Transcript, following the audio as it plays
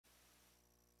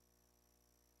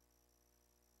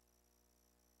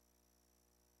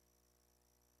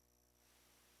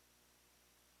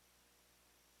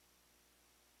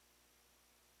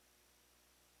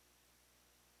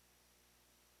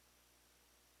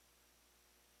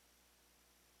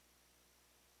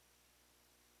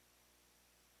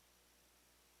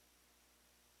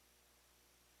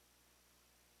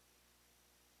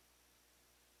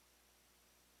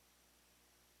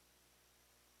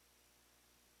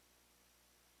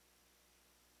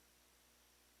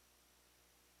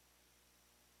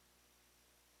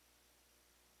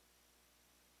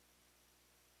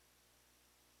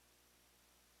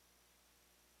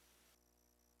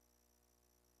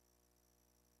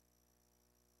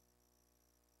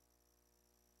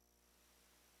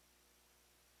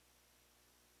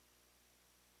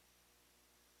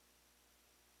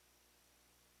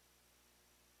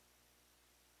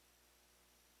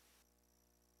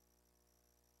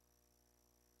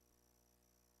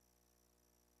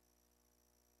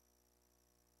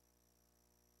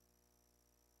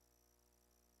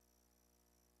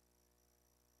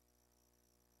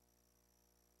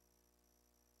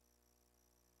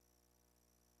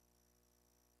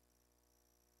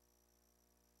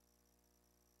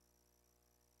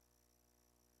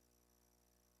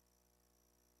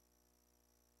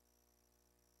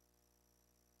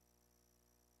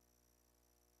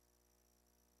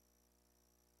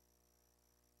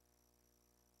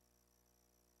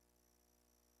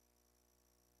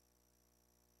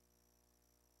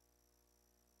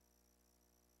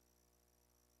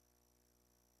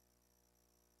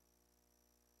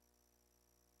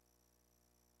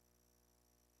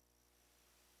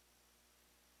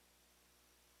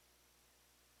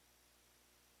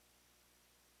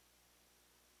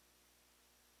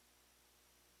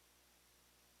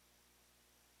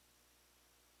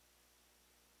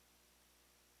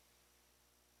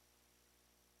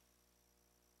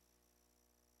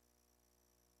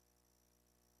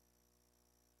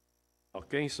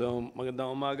Okay, so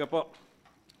magandang umaga po.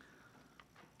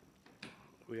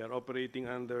 We are operating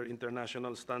under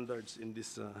international standards in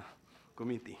this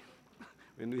committee.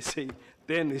 When we say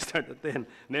 10, we start at 10.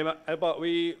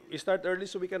 We start early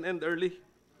so we can end early.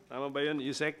 Tama ba yun,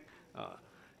 Yusek?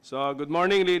 So good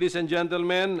morning, ladies and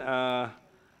gentlemen.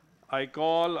 I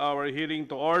call our hearing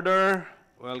to order.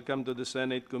 Welcome to the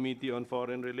Senate Committee on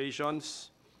Foreign Relations.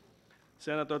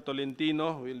 Senator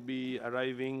Tolentino will be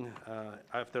arriving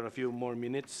after a few more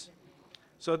minutes.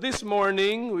 So this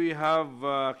morning, we have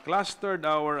clustered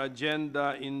our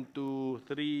agenda into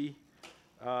three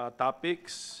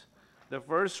topics. The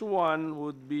first one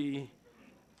would be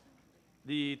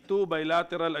the two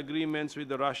bilateral agreements with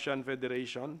the Russian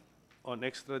Federation on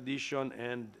extradition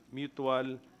and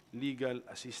mutual legal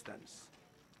assistance.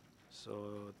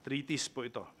 So, treaties po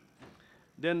ito.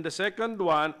 Then the second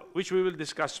one, which we will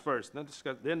discuss first,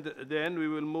 then we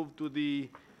will move to the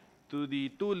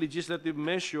two legislative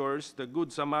measures, the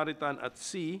Good Samaritan at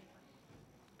Sea,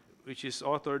 which is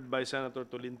authored by Senator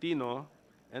Tolentino,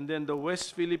 and then the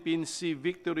West Philippine Sea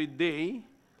Victory Day,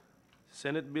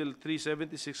 Senate Bill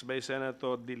 376 by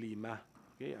Senator De Lima.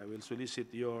 Okay, I will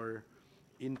solicit your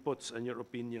inputs and your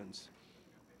opinions.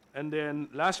 And then,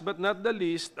 last but not the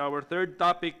least, our third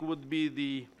topic would be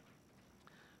the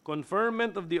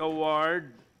conferment of the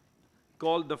award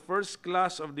called the First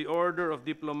Class of the Order of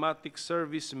Diplomatic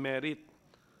Service Merit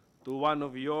to one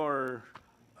of your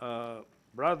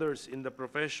brothers in the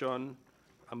profession,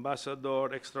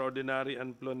 Ambassador Extraordinary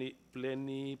and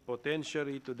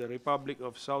Plenipotentiary to the Republic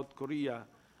of South Korea,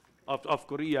 of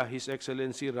Korea, His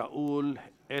Excellency Raul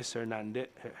S.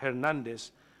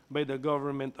 Hernandez, by the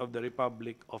government of the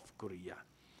Republic of Korea.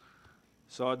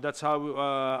 So that's how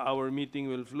our meeting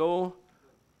will flow.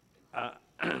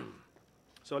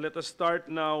 So let us start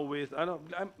now with,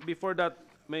 before that,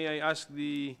 may I ask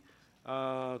the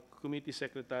Committee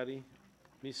Secretary,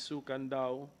 Ms. Sue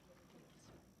Candao,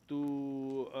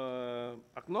 to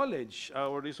acknowledge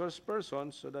our resource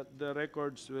persons so that the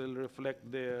records will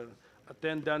reflect their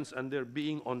attendance and their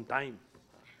being on time.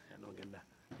 Ano, ganda.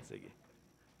 Sige.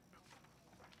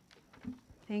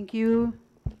 Thank you,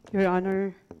 Your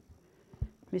Honor,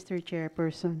 Mr.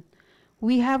 Chairperson.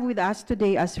 We have with us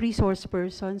today as resource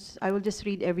persons, I will just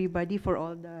read everybody for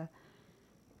all the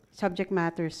subject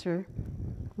matters, sir.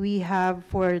 We have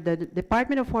for the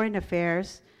Department of Foreign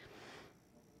Affairs,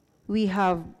 we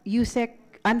have USEC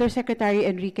Undersecretary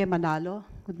Enrique Manalo.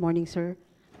 Good morning, sir.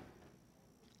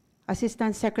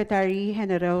 Assistant Secretary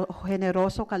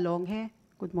Generoso Calonghe.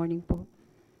 Good morning po.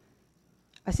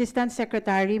 Assistant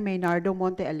Secretary Maynardo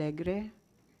Monte Alegre.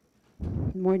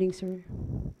 Good morning, sir.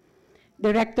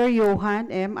 Director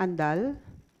Johan M. Andal,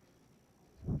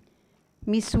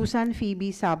 Ms. Susan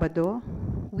Phoebe Sabado.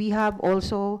 We have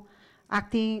also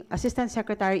Acting Assistant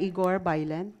Secretary Igor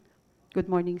Bailen. Good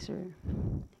morning, sir.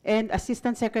 And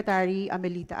Assistant Secretary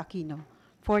Amelita Aquino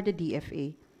for the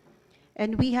DFA.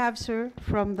 And we have, sir,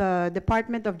 from the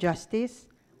Department of Justice,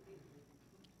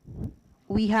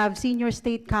 we have Senior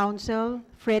State Counsel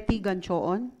Freti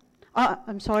Ganchoon.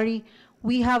 I'm sorry,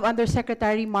 we have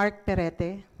Undersecretary Mark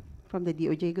Perete from the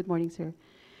DOJ. Good morning, sir.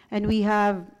 And we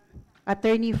have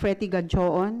Attorney Freti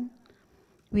Ganchoon.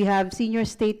 We have Senior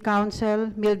State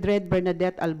Counsel Mildred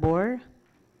Bernadette Albor.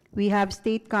 We have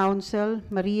State Counsel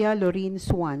Maria Lorene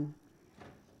Swan.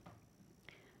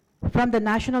 From the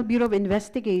National Bureau of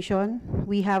Investigation,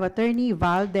 we have Attorney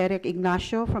Val Derek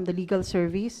Ignacio from the Legal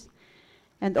Service,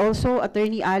 and also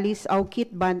Attorney Alice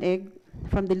Aukit Baneg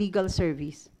from the Legal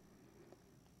Service.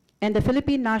 And the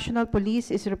Philippine National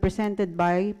Police is represented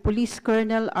by Police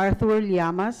Colonel Arthur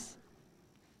Llamas,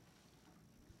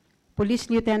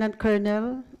 Police Lieutenant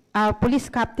Colonel, Police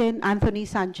Captain Anthony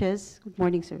Sanchez. Good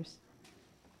morning, sirs.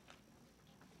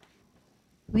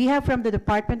 We have from the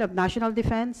Department of National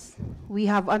Defense, we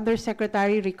have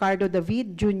Undersecretary Ricardo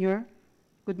David Jr.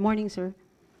 Good morning, sir.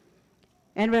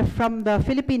 And we're from the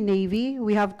Philippine Navy,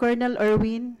 we have Colonel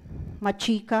Erwin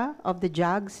Machika of the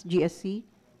JAGS, GSC.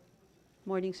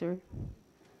 Morning, sir.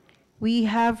 We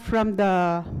have from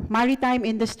the Maritime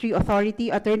Industry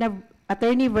Authority,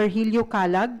 Attorney Virgilio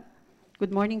Calag.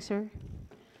 Good morning, sir.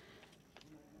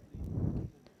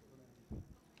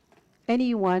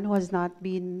 Anyone who has not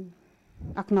been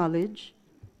acknowledged?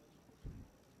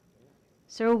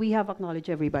 Sir, we have acknowledged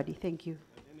everybody. Thank you.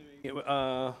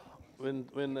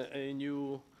 When a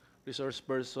new resource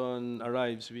person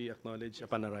arrives, we acknowledge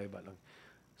upon arrival.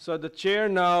 So the chair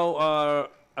now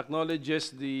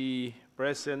acknowledges the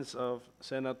presence of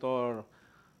Senator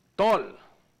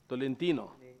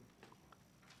Tolentino.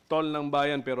 Tol ng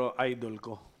bayan pero idol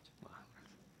ko.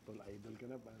 Tol idol ka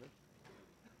na, pare.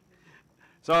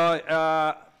 So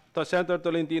Senator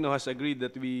Tolentino has agreed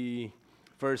that we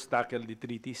first tackle the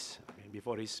treaties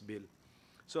before his bill.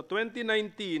 So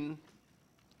 2019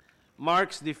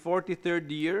 marks the 43rd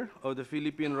year of the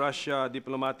Philippine-Russia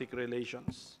diplomatic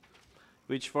relations,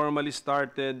 which formally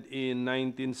started in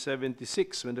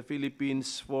 1976 when the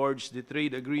Philippines forged the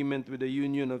trade agreement with the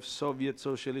Union of Soviet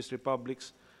Socialist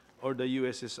Republics, or the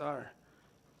USSR,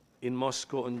 in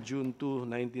Moscow on June 2,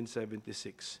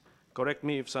 1976. Correct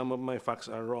me if some of my facts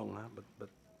are wrong,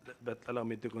 but allow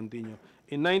me to continue.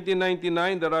 In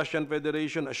 1999, the Russian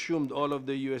Federation assumed all of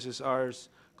the USSR's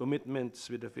commitments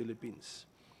with the Philippines.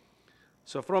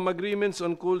 So from agreements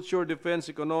on culture, defense,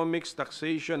 economics,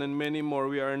 taxation, and many more,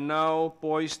 we are now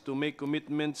poised to make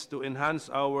commitments to enhance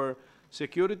our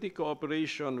security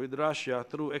cooperation with Russia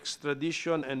through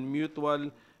extradition and mutual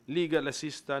legal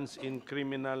assistance in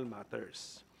criminal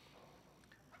matters.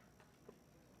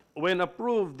 When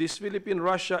approved, this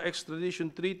Philippine-Russia extradition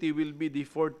treaty will be the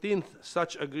 14th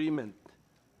such agreement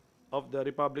of the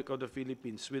Republic of the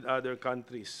Philippines with other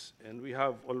countries. And we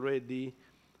have already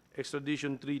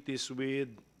extradition treaties with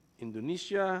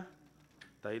Indonesia,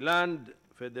 Thailand,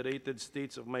 Federated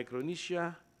States of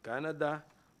Micronesia, Canada,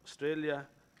 Australia,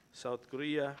 South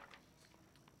Korea,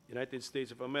 United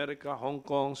States of America, Hong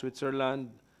Kong,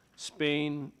 Switzerland,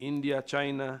 Spain, India,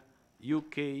 China,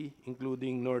 UK,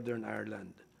 including Northern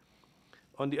Ireland.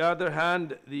 On the other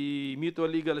hand, the Mutual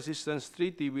Legal Assistance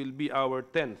Treaty will be our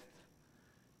 10th,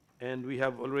 and we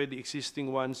have already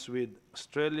existing ones with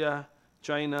Australia,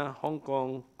 China, Hong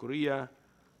Kong, Korea,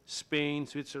 Spain,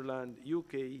 Switzerland,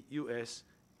 UK, US,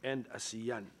 and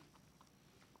ASEAN.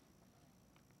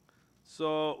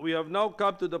 So we have now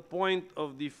come to the point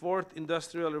of the fourth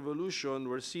industrial revolution,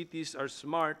 where cities are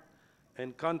smart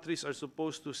and countries are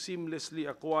supposed to seamlessly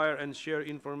acquire and share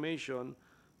information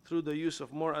through the use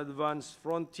of more advanced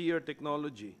frontier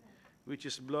technology, which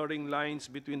is blurring lines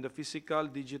between the physical,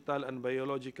 digital, and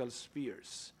biological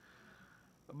spheres.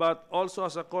 But also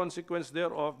as a consequence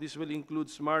thereof, this will include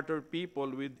smarter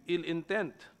people with ill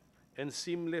intent and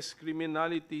seamless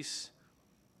criminalities,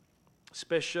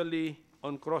 especially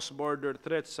on cross-border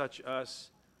threats such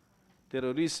as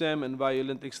terrorism and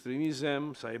violent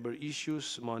extremism, cyber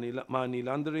issues, money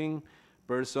laundering,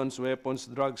 persons, weapons,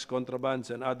 drugs,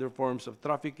 contrabands, and other forms of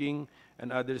trafficking,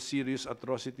 and other serious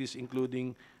atrocities,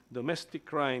 including domestic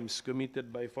crimes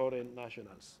committed by foreign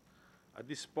nationals. At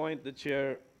this point, the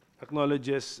Chair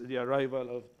acknowledges the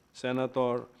arrival of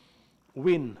Senator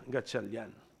Win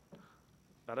Gatchalian.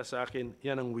 Para sa akin,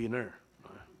 yan ang winner.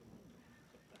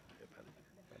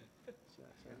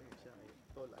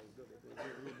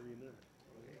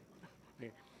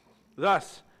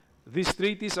 Thus, these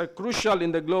treaties are crucial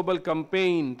in the global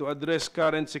campaign to address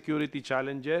current security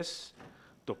challenges,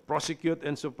 to prosecute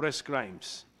and suppress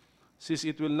crimes, since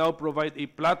it will now provide a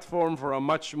platform for a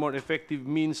much more effective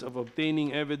means of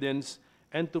obtaining evidence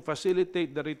and to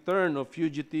facilitate the return of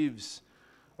fugitives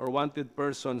or wanted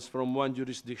persons from one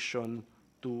jurisdiction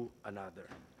to another.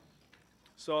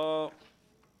 So,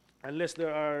 unless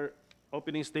there are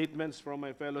opening statements from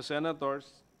my fellow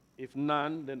senators, if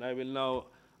none, then I will now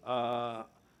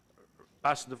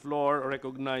pass the floor or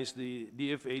recognize the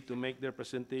DFA to make their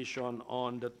presentation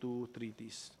on the two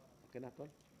treaties. Okay, Natol?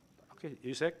 Okay,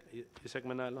 Yusek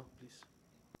Manalo,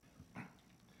 please.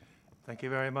 Thank you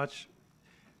very much.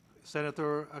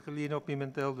 Senator Aquilino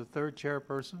Pimentel, the third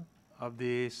chairperson of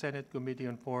the Senate Committee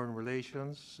on Foreign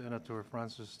Relations, Senator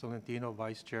Francis Tolentino,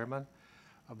 vice chairman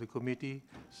of the committee,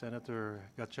 Senator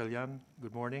Gatchalian,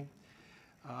 good morning.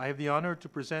 I have the honor to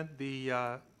present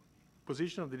the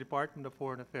position of the Department of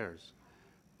Foreign Affairs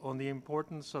on the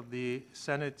importance of the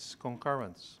Senate's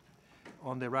concurrence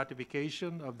on the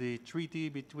ratification of the treaty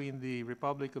between the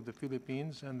Republic of the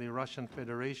Philippines and the Russian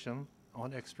Federation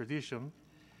on extradition,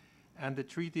 and the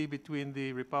treaty between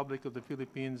the Republic of the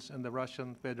Philippines and the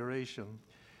Russian Federation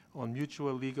on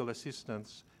mutual legal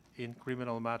assistance in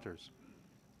criminal matters.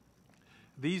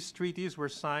 These treaties were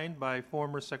signed by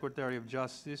former Secretary of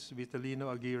Justice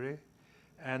Vitalino Aguirre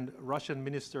and Russian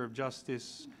Minister of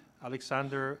Justice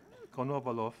Alexander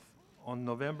Konovalov on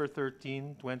November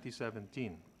 13,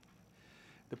 2017.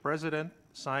 The President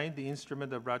signed the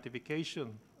instrument of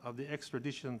ratification of the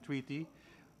extradition treaty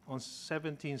on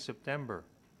 17 September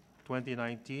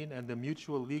 2019 and the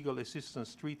Mutual Legal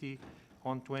Assistance Treaty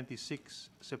on 26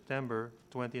 September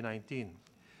 2019.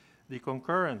 The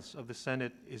concurrence of the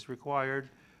Senate is required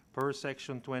per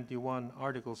Section 21,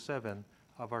 Article 7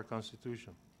 of our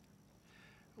Constitution.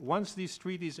 Once these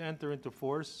treaties enter into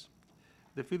force,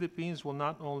 the Philippines will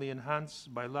not only enhance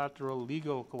bilateral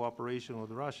legal cooperation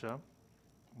with Russia,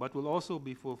 but will also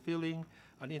be fulfilling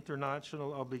an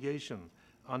international obligation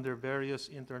under various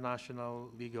international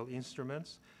legal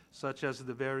instruments, such as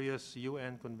the various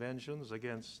UN conventions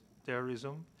against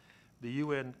terrorism, the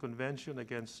UN Convention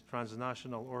against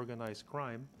Transnational Organized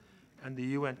Crime, and the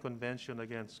UN Convention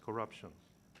against Corruption.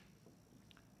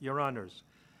 Your Honors,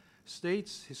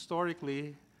 states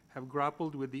historically have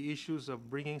grappled with the issues of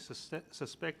bringing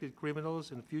suspected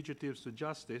criminals and fugitives to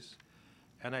justice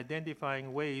and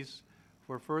identifying ways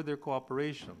for further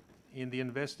cooperation in the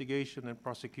investigation and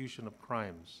prosecution of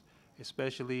crimes,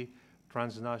 especially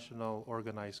transnational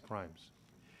organized crimes.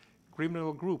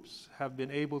 Criminal groups have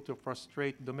been able to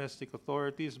frustrate domestic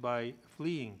authorities by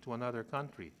fleeing to another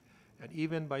country and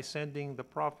even by sending the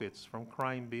profits from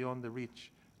crime beyond the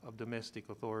reach of domestic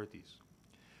authorities.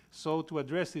 So to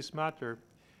address this matter,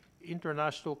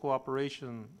 international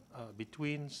cooperation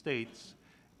between states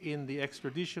in the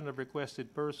extradition of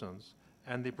requested persons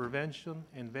and the prevention,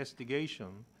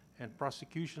 investigation, and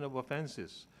prosecution of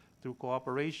offenses through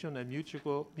cooperation and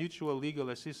mutual legal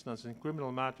assistance in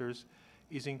criminal matters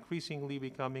is increasingly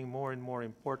becoming more and more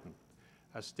important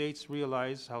as states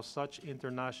realize how such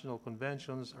international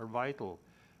conventions are vital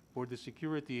for the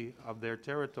security of their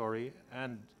territory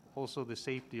and also the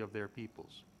safety of their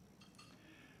peoples.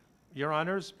 Your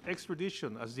Honors,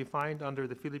 extradition as defined under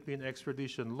the Philippine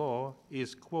extradition law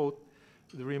is, quote,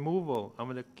 the removal of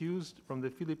an accused from the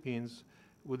Philippines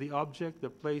with the object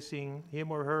of placing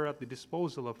him or her at the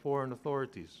disposal of foreign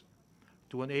authorities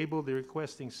to enable the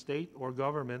requesting state or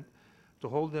government to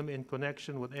hold them in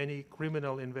connection with any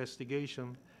criminal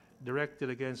investigation directed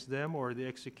against them or the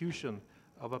execution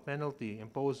of a penalty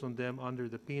imposed on them under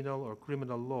the penal or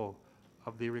criminal law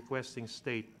of the requesting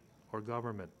state or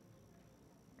government.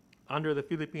 Under the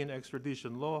Philippine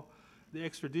extradition law, the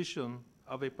extradition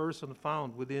of a person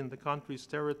found within the country's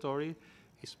territory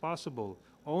is possible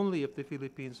only if the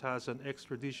Philippines has an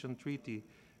extradition treaty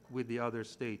with the other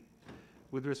state.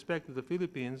 With respect to the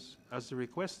Philippines, as the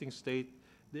requesting state,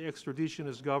 the extradition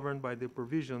is governed by the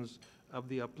provisions of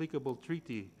the applicable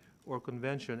treaty or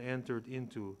convention entered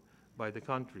into by the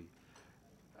country.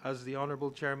 As the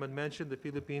Honorable Chairman mentioned, the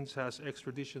Philippines has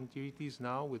extradition treaties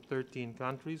now with 13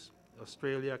 countries: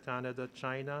 Australia, Canada,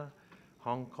 China,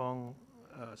 Hong Kong,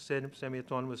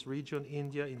 semi-autonomous region,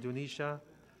 India, Indonesia,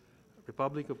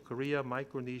 Republic of Korea,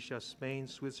 Micronesia, Spain,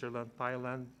 Switzerland,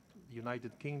 Thailand, the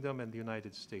United Kingdom, and the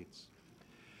United States.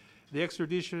 The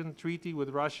extradition treaty with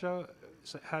Russia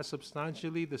has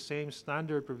substantially the same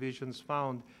standard provisions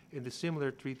found in the similar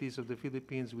treaties of the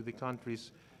Philippines with the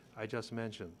countries I just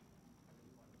mentioned.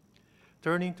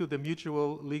 Turning to the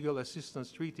Mutual Legal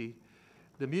Assistance Treaty,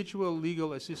 the Mutual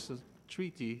Legal Assistance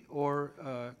Treaty, or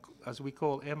as we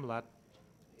call MLAT,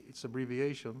 its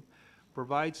abbreviation,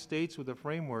 provides states with a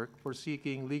framework for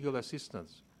seeking legal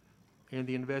assistance in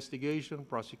the investigation,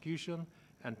 prosecution,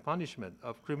 and punishment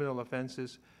of criminal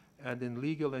offenses and in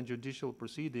legal and judicial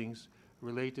proceedings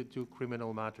related to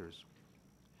criminal matters.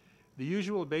 The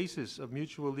usual basis of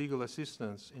mutual legal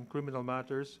assistance in criminal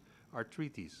matters are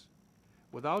treaties.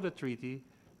 Without a treaty,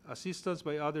 assistance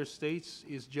by other states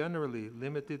is generally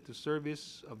limited to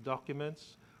service of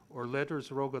documents or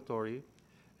letters rogatory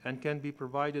and can be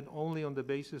provided only on the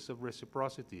basis of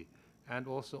reciprocity and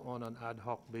also on an ad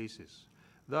hoc basis.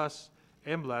 Thus,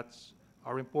 MLATs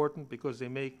are important because they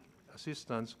make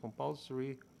assistance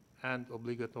compulsory and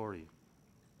obligatory.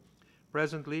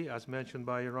 Presently, as mentioned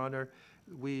by Your Honor,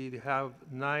 we have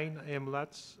 9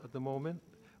 MLATs at the moment: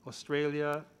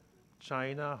 Australia,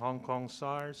 China, Hong Kong,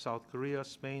 SAR, South Korea,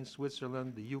 Spain,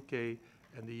 Switzerland, the UK,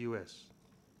 and the US.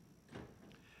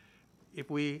 If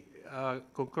we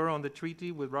concur on the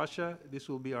treaty with Russia, this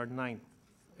will be our 9th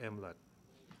MLAT.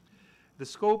 The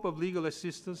scope of legal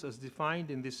assistance as defined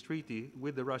in this treaty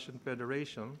with the Russian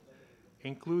Federation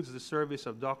includes the service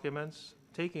of documents,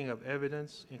 taking of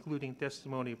evidence, including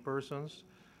testimony of persons,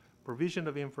 provision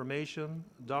of information,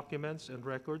 documents and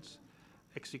records,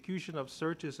 execution of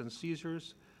searches and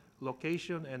seizures,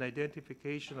 location and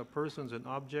identification of persons and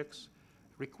objects,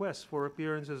 requests for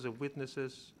appearances of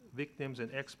witnesses, victims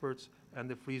and experts, and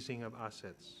the freezing of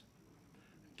assets.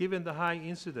 Given the high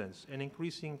incidence and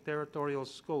increasing territorial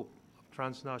scope of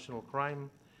transnational crime,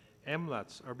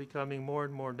 MLATs are becoming more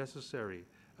and more necessary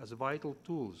as vital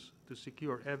tools to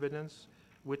secure evidence,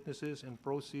 witnesses, and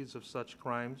proceeds of such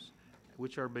crimes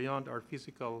which are beyond our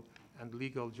physical and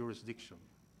legal jurisdiction.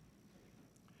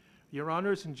 Your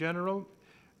Honors, in general,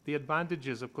 the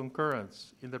advantages of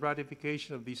concurrence in the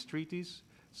ratification of these treaties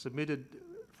submitted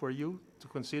for you to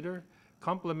consider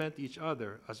complement each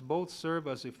other as both serve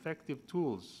as effective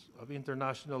tools of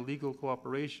international legal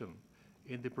cooperation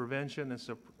in the prevention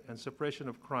and suppression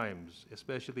of crimes,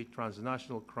 especially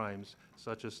transnational crimes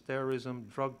such as terrorism,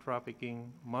 drug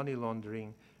trafficking, money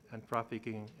laundering, and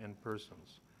trafficking in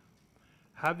persons.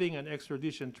 Having an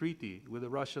extradition treaty with the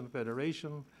Russian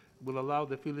Federation will allow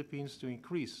the Philippines to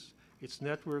increase its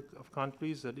network of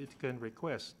countries that it can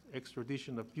request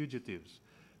extradition of fugitives,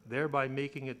 thereby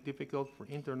making it difficult for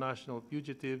international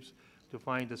fugitives to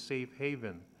find a safe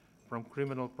haven from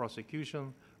criminal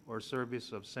prosecution or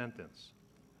service of sentence.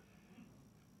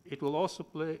 It will also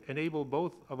enable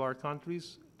both of our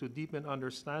countries to deepen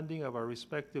understanding of our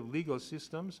respective legal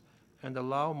systems and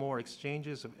allow more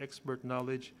exchanges of expert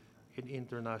knowledge in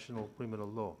international criminal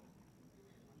law.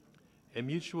 A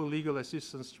mutual legal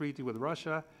assistance treaty with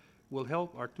Russia will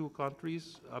help our two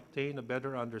countries obtain a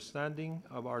better understanding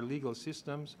of our legal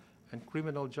systems and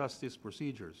criminal justice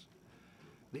procedures.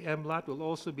 The MLAT will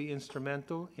also be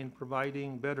instrumental in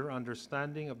providing better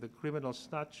understanding of the criminal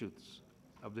statutes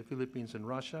of the Philippines and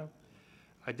Russia,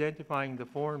 identifying the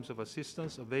forms of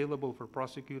assistance available for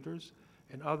prosecutors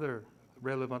and other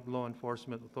relevant law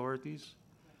enforcement authorities,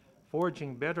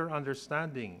 forging better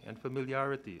understanding and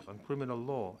familiarity on criminal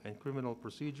law and criminal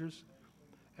procedures,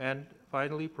 and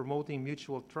finally, promoting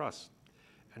mutual trust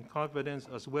and confidence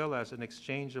as well as an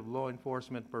exchange of law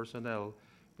enforcement personnel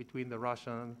between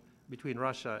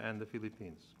Russia and the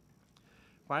Philippines.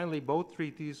 Finally, both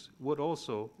treaties would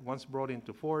also, once brought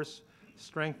into force,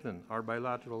 strengthen our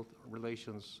bilateral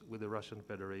relations with the Russian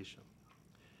Federation.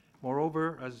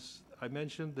 Moreover, as I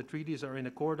mentioned, the treaties are in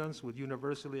accordance with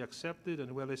universally accepted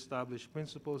and well-established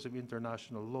principles of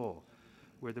international law,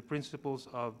 where the principles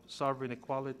of sovereign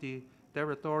equality,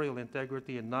 territorial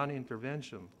integrity, and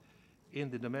non-intervention in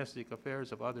the domestic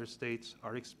affairs of other states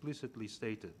are explicitly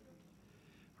stated.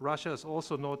 Russia has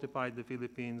also notified the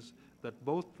Philippines that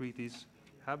both treaties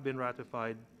have been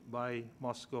ratified by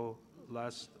Moscow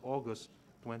last August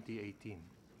 2018.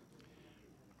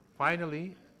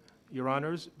 Finally, Your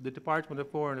Honors, the Department of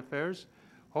Foreign Affairs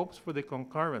hopes for the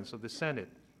concurrence of the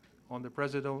Senate on the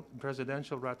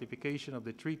presidential ratification of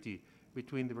the treaty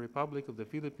between the Republic of the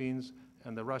Philippines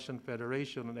and the Russian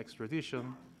Federation on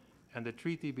extradition, and the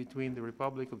treaty between the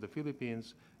Republic of the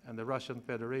Philippines and the Russian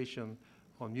Federation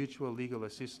on mutual legal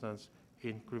assistance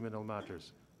in criminal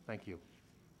matters. Thank you.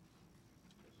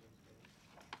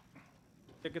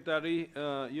 Secretary,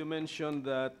 you mentioned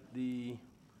that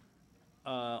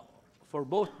for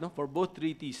both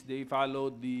treaties, they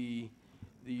followed the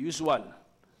usual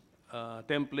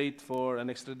template for an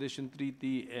extradition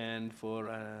treaty and for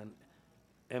an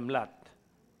MLAT.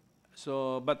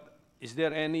 So, but is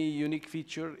there any unique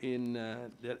feature in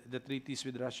the treaties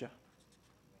with Russia?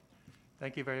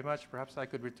 Thank you very much. Perhaps I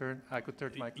could turn to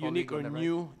my colleague. Unique or on the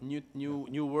right.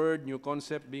 new word, new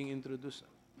concept being introduced?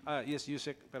 Yes,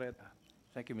 Yusek Peretta.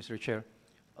 Thank you, Mr. Chair.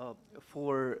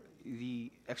 For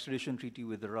the extradition treaty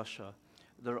with Russia,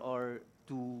 there are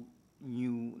two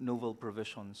new novel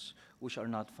provisions which are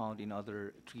not found in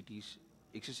other treaties,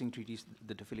 existing treaties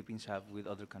that the Philippines have with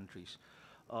other countries.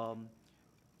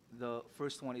 The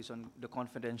first one is on the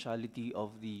confidentiality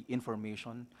of the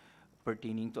information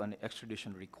pertaining to an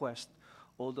extradition request,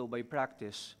 although by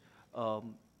practice,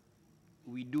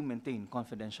 we do maintain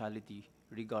confidentiality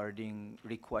regarding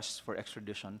requests for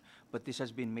extradition, but this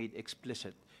has been made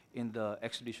explicit in the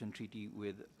extradition treaty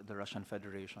with the Russian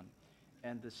Federation.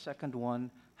 And the second one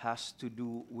has to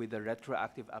do with the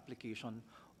retroactive application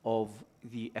of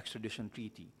the extradition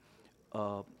treaty.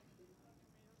 So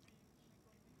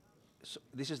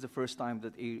this is the first time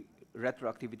that a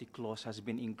retroactivity clause has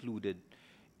been included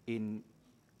in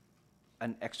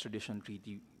an extradition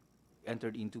treaty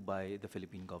entered into by the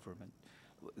Philippine government.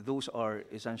 Those are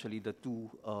essentially the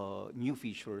two new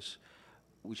features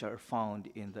which are found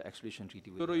in the extradition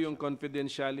treaty with Pero Russia. yung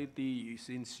confidentiality,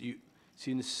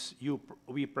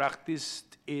 we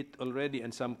practiced it already,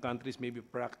 and some countries maybe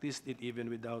practiced it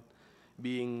even without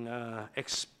being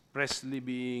expressly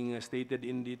being stated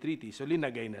in the treaty. So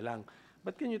linagay na lang.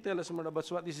 But can you tell us more about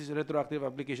what this is retroactive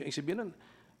application? Ibig sabihin nun,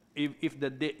 if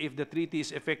the treaty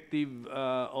is effective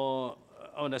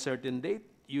on a certain date,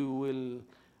 we will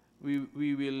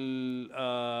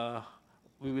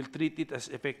treat it as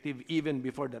effective even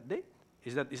before that date?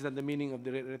 Is that the meaning of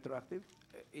the retroactive?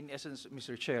 In essence,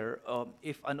 Mr. Chair,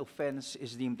 if an offense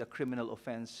is deemed a criminal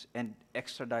offense and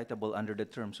extraditable under the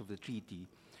terms of the treaty,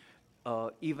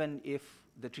 even if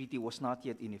the treaty was not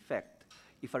yet in effect,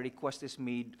 if a request is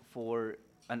made for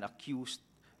an accused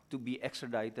to be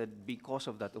extradited because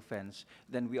of that offense,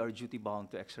 then we are duty-bound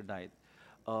to extradite.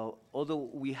 Although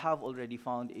we have already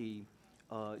found a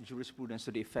jurisprudence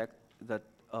to the effect that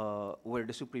where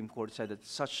the Supreme Court said that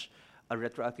such a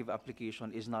retroactive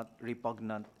application is not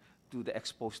repugnant to the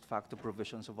ex post facto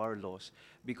provisions of our laws,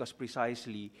 because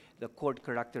precisely the court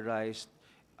characterized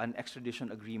an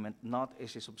extradition agreement not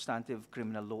as a substantive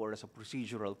criminal law or as a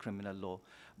procedural criminal law,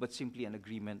 but simply an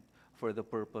agreement for the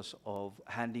purpose of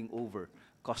handing over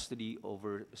custody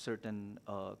over certain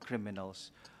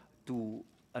criminals to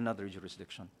another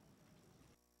jurisdiction.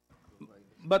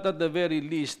 But at the very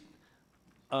least,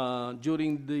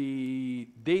 during the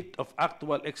date of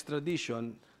actual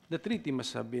extradition, the treaty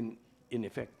must have been in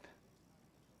effect.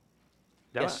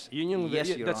 Diba? Yes. Yun yung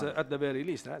Yes, Your that's Honor. at the very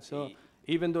least. Right? So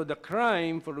even though the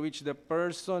crime for which the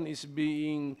person is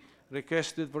being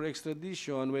requested for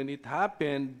extradition, when it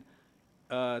happened,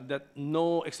 that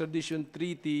no extradition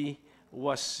treaty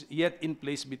was yet in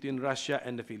place between Russia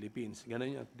and the Philippines.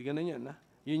 Ganun yun. Di ganun yun, ha?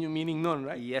 Yun yung meaning nun,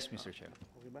 right? Yes, Mr. Chair.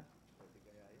 Okay ba?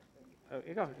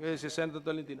 Ikaw, si Senator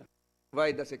Tolentino.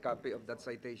 Provide us a copy of that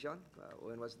citation.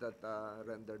 When was that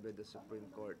rendered by the Supreme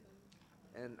Court?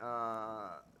 And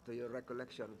to your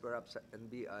recollection, perhaps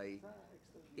NBI,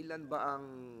 ilan ba ang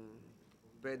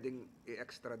pwedeng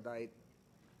i-extradite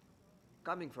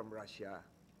coming from Russia,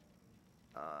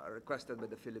 requested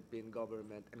by the Philippine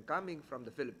government, and coming from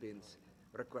the Philippines,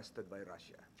 requested by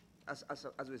Russia, as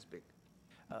we speak?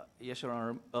 Yes, Your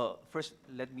Honor. First,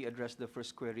 let me address the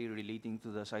first query relating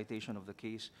to the citation of the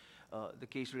case. The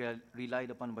case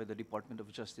relied upon by the Department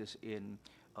of Justice in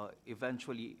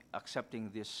eventually accepting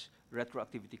this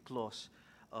retroactivity clause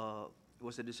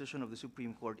was the decision of the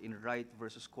Supreme Court in Wright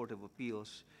versus Court of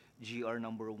Appeals, GR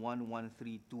number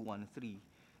 113213,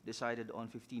 decided on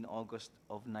 15 August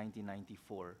of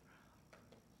 1994.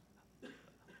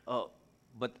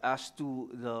 But as to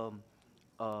the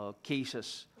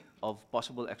cases of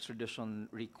possible extradition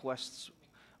requests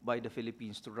by the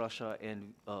Philippines to Russia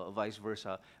and vice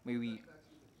versa, may we...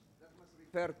 That must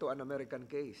refer to an American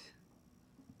case,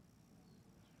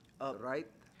 right?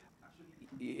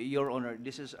 Your Honor,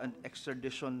 this is an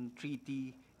extradition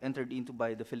treaty entered into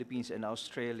by the Philippines and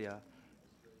Australia.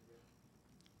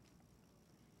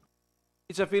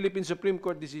 It's a Philippine Supreme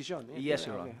Court decision. Yes,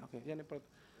 Your Honor. Okay. Yan important.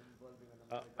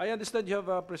 I understand you have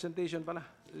a presentation pala.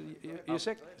 You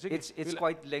sec? Sige. It's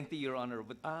quite lengthy, Your Honor,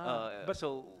 but, but-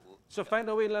 so So find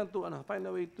a way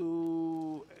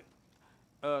to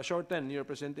shorten your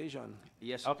presentation.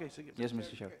 yes, Okay, sige. yes,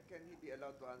 Mr. Chair. Can he be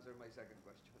allowed to answer my second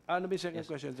question? Ano ba yung second Yes.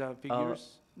 question? Sa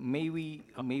figures? May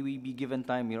we be given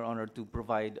time, Your Honor, to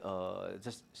provide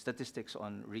just statistics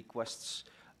on requests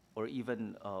or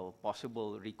even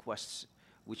possible requests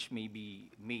which may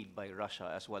be made by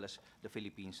Russia as well as the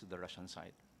Philippines to the Russian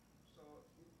side? So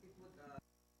it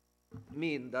would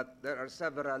mean that there are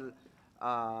several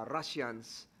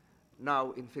Russians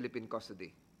now in Philippine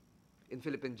custody, in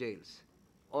Philippine jails,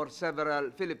 or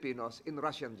several Filipinos in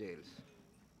Russian jails.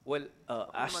 Well,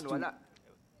 as naman to... wala.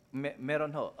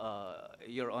 Meron ho,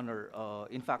 Your Honor.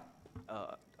 In fact,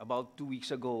 about 2 weeks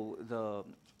ago, the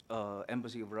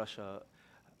Embassy of Russia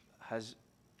has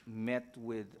met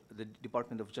with the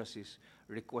Department of Justice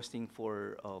requesting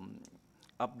for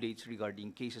updates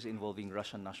regarding cases involving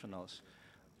Russian nationals.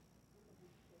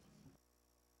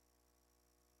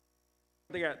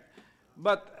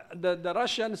 But the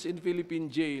Russians in Philippine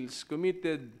jails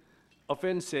committed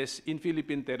offenses in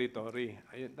Philippine territory.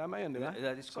 Ayun, tama yun, di ba?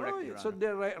 That is correct, Your So Honor.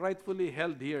 they're rightfully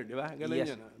held here, di ba? Ganun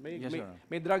Yes. yun. May, Yes, may, Your Honor.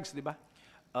 may drugs, di ba?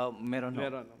 Meron ho.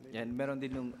 Meron. Yan, meron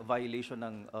din yung violation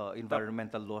ng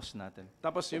environmental laws natin.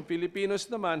 Tapos yung Filipinos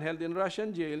naman held in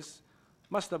Russian jails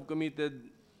must have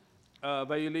committed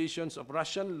violations of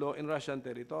Russian law in Russian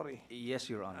territory.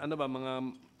 Yes, Your Honor. Ano ba,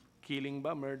 mga killing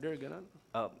ba, murder, ganun?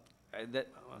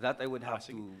 That I would have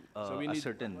sige. to So we need-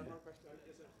 ascertain.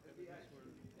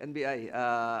 NBI,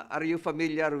 are you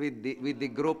familiar with the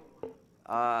group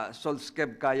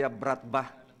Solskevkaya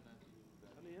Bratba?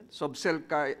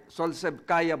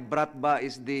 Solskevkaya Bratba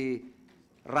is the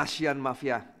Russian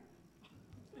mafia.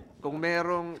 Kung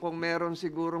merong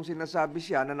sigurong sinasabi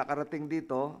siya na nakarating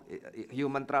dito,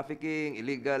 human trafficking,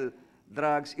 illegal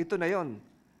drugs, ito na yon.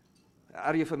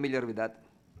 Are you familiar with that?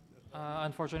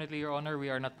 Unfortunately, Your Honor,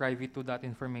 we are not privy to that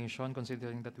information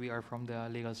considering that we are from the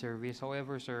legal service.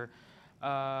 However, sir,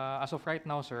 as of right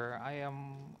now, sir, I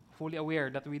am fully aware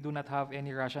that we do not have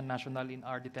any Russian national in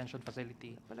our detention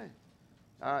facility. Wala eh.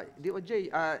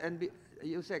 DOJ,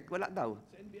 USEC, wala daw.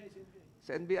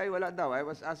 Sa NBI, wala daw. I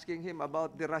was asking him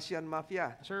about the Russian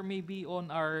mafia. Sir, maybe on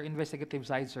our investigative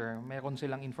side, sir, meron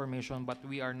silang information but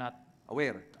we are not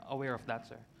Aware. aware of that,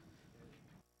 sir.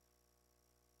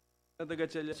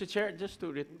 Mr. Chair, just to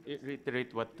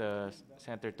reiterate what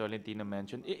Senator Tolentino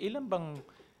mentioned, ilan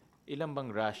bang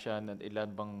Russian at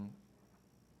ilan bang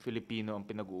Filipino ang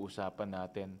pinag-uusapan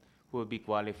natin who will be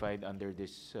qualified under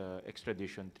this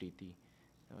extradition treaty?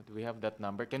 Do we have that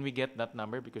number? Can we get that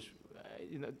number? Because,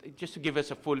 just to give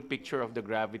us a full picture of the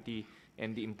gravity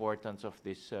and the importance of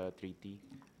this treaty.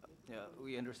 Yeah,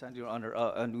 we understand, Your Honor,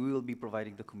 and we will be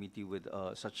providing the committee with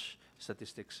such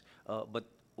statistics. But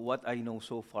what I know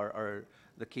so far are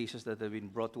the cases that have been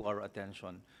brought to our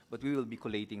attention. But we will be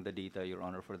collating the data, Your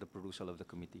Honor, for the perusal of the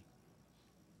committee.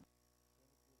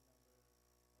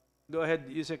 Go ahead,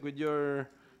 Yusek, with your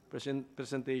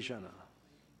presentation.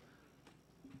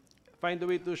 Find a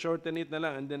way to shorten it na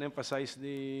lang and then emphasize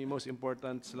the most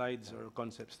important slides or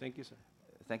concepts. Thank you, sir.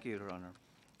 Thank you, Your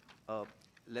Honor.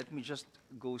 Let me just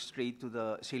go straight to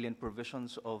the salient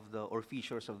provisions of the, or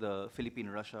features of the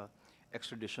Philippine-Russia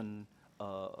extradition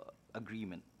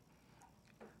agreement.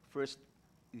 First,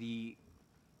 the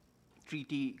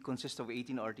treaty consists of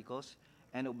 18 articles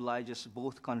and obliges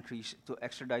both countries to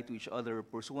extradite to each other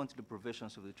pursuant to the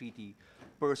provisions of the treaty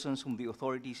persons whom the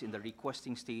authorities in the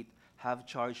requesting state have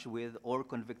charged with or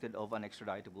convicted of an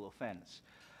extraditable offense.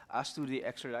 As to the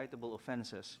extraditable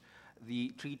offenses, the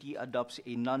treaty adopts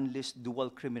a non-list dual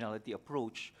criminality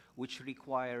approach, which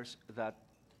requires that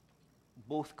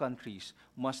both countries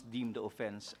must deem the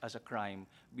offense as a crime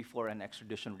before an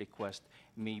extradition request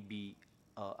may be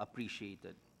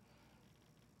appreciated.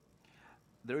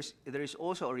 There is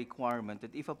also a requirement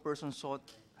that if a person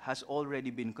sought has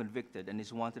already been convicted and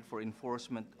is wanted for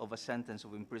enforcement of a sentence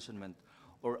of imprisonment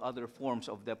or other forms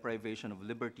of deprivation of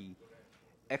liberty,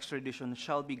 extradition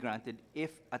shall be granted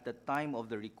if at the time of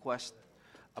the request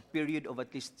a period of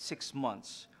at least 6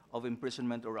 months of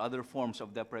imprisonment or other forms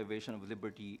of deprivation of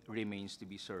liberty remains to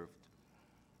be served.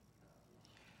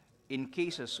 In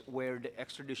cases where the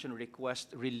extradition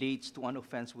request relates to an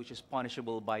offense which is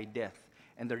punishable by death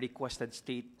and the requested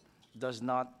state does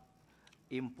not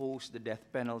impose the death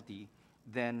penalty,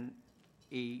 then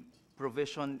a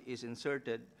provision is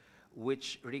inserted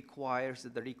which requires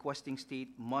that the requesting state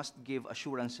must give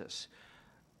assurances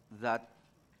that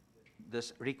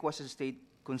the requested state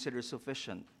considers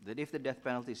sufficient, that if the death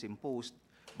penalty is imposed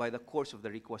by the courts of the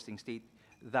requesting state,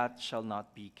 that shall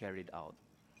not be carried out.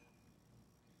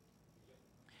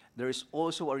 There is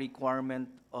also a requirement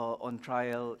on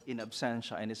trial in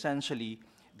absentia, and essentially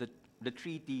the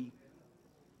treaty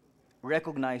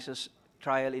recognizes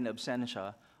trial in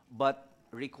absentia, but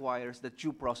requires that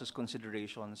due process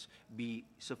considerations be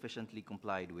sufficiently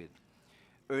complied with.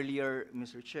 Earlier,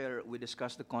 Mr. Chair, we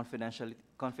discussed the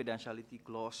confidentiality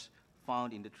clause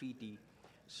found in the treaty.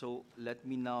 So let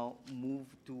me now move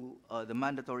to the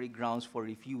mandatory grounds for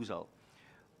refusal.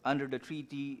 Under the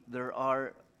treaty, there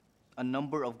are a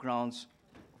number of grounds,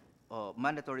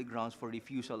 mandatory grounds for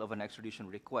refusal of an extradition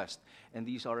request, and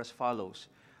these are as follows.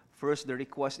 First, the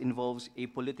request involves a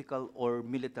political or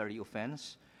military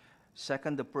offense.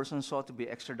 Second, the person sought to be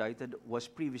extradited was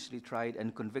previously tried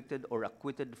and convicted or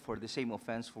acquitted for the same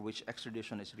offense for which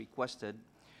extradition is requested.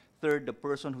 Third, the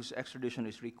person whose extradition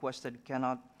is requested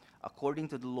cannot, according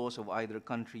to the laws of either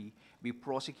country, be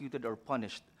prosecuted or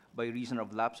punished by reason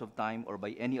of lapse of time or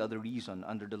by any other reason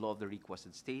under the law of the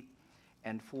requested state.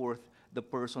 And fourth, the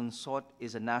person sought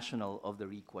is a national of the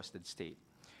requested state.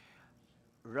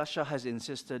 Russia has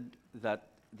insisted that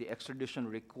the extradition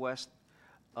request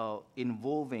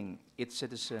involving its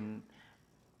citizen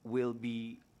will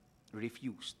be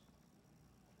refused.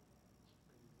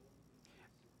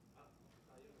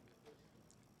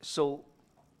 So,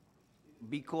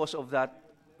 because of that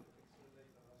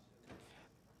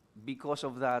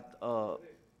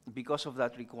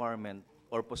requirement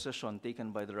or position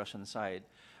taken by the Russian side,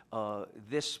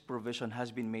 this provision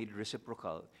has been made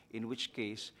reciprocal, in which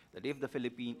case that if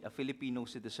a Filipino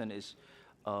citizen is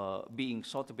being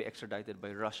sought to be extradited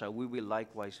by Russia, we will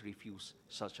likewise refuse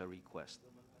such a request.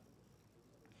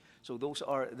 So those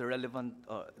are the relevant,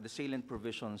 the salient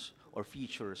provisions or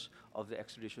features of the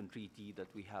extradition treaty that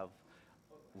we have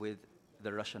with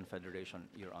the Russian Federation,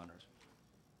 Your Honors.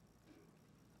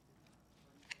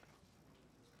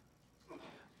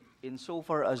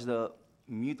 Insofar as the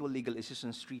Mutual Legal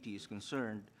Assistance Treaty is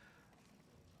concerned,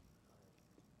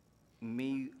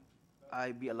 may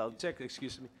I be allowed? Check,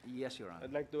 excuse me. Yes, Your Honor.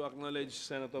 I'd like to acknowledge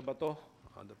Senator Bato,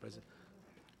 the President.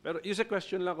 Pero yung sa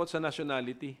question lang ko sa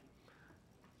nationality,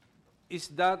 is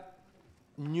that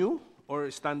new or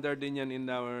standard din yan in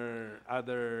our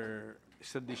other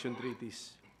extradition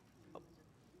treaties?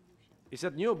 Is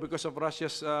that new because of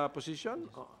Russia's position?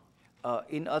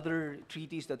 In other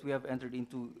treaties that we have entered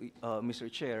into, Mr.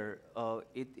 Chair,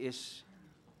 it is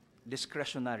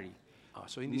discretionary.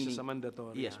 So hindi siya sa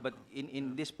mandatory. Yes, but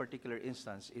in this particular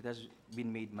instance, it has been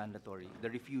made mandatory. The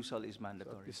refusal is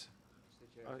mandatory. Yes,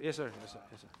 sir. Yes, sir.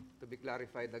 Yes, sir. To be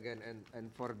clarified again, and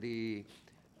for the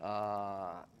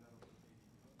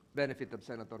benefit of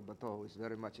Senator Bato, who is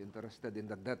very much interested in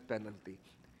the death penalty.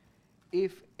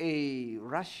 If a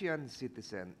Russian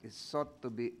citizen is sought to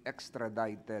be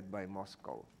extradited by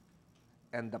Moscow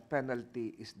and the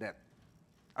penalty is death,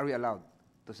 are we allowed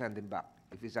to send him back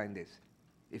if we sign this,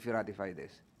 if we ratify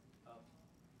this?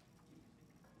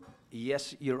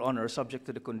 Yes, Your Honor, subject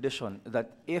to the condition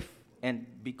that if and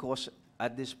because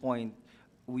at this point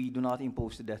we do not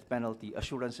impose the death penalty,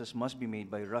 assurances must be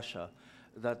made by Russia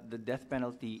that the death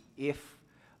penalty, if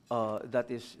that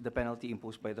is the penalty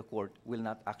imposed by the court, will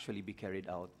not actually be carried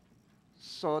out.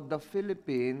 So the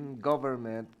Philippine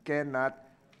government cannot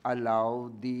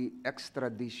allow the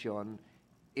extradition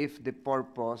if the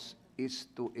purpose is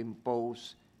to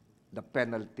impose the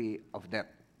penalty of death.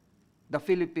 The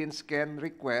Philippines can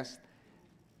request,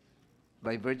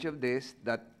 by virtue of this,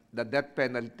 that the death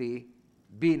penalty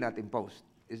be not imposed.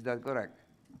 Is that correct?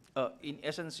 In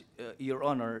essence, Your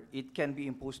Honor, it can be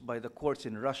imposed by the courts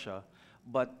in Russia,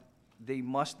 but they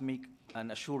must make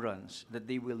an assurance that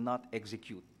they will not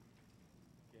execute.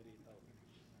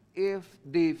 If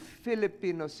the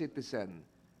Filipino citizen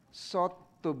sought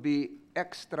to be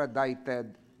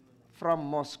extradited from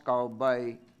Moscow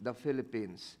by the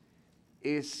Philippines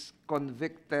is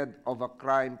convicted of a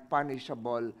crime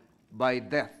punishable by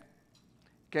death,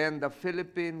 can the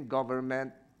Philippine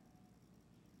government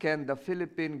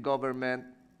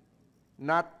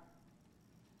not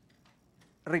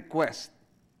request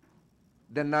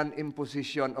the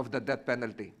non-imposition of the death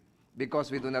penalty? Because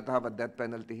we do not have a death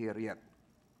penalty here yet.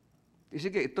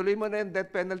 Sige, ituloy mo na yung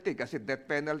death penalty kasi death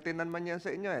penalty naman yan sa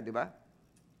inyo di ba?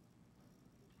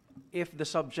 If the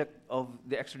subject of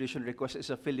the extradition request is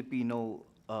a Filipino,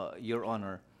 Your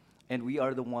Honor, and we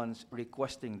are the ones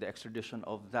requesting the extradition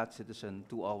of that citizen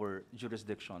to our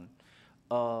jurisdiction,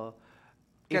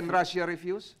 Can Russia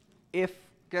refuse? Can if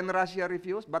Russia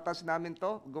refuse? Batas namin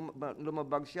to,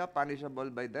 lumabag siya,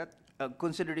 punishable by death.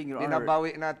 considering, Your Honor,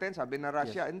 Binabawi natin, sabi na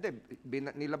Russia, hindi,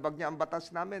 nilabag niya ang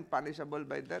batas namin, punishable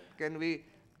by death. Can we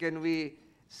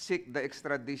seek the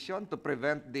extradition to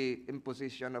prevent the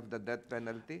imposition of the death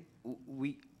penalty?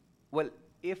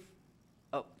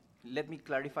 let me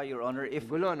clarify, Your Honor, if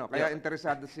Gulo, no? Kaya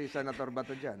interesado si Senator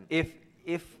Bato dyan.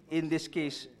 if in this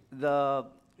case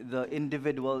the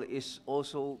individual is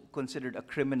also considered a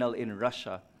criminal in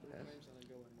Russia,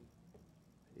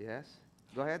 Yes?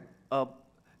 Go ahead.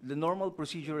 the normal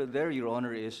procedure there, Your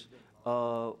Honor, is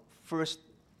first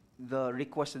the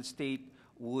requested state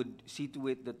would see to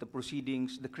it that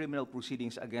the criminal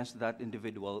proceedings against that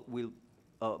individual will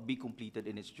be completed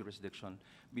in its jurisdiction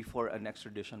before an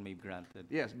extradition may be granted.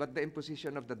 Yes, but the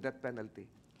imposition of the death penalty.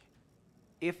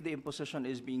 If the imposition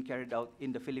is being carried out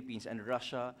in the Philippines and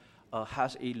Russia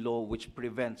has a law which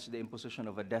prevents the imposition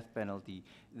of a death penalty,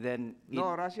 then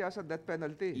No, Russia has a death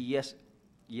penalty. yes.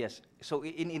 So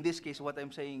in this case, what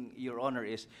I'm saying, Your Honor,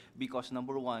 is because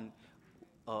number one,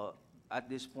 at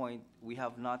this point, we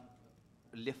have not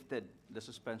lifted the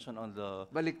suspension on the...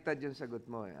 Baliktad yung sagot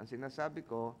mo eh. Ang sinasabi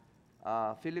ko,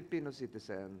 Filipino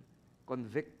citizen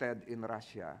convicted in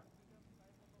Russia,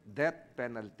 death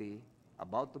penalty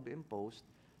about to be imposed,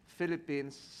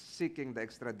 Philippines seeking the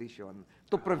extradition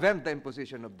to prevent the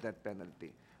imposition of death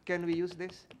penalty. Can we use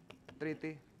this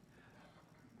treaty?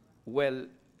 Well,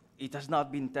 it has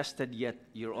not been tested yet,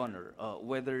 Your Honor,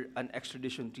 whether an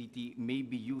extradition treaty may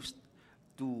be used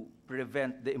to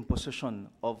prevent the imposition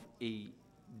of a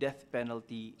death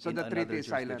penalty So in the another treaty is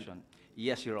silent? jurisdiction.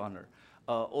 Yes, Your Honor.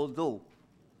 Although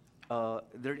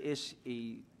there is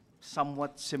a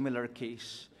somewhat similar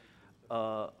case,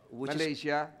 which is,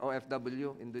 Malaysia,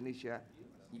 OFW, Indonesia.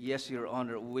 yes, Your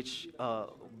Honor, which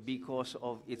because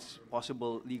of its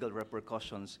possible legal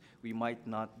repercussions, we might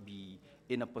not be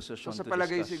in a position So sa to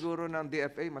palagay discuss. siguro ng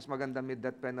DFA, mas maganda may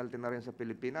death penalty na rin sa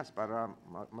Pilipinas para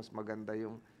mas maganda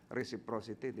yung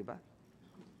reciprocity, di ba?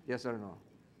 Yes or no?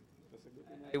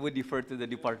 I would defer to the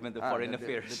Department of Foreign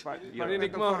Affairs. Your Honor.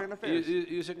 Narinig of mo, Foreign Affairs.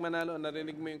 Yusek Manalo,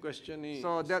 narinig mo yung question ni...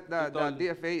 So that the Tol.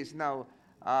 DFA is now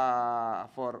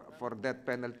for death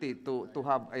penalty to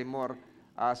have a more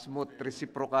smooth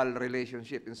reciprocal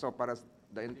relationship insofar as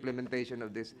the implementation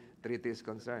of this treaty is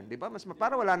concerned. Di ba?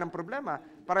 Para wala nang problema.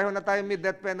 Pareho na tayo may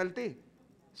death penalty.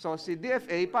 So si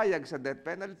DFA payag sa death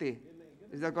penalty.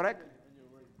 Is that correct?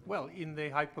 Well, in the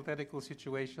hypothetical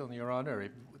situation, Your Honor,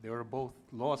 if both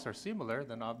laws are similar,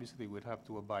 then obviously we'd have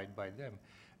to abide by them.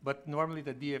 But normally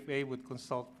the DFA would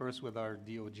consult first with our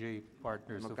DOJ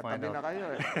partners to find Magkatabi na out. kayo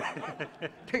eh.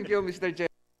 Thank you, Mr. Chair.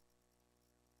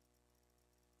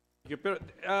 Pero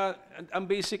ang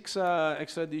basic sa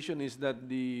extradition is that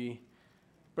the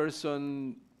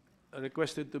person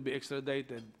requested to be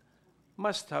extradited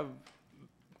must have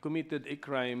committed a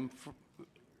crime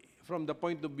from the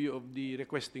point of view of the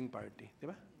requesting party, di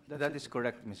ba? That is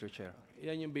correct, Mr. Chair.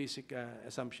 Yan yung basic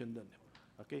assumption doon.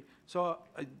 Okay? So,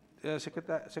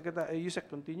 Secretary, Yusek,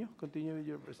 continue with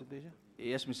your presentation.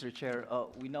 Yes, Mr. Chair.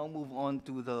 We now move on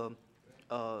to the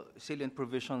salient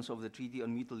provisions of the Treaty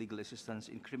on Mutual Legal Assistance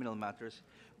in Criminal Matters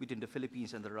between the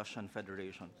Philippines and the Russian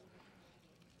Federation.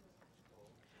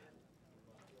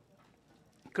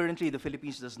 Currently, the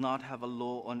Philippines does not have a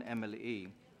law on MLA,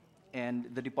 and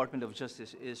the Department of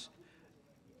Justice is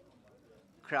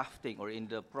crafting or in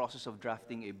the process of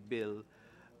drafting a bill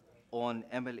on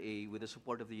MLA with the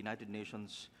support of the United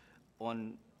Nations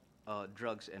on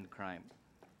drugs and crime.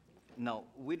 Now,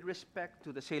 with respect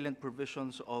to the salient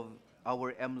provisions of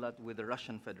our MLAT with the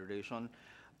Russian Federation,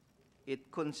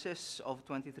 it consists of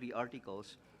 23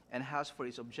 articles and has for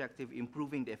its objective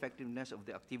improving the effectiveness of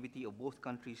the activity of both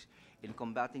countries in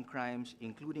combating crimes,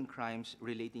 including crimes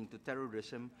relating to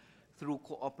terrorism, through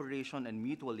cooperation and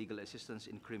mutual legal assistance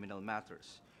in criminal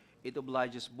matters. It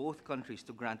obliges both countries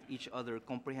to grant each other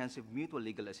comprehensive mutual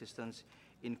legal assistance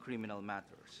in criminal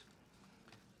matters.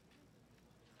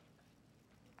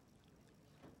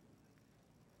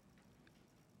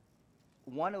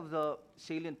 One of the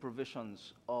salient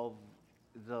provisions of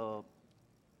the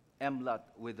MLAT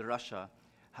with Russia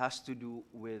has to do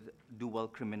with dual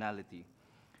criminality.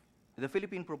 The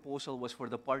Philippine proposal was for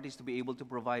the parties to be able to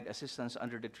provide assistance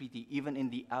under the treaty even in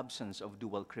the absence of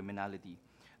dual criminality.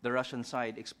 The Russian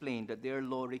side explained that their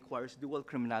law requires dual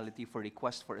criminality for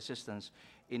requests for assistance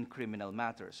in criminal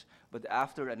matters. But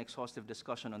after an exhaustive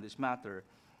discussion on this matter,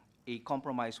 a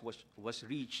compromise was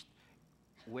reached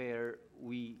where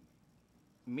we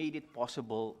made it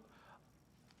possible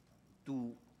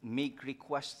to make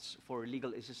requests for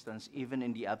legal assistance even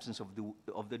in the absence of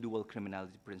the dual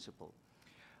criminality principle.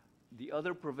 The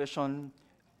other provision,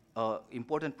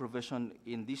 important provision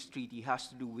in this treaty has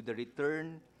to do with the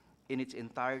return in its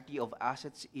entirety of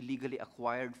assets illegally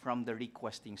acquired from the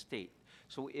requesting state.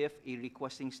 So if a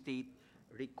requesting state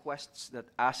requests that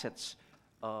assets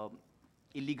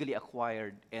illegally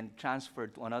acquired and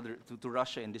transferred to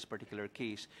Russia in this particular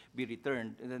case be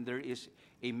returned, and then there is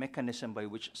a mechanism by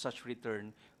which such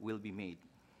return will be made.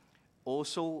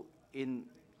 Also,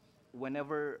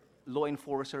 whenever law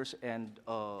enforcers and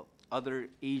other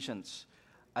agents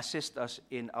assist us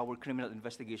in our criminal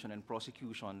investigation and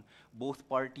prosecution, both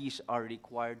parties are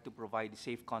required to provide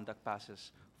safe conduct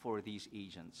passes for these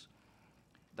agents.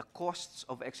 The costs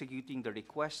of executing the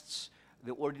requests,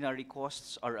 the ordinary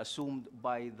costs are assumed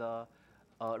by the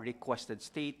requested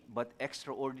state, but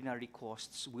extraordinary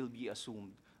costs will be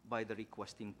assumed by the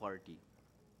requesting party.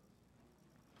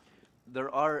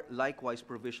 There are likewise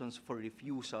provisions for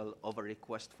refusal of a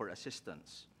request for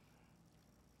assistance,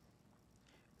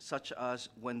 such as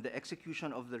when the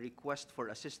execution of the request for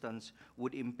assistance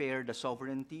would impair the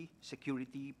sovereignty,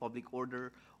 security, public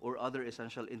order, or other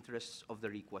essential interests of the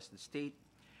requested state,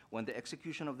 when the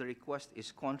execution of the request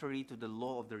is contrary to the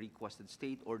law of the requested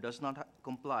state or does not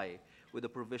comply with the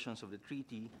provisions of the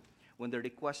treaty, when the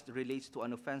request relates to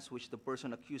an offense which the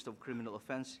person accused of criminal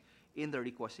offense in the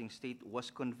requesting state was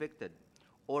convicted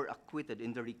or acquitted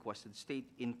in the requested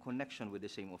state in connection with the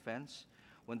same offense,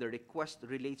 when the request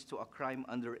relates to a crime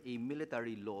under a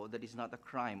military law that is not a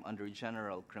crime under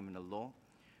general criminal law,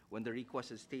 when the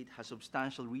requested state has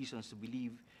substantial reasons to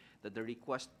believe that the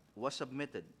request was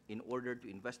submitted in order to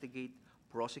investigate,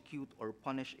 prosecute, or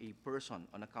punish a person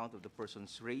on account of the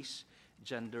person's race,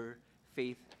 gender,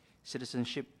 faith,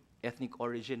 citizenship, ethnic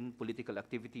origin, political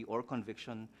activity or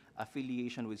conviction,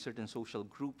 affiliation with certain social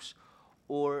groups,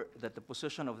 or that the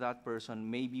position of that person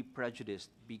may be prejudiced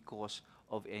because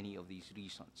of any of these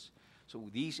reasons. So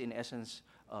these, in essence,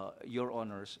 Your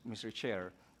Honors, Mr.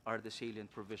 Chair, are the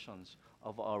salient provisions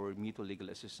of our mutual legal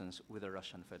assistance with the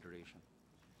Russian Federation.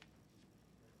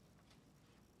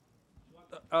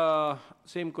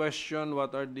 Same question,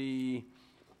 what are the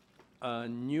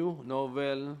new,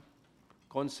 novel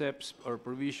concepts or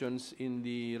provisions in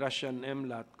the Russian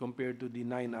MLAT compared to the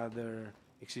 9 other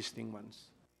existing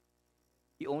ones?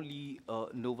 The only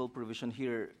novel provision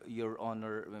here, Your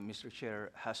Honor, Mr.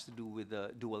 Chair, has to do with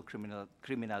the dual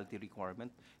criminality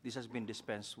requirement. This has been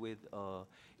dispensed with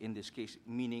in this case,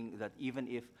 meaning that even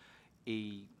if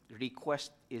a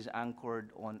request is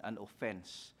anchored on an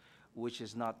offense which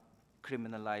is not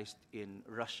criminalized in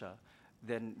Russia,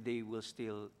 then they will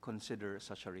still consider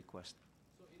such a request.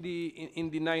 In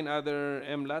the 9 other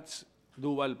MLATs,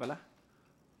 dual pala?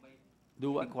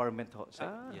 Dual? Requirement,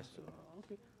 sir. Yes. So,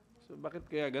 okay. So bakit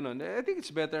kaya ganun? I think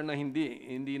it's better na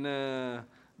hindi na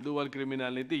dual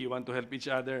criminality. You want to help each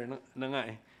other na nga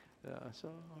eh.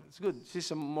 So it's good. This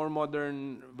is a more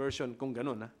modern version kung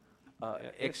ganun, ha?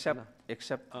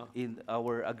 Except in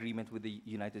our agreement with the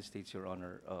United States, Your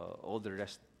Honor, all the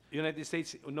rest United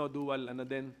States, no dual, ano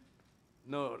din?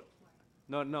 No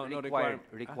required, requirement.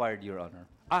 required, Your Honor.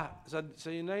 Sa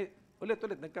United, ulit,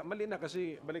 mali na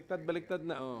kasi baliktad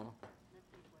na, oh.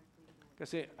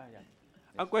 Kasi,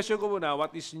 ang question ko muna,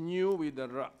 what is new with the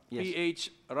Yes. PH,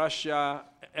 Russia,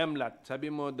 MLAT?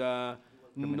 Sabi mo,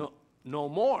 no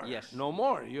more. Yes. No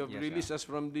more. You have Yes, released us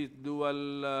from the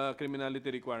dual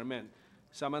criminality requirement.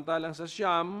 Samantalang sa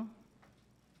Siam,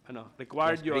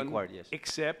 required Yes, yun, required, yes.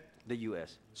 except, The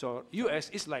U.S. so,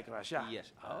 US is like Russia. Yes,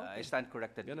 Okay. I stand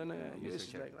corrected. Ganun na, Mr. US is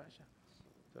Chair. like Russia.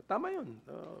 So, tama yun.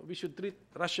 We should treat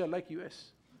Russia like US.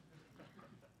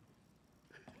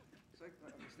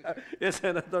 Yes,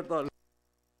 Senator Tol.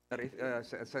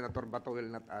 Senator Bato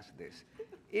will not ask this.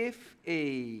 If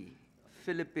a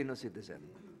Filipino citizen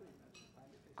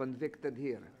convicted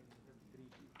here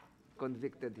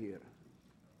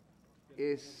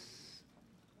is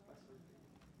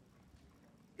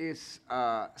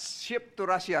shipped to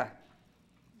Russia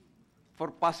for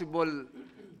possible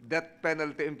death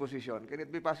penalty imposition, can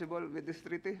it be possible with this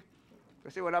treaty?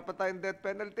 Kasi wala pa tayong death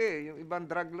penalty. Yung ibang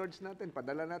drug lords natin,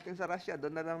 padala natin sa Russia,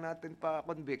 doon na lang natin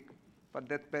pa-convict,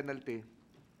 pa-death penalty.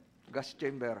 Gas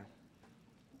chamber.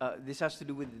 This has to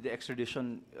do with the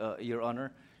extradition, Your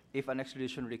Honor. If an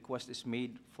extradition request is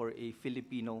made for a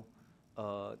Filipino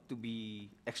to be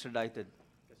extradited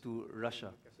to Russia.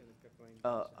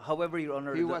 However, Your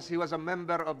Honor, He was a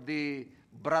member of the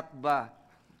Bratva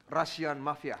Russian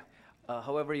mafia.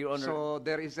 however, Your Honor, So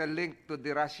there is a link to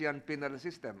the Russian penal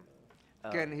system.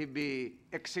 Can he be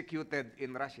executed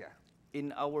in Russia?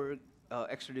 in our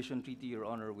extradition treaty, Your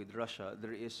Honor, with Russia,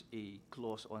 there is a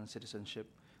clause on citizenship,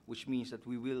 which means that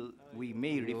we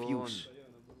may refuse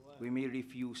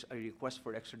a request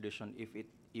for extradition if it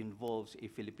involves a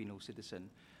Filipino citizen.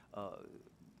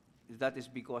 That is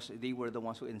because they were the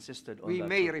ones who insisted on We that.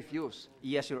 may refuse,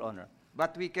 Yes, Your Honor.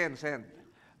 but we can send.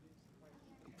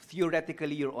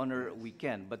 Theoretically, Your Honor, we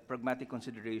can, but pragmatic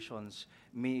considerations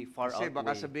may far Kasi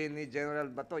baka outweigh. sabihin ni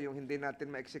General Bato, yung hindi natin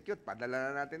ma-execute,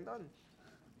 padala na natin doon.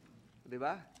 Di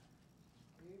ba?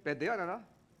 Pwede yun, ano?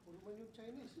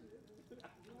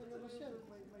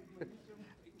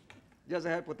 Just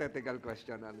a hypothetical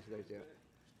question, Mr. Chair.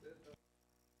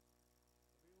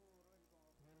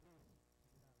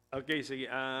 Okay, sige.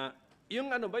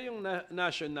 Yung ano ba, yung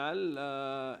national,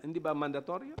 hindi ba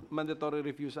mandatory? Mandatory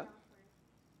refusal?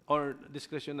 Or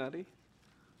discretionary?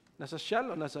 Nasa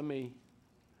shall o nasa may?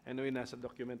 Anyway, nasa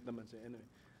document naman siya. Anyway.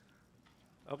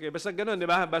 Okay, basta ganun, di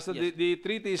ba? Basta Yes. the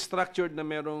treaty is structured na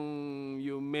merong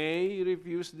you may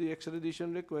refuse the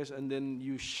extradition request and then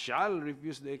you shall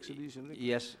refuse the extradition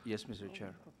request. Yes, Mr.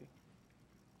 Chair. Okay.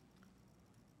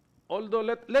 Although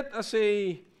let us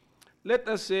say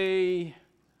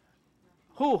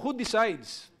who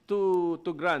decides to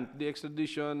grant the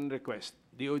extradition request?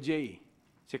 DOJ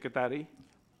secretary?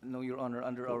 No, Your Honor,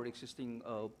 under our existing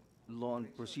law and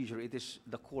procedure, it is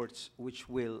the courts which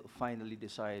will finally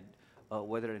decide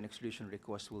whether an extradition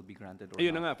request will be granted or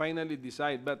Ayun not. na nga, finally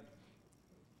decide. But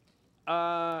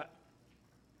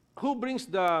who brings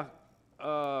the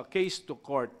case to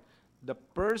court? The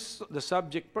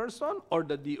subject person or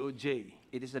the DOJ?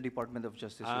 It is the Department of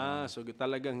Justice, Your Honor. So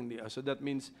talagang hindi. So that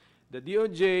means the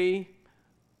DOJ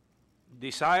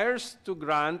desires to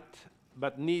grant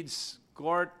but needs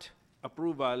court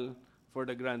approval for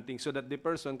the granting so that the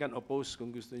person can oppose kung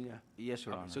gusto niya. Yes,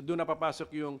 Your Honor. So doon na papasok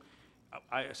yung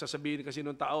sasabihin kasi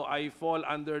nung tao, I fall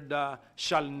under the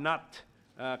shall not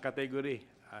category.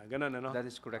 Ganun, ano? That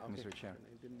is correct, Mr. Chair.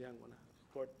 Naintindihan ko na.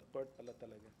 Court pala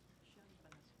talaga.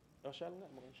 Oh, shall nga.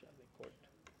 Mukhang shall. Court.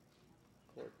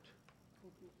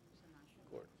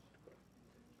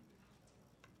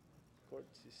 Court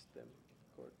system.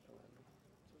 Court.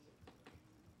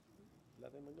 Wala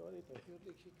tayong magawa dito.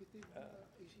 Executive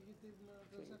na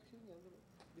transaction yan,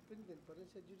 dependent pa rin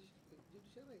sa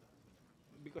judiciary.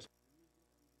 Because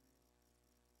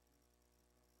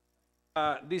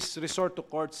this resort to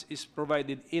courts is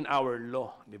provided in our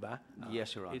law, di ba?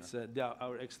 Yes, Your Honor. It's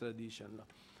our extradition law.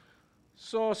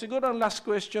 So siguro ang last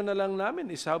question na lang namin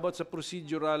is how about sa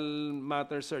procedural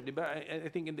matters, sir? Di ba? I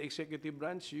think in the executive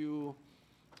branch, you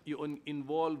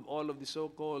involve all of the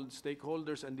so-called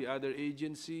stakeholders and the other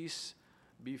agencies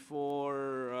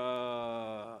before,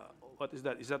 what is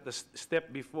that? Is that the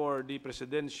step before the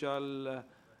presidential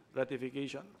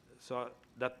ratification? So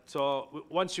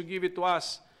once you give it to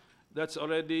us, that's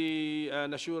already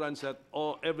an assurance that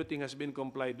everything has been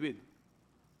complied with.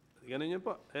 Ganun yun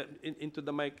po. Into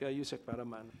the mic, Yusek, para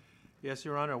maano. Yes,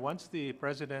 Your Honor. Once the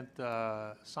President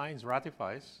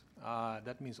ratifies,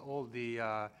 that means all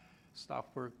the staff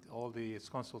work, all the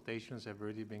consultations have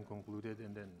already been concluded,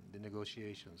 and then the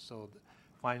negotiations. So the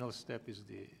final step is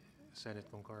the Senate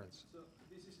concurrence.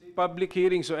 Public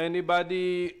hearing, so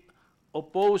anybody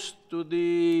opposed to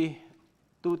the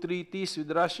two treaties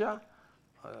with Russia,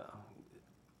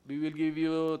 we will give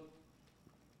you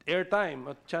airtime,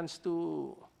 a chance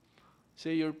to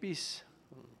say your piece.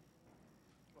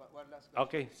 One last question.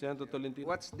 Okay, Senator Tolentino.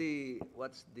 What's the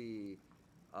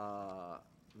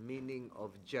meaning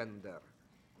of gender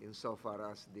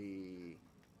insofar as the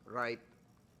right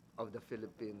of the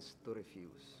Philippines to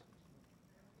refuse?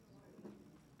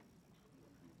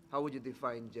 How would you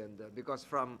define gender? Because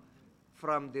from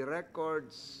the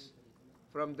records,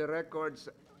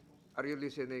 are you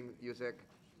listening, Yusek?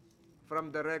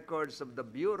 From the records of the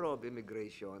Bureau of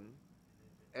Immigration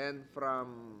and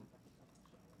from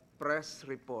press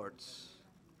reports,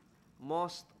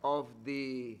 most of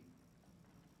the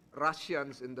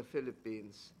Russians in the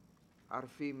Philippines are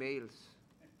females.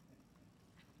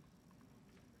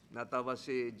 Natawa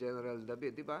si General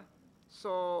David, di ba?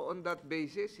 So, on that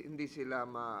basis, hindi sila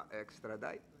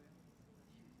ma-extradite.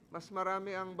 Mas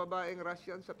marami ang babaeng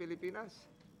Russian sa Pilipinas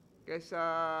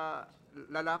kaysa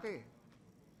lalaki.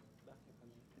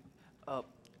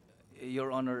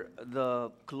 Your Honor, the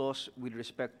clause with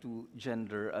respect to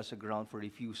gender as a ground for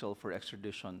refusal for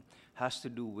extradition has to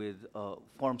do with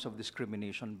forms of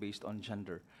discrimination based on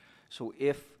gender. So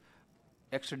if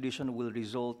extradition will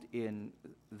result in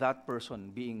that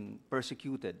person being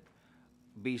persecuted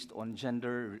based on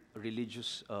gender,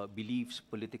 religious beliefs,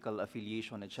 political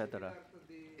affiliation, etc.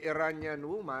 The Iranian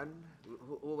woman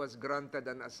who was granted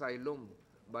an asylum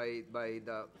by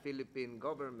the Philippine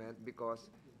government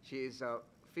because she is a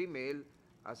female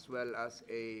as well as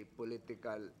a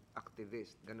political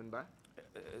activist. Ganun ba?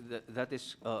 That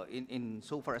is, in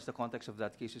so far as the context of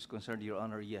that case is concerned, Your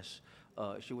Honor, yes.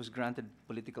 She was granted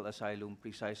political asylum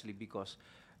precisely because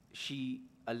she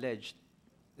alleged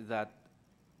that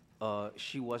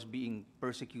she was being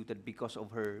persecuted because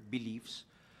of her beliefs,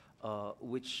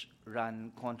 which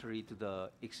ran contrary to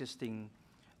the existing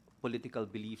political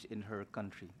beliefs in her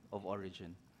country of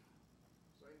origin.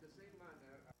 So in the same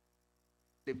manner,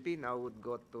 Filipina would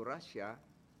go to Russia,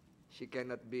 she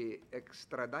cannot be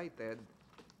extradited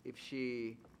if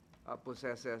she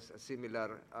possesses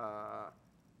similar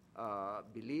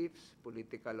beliefs,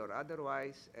 political or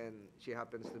otherwise, and she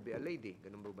happens to be a lady.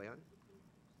 Ganun ba yan?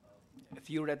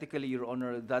 Theoretically, Your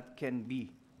Honor, that can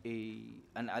be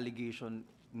an allegation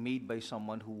made by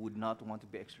someone who would not want to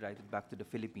be extradited back to the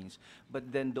Philippines.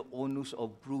 But then the onus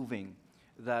of proving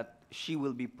that she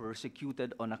will be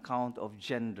persecuted on account of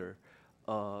gender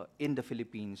in the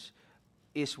Philippines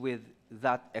is with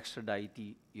that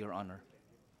extraditee, Your Honor.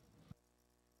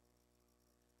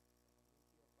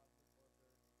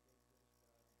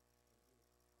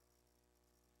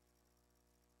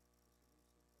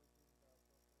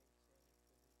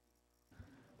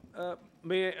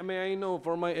 May I know,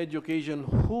 for my education,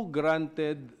 who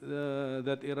granted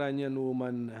that Iranian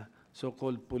woman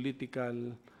so-called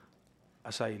political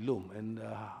asylum? And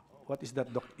what is that?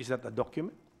 Is that a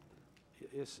document?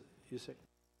 Yes, you say.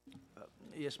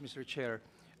 Yes, Mr. Chair.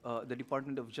 The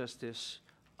Department of Justice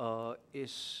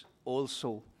is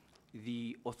also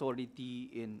the authority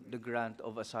in the grant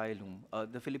of asylum.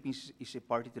 The Philippines is a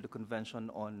party to the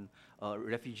Convention on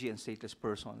Refugee and Stateless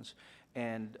Persons,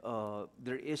 and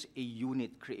there is a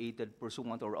unit created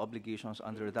pursuant to our obligations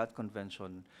under that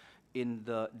convention. In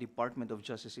the Department of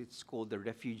Justice, it's called the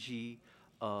Refugee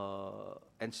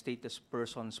and Stateless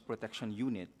Persons Protection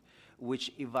Unit,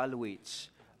 which evaluates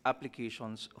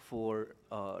applications for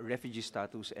refugee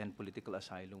status and political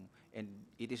asylum. And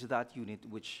it is that unit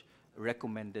which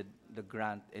recommended the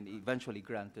grant and eventually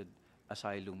granted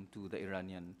asylum to the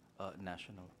Iranian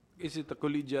national. Is it a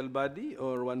collegial body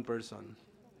or one person?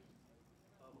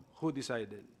 Who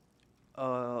decided?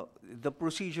 The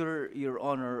procedure, Your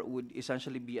Honor, would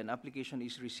essentially be an application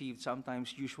is received,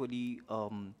 sometimes usually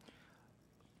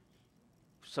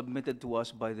submitted to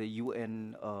us by the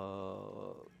UN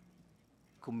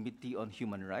Committee on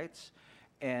Human Rights,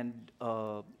 and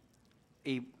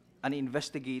an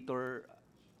investigator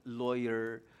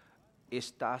lawyer is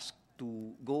tasked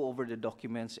to go over the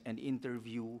documents and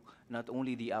interview not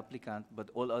only the applicant but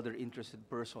all other interested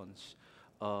persons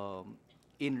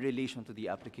in relation to the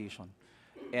application.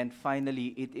 And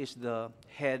finally, it is the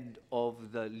head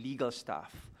of the legal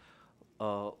staff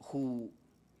who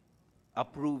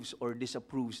approves or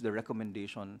disapproves the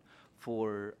recommendation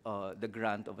for the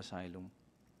grant of asylum.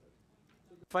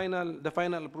 The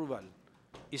final approval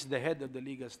is the head of the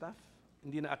legal staff?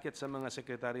 Hindi na akyat sa mga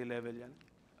secretary level yan?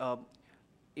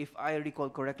 If I recall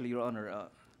correctly, Your Honor,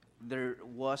 there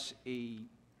was a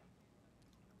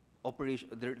operation,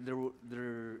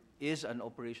 there is an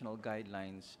operational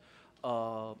guidelines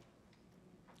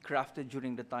crafted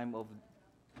during the time of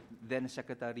then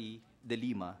Secretary De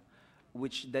Lima,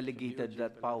 which delegated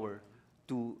that power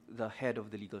to the head of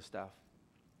the legal staff.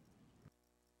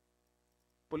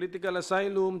 Political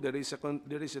asylum, there is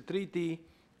a treaty,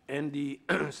 and the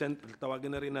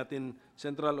tawagin na rin natin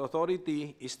central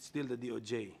authority is still the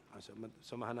DOJ.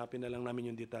 So mahanapin na lang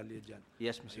namin yung detalye dyan.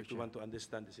 Yes, Mr. If you Chair. want to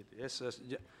understand the city. Yes,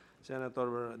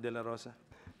 Senator De La Rosa.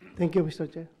 Thank you, Mr.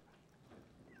 Chair.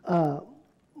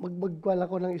 Magkuhan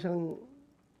ako ng isang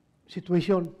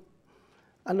situation.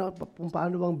 Kung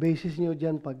paano bang basis niyo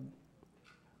dyan pag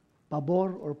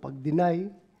pabor or pag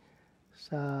deny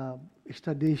sa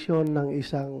extradition ng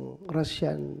isang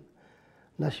Russian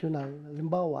national.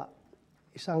 Halimbawa,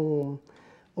 isang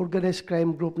organized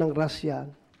crime group ng Russia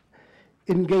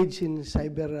engaged in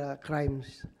cyber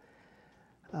crimes.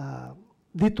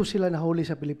 Dito sila nahuli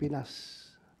sa Pilipinas.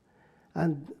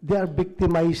 And they are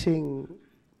victimizing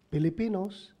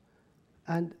Filipinos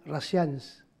and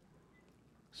Russians.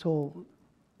 So,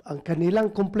 ang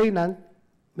kanilang complainant,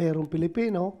 mayroong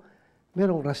Pilipino,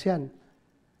 mayroong Russian.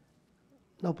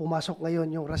 Now, pumasok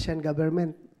ngayon yung Russian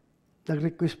government,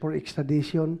 nag-request for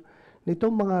extradition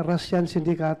nitong mga Russian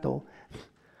sindikato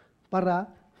para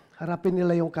harapin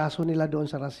nila yung kaso nila doon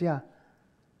sa Russia.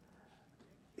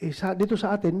 Dito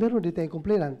sa atin, meron din tayong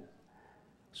complainant.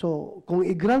 So, kung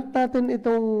i-grant natin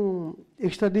itong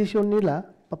extradition nila,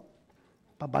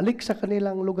 pabalik sa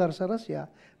kanilang lugar sa Russia,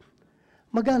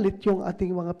 magalit yung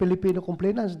ating mga Filipino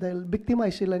complainants dahil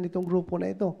victimize sila nitong grupo na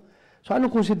ito. So,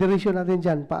 anong consideration natin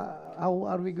dyan? How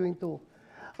are we going to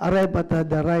arrive at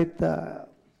the right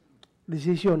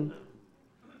decision?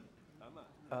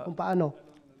 Kung paano?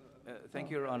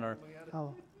 Thank you, Your Honor.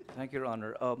 Oh. Thank you, Your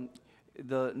Honor.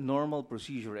 The normal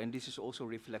procedure, and this is also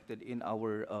reflected in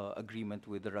our agreement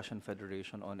with the Russian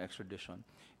Federation on extradition,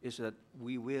 is that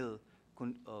we will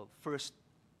first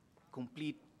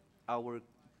complete our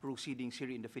proceedings here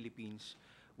in the Philippines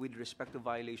with respect to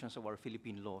violations of our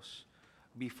Philippine laws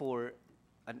before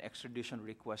an extradition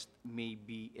request may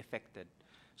be effected.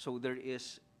 So there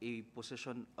is a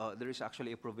position, there is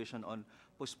actually a provision on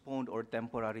postponed or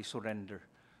temporary surrender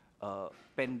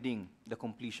pending the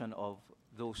completion of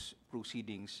those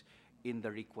proceedings in the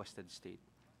requested state.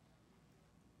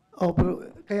 Oh, pero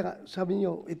kaya nga, sabi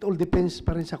niyo, it all depends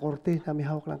pa rin sa korte na may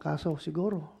hawak ng kaso,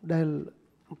 siguro. Dahil,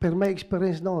 per my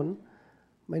experience noon,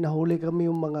 may nahuli kami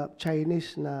yung mga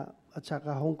Chinese na, at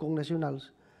saka Hong Kong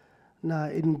nationals na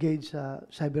engage sa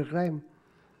cybercrime.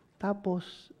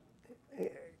 Tapos,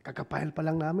 kakapile pa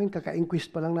lang namin,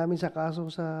 kaka-inquest pa lang namin sa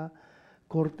kaso sa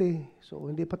korte.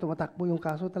 So, hindi pa tumatakbo yung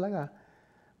kaso talaga.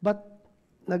 But,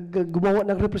 gumawa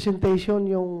ng representation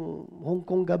yung Hong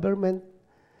Kong government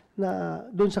na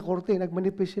doon sa korte,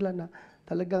 nagmanifest sila na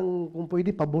talagang kung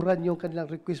pwede, paboran yung kanilang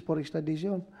request for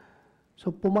extradition. So,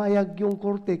 pumayag yung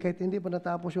korte kahit hindi pa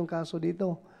natapos yung kaso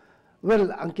dito. Well,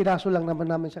 ang kinaso lang naman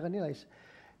namin sa kanila is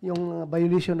yung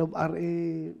violation of RA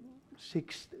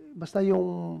 6, basta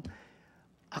yung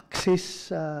access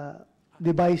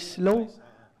device law,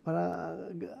 para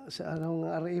sa anong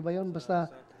RA ba yun? Basta,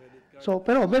 so,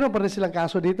 pero meron pa rin silang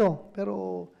kaso dito.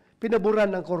 Pero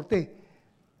pinaburan ng korte.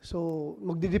 So,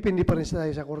 magdidepende pa rin sila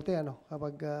sa korte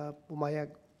kapag pumayag.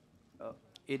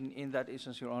 In that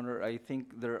instance, Your Honor, I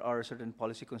think there are certain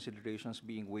policy considerations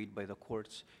being weighed by the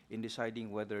courts in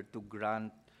deciding whether to grant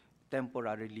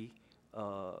temporarily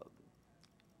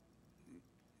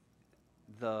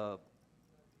the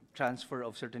transfer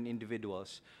of certain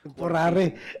individuals.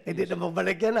 Temporary. Hindi na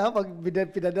mabalik yan pag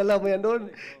pinadala mo yan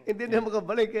doon. Hindi na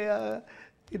makabalik. Kaya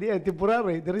hindi yan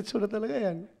temporary. Diretso na talaga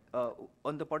yan.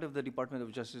 On the part of the Department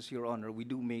of Justice, Your Honor, we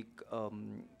do make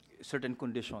certain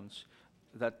conditions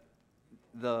that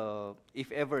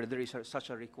if ever there is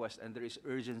such a request and there is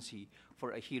urgency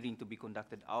for a hearing to be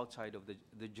conducted outside of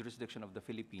the jurisdiction of the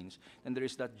Philippines, then there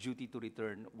is that duty to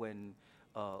return when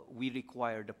we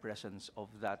require the presence of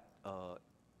that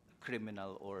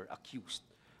criminal or accused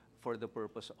for the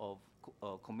purpose of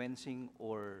commencing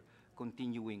or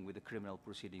continuing with the criminal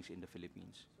proceedings in the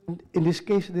Philippines. In this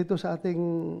case, dito sa ating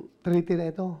treaty na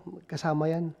ito, kasama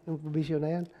yan, yung provision na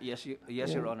yan. Yes,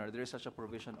 Your Honor. There is such a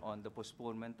provision on the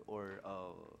postponement or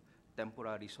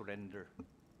temporary surrender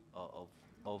of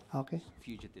Okay.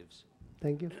 fugitives.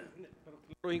 Thank you.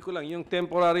 Turuin ko lang, yung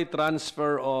temporary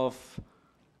transfer of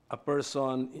a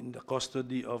person in the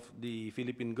custody of the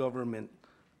Philippine government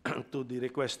to the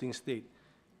requesting state,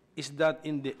 is that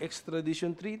in the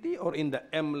extradition treaty or in the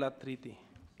MLAT treaty?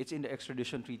 It's in the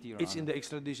extradition treaty, Your It's in Honor. the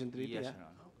extradition treaty, Yes, yeah? Your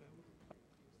Honor.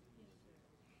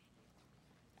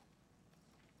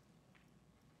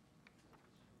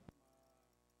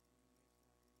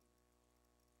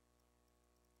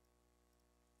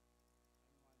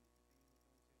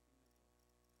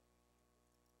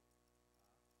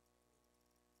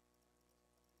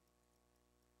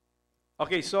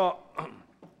 Okay, so,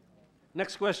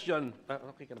 next question.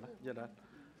 Okay ka na ba? Gerard?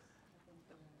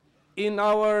 In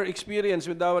our experience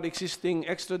with our existing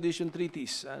extradition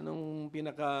treaties, anong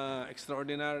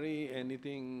pinaka-extraordinary,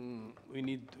 anything we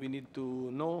need to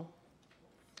know?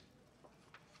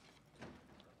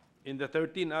 In the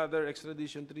 13 other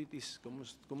extradition treaties,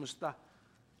 kumusta?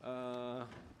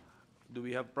 Do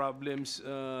we have problems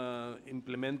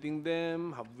implementing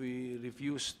them? Have we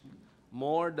refused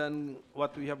more than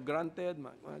what we have granted?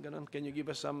 Mga ganon. Can you give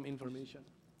us some information?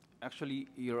 Actually,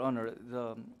 Your Honor,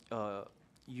 the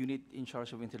unit in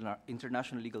charge of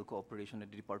international legal cooperation at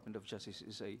the Department of Justice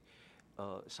is a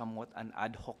somewhat an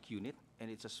ad hoc unit, and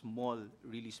it's a small,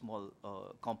 really small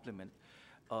complement.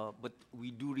 But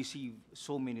we do receive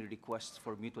so many requests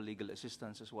for mutual legal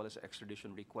assistance as well as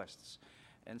extradition requests.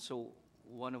 And so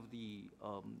one of the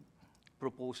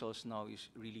proposals now is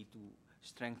really to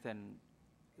strengthen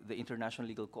the international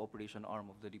legal cooperation arm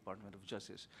of the Department of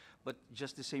Justice. But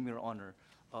just the same, Your Honor,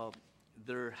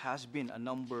 there has been a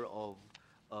number of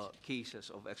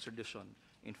cases of extradition.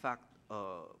 In fact,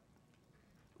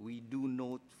 we do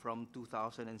note from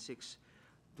 2006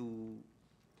 to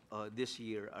this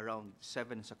year around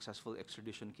 7 successful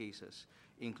extradition cases,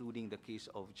 including the case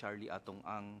of Charlie Atong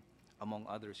Ang, among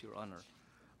others, Your Honor.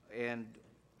 And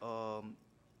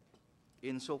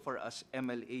insofar as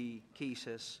MLA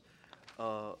cases,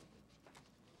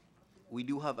 we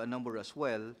do have a number as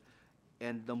well,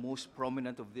 and the most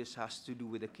prominent of this has to do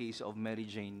with the case of Mary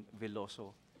Jane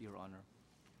Veloso, Your Honor.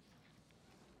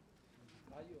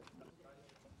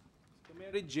 So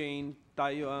Mary Jane,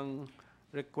 tayo ang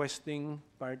requesting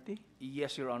party?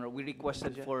 Yes, Your Honor. We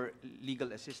requested for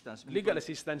legal assistance. Legal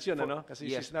assistance yun, For- ano? Kasi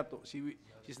yes. she's not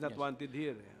Yes. wanted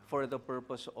here. For the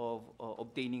purpose of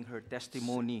obtaining her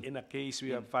testimony. In a case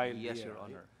we have filed Yes, here. Your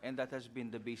Honor. And that has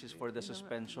been the basis for the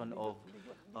suspension of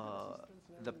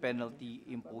the penalty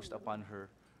imposed upon her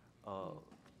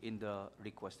in the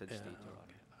requested state, Your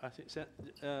Honor.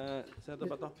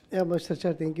 Senator Bato? Yeah, Mr.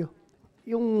 Chair, thank you.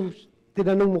 Yung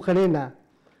tinanong mo kanina,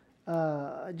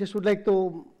 I just would like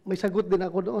to, may sagot din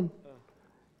ako doon.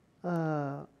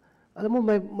 Alam mo,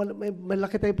 may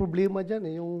malaki tayong problema dyan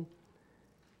eh, yung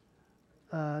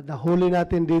nahuli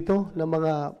natin dito ng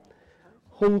mga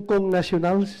Hong Kong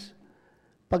nationals.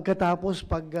 Pagkatapos,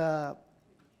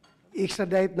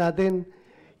 i-extradite natin,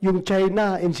 yung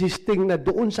China insisting na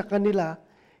doon sa kanila,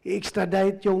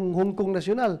 i-extradite yung Hong Kong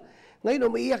national. Ngayon,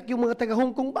 umiiyak yung mga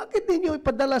taga-Hong Kong, bakit ninyo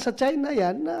ipadala sa China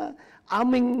yan na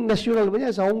aming national ba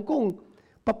yan sa Hong Kong?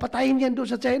 Papatayin yan doon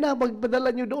sa China,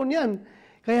 magpadala nyo doon yan.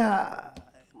 Kaya,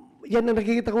 yan ang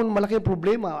nakikita ko malaking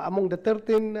problema. Among the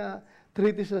 13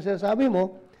 treaties na sinasabi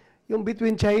mo, yung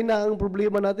between China ang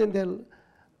problema natin dahil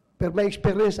per my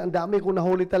experience, ang dami kong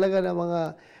nahuli talaga ng mga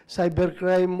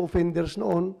cybercrime offenders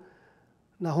noon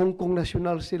na Hong Kong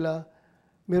national sila.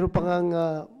 Meron pa ngang,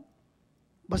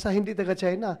 basta hindi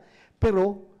taga-China.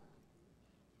 Pero,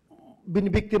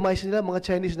 binibictimize nila mga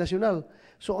Chinese national.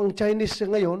 So, ang Chinese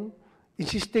ngayon,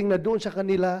 insisting na doon sa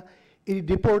kanila,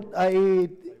 i-deport,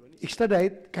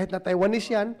 extradite, kahit na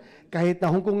Taiwanese yan, kahit na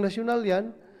Hong Kong national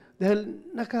yan, dahil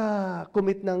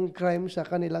naka-commit ng crime sa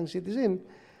kanilang citizen.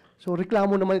 So,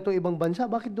 reklamo naman itong ibang bansa,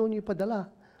 bakit doon nyo ipadala?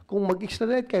 Kung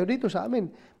mag-extradite kayo dito sa amin,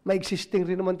 may existing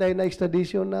rin naman tayo na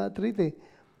extradition na treaty.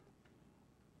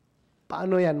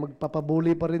 Paano yan?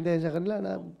 Magpapabuli pa rin tayo sa kanila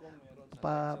na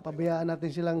pabayaan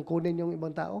natin silang kunin yung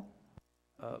ibang tao?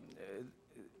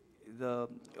 The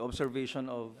observation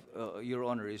of Your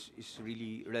Honor is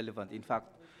really relevant. In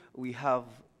fact, we have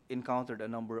encountered a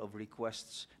number of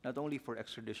requests, not only for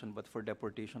extradition, but for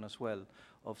deportation as well,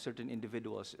 of certain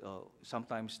individuals,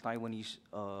 sometimes Taiwanese,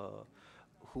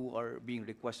 who are being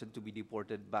requested to be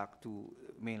deported back to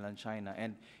mainland China.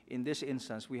 And in this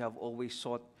instance, we have always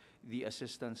sought the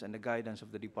assistance and the guidance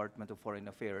of the Department of Foreign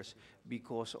Affairs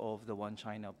because of the One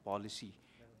China policy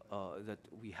that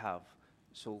we have.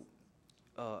 So,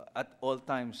 at all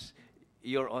times,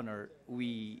 Your Honor,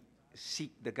 we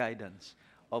seek the guidance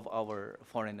of our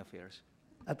foreign affairs.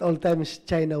 At all times,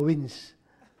 China wins.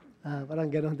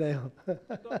 Parang ganon tayo.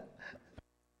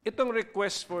 Itong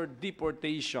request for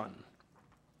deportation,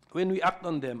 when we act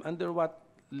on them, under what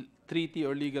treaty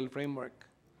or legal framework?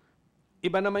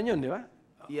 Iba naman yun, di ba?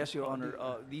 Yes, Your Honor.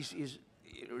 This is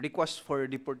requests for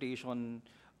deportation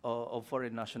of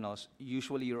foreign nationals.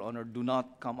 Usually, Your Honor, do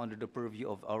not come under the purview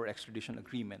of our extradition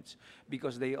agreements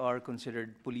because they are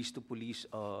considered police-to-police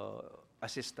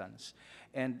assistance.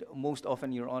 And most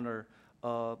often, Your Honor,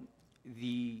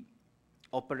 the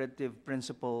operative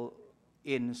principle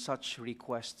in such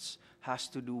requests has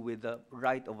to do with the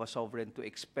right of a sovereign to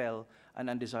expel an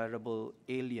undesirable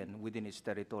alien within its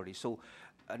territory. So,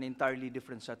 an entirely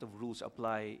different set of rules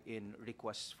apply in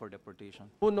requests for deportation.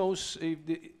 Who knows if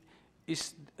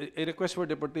is a request for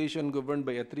deportation governed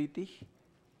by a treaty?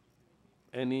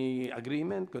 Any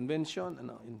agreement, convention,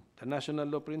 international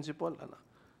law principle?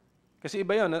 Kasi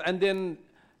iba yun. And then,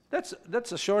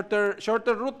 that's a shorter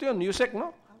route yun, USEC,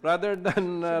 no? Rather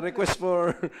than request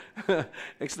for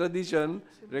extradition,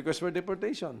 request for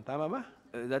deportation. Tama ba?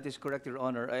 That is correct, Your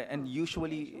Honor. And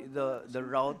usually, the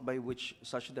route by which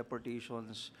such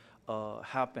deportations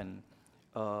happen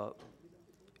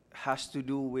has to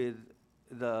do with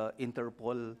the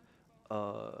Interpol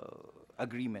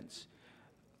agreements,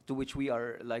 to which we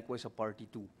are likewise a party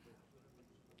to.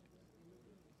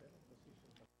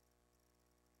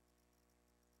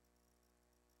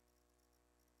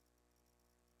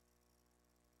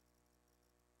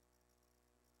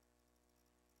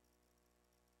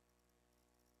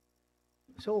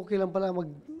 So okay lang pala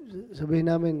sabihin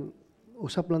namin,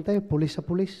 usap lang tayo, pulis sa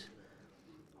pulis.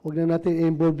 Huwag na natin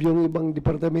i-involve yung ibang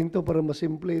departamento para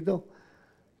masimple ito.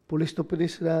 Pulis to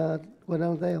pulis na, wala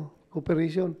lang tayo,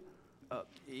 cooperation.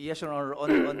 Yes, Your Honor.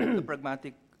 On the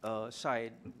pragmatic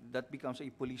side, that becomes a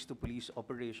police-to-police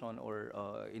operation or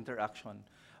interaction.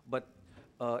 But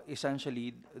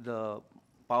essentially, the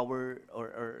power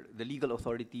or the legal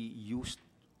authority used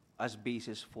as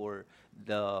basis for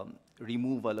the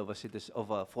removal of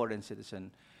a foreign citizen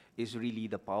is really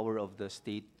the power of the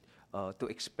state to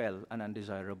expel an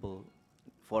undesirable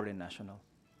foreign national.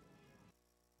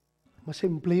 Mas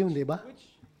simple yun, di ba?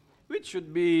 Which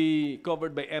should be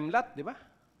covered by MLAT, di ba?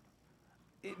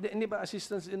 Hindi ba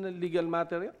assistance in a legal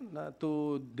matter yun,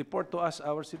 to deport to us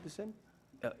our citizen?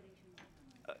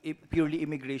 Purely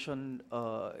immigration,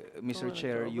 Mr.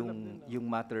 Chair, yung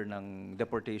matter ng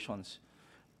deportations.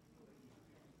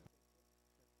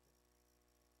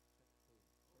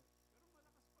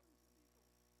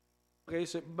 Okay,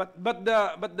 so but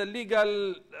the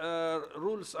legal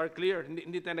rules are clear.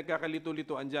 Hindi tayo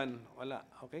nagkakalito-lituan dyan. Wala.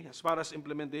 Okay? As far as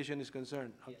implementation is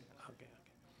concerned.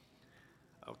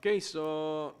 Okay,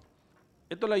 so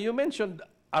ito lang, you mentioned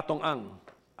Atong Ang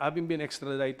having been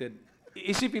extradited.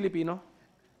 Is he Filipino?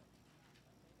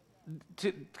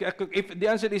 If the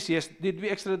answer is yes, did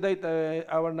we extradite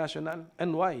our national?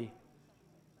 And why?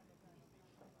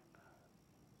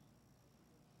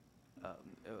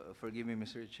 Forgive me,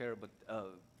 Mr. Chair, but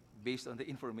based on the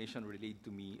information relayed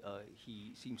to me, he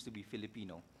seems to be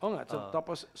Filipino. Oh nga,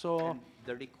 so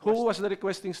The who was the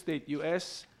requesting state?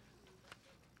 US?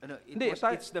 No, Hindi,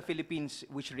 it's the Philippines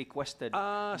which requested the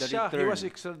siya, return. he was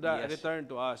Yes. returned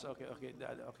to us. Okay.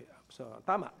 So,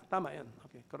 tama yan.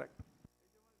 Okay, correct.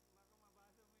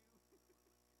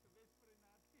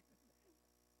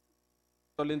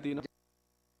 Tolentino.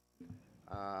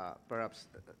 Perhaps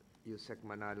Yusek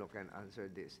Manalo can answer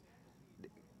this.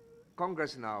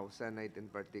 Congress now, Senate in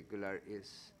particular,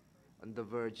 is on the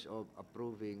verge of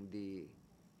approving the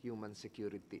Human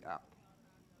Security Act,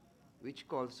 which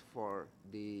calls for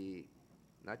the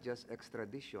not just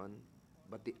extradition,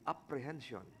 but the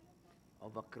apprehension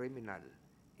of a criminal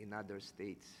in other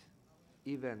states,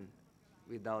 even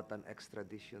without an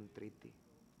extradition treaty.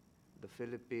 The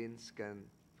Philippines can,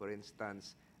 for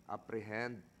instance,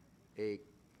 apprehend a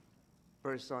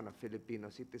person, a Filipino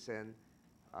citizen,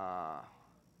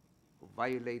 who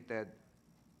violated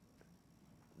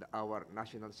our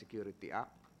National Security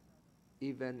Act,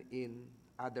 even in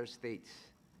other states,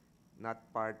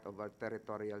 not part of our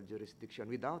territorial jurisdiction,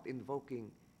 without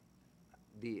invoking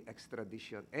the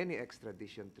extradition, any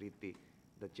extradition treaty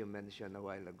that you mentioned a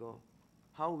while ago.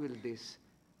 How will this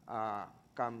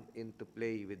come into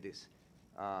play with this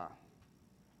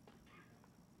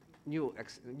new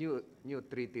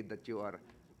treaty that you are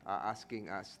asking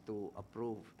us to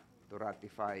approve, to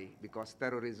ratify, because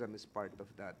terrorism is part of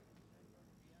that?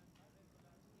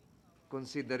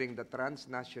 Considering the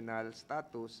transnational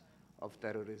status of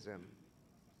terrorism.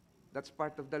 That's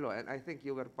part of the law, and I think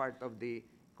you were part of the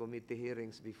committee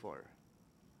hearings before.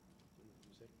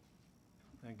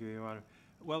 Thank you, Your Honor.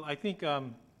 Well, I think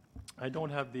I don't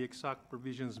have the exact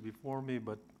provisions before me,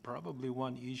 but probably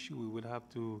one issue we would have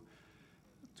to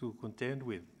contend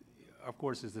with, of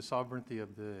course, is the sovereignty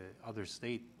of the other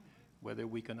state, whether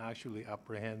we can actually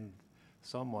apprehend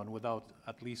someone without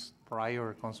at least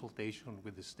prior consultation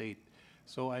with the state.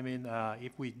 So, I mean,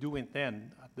 if we do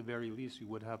intend, at the very least, we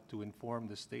would have to inform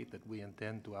the state that we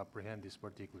intend to apprehend this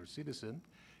particular citizen.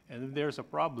 And if there's a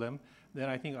problem, then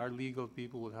I think our legal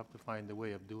people would have to find a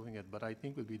way of doing it. But I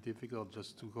think it would be difficult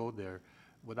just to go there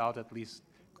without at least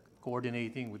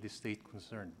coordinating with the state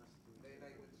concerned.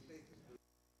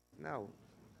 Now,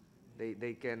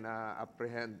 they can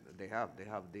apprehend, they have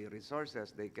the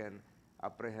resources, they can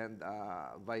apprehend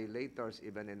violators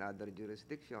even in other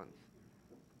jurisdictions.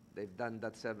 They've done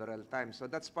that several times. So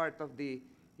that's part of the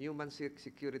Human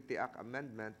Security Act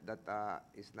amendment that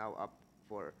is now up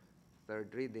for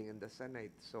third reading in the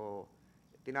Senate. So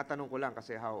tinatanong ko lang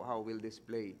kasi how will this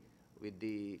play with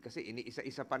the, kasi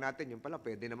iniisa-isa pa natin, yung pala,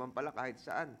 pwede naman pala kahit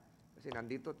saan. Kasi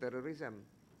nandito, terrorism.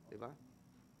 Di ba?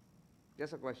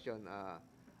 Just a question,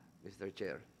 Mr.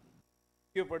 Chair.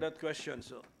 Thank you for that question.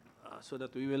 So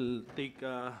that we will take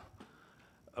a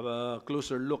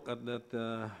closer look at that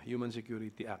Human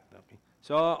Security Act. Okay.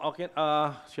 So, okay,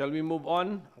 shall we move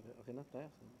on? Okay, na tayo.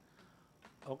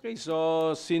 Okay,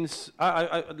 so since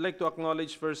I'd like to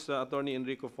acknowledge first Attorney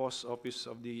Enrico Foss, Office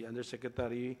of the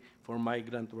Undersecretary for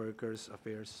Migrant Workers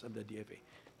Affairs of the DFA.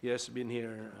 He has been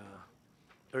here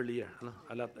earlier,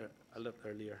 a lot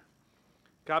earlier.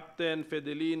 Captain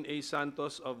Fedelin A.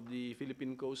 Santos of the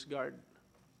Philippine Coast Guard.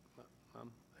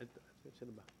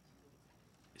 Sino ba?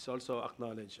 Is also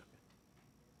acknowledged.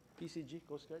 Okay. PCG,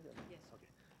 Coast Guard? Yes. Okay.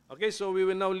 Okay, so we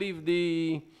will now leave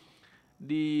the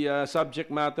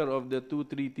subject matter of the two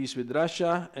treaties with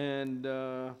Russia, and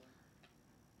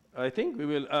I think we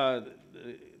will,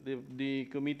 the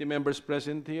committee members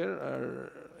present here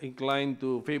are inclined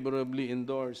to favorably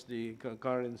endorse the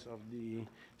concurrence of the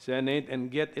Senate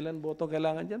and get ilan boto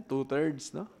kailangan dyan?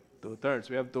 2/3, no? 2/3.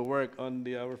 We have to work on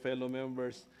our fellow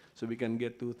members so we can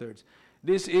get 2/3.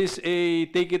 This is a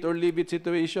take it or leave it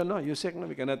situation, no? Yusek, no?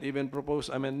 We cannot even propose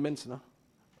amendments, no?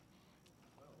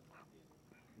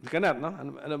 We cannot, no?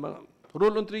 Ano ba?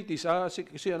 Rule on treaties, si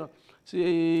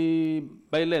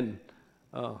Bailen.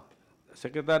 Oh,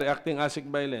 Secretary Acting Asik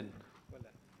Bailen.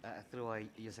 Through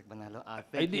Yusek Manalo.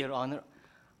 Thank you, Your Honor.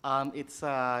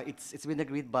 It's been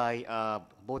agreed by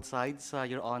both sides,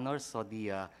 Your Honor. So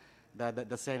the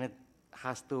Senate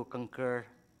has to concur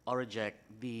or reject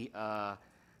the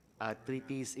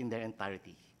treaties in their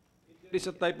entirety. There is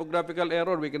a typographical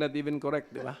error we cannot even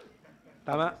correct, di ba?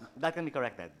 Tama? That can be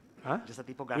corrected. Huh? Just a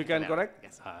typographical We can error. correct?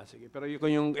 Yes. Sige. Pero kung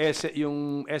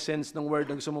yung essence ng word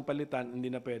ang gusto mong palitan, hindi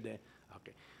na pwede.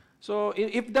 Okay. So,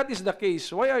 if that is the case,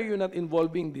 why are you not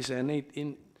involving the Senate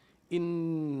in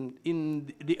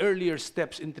the earlier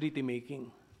steps in treaty making?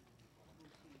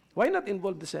 Why not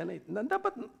involve the Senate?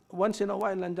 Dapat once in a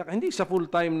while nandiyan ka. Hindi sa full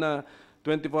time na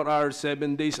 24 hours,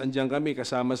 7 days, andiyan kami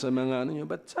kasama sa mga ano nyo.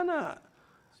 But sana,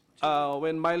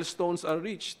 when milestones are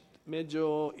reached,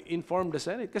 medyo inform the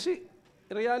Senate. Kasi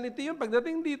reality yun,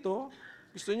 pagdating dito,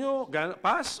 gusto nyo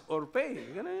pass or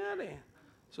pay. Ganun yan eh.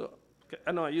 So,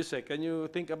 you say, can you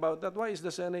think about that? Why is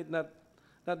the Senate not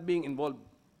being involved?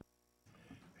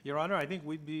 Your Honor, I think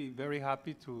we'd be very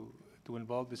happy to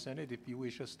involve the Senate. If you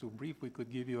wish us to brief, we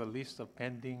could give you a list of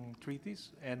pending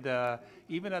treaties. And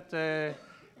even at,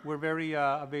 we're very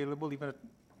available, even at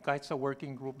kahit sa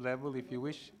working group level, if you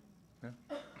wish. Yeah.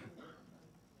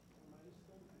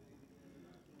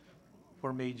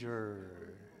 For major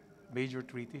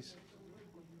treaties.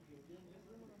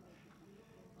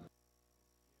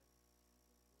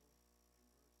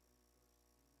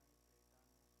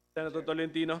 Senator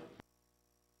Tolentino?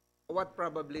 What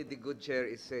probably the good chair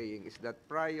is saying is that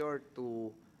prior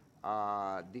to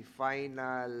the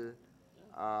final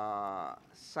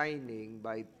signing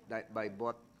by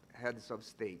both heads of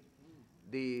state,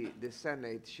 the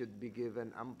Senate should be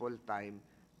given ample time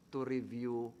to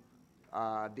review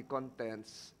the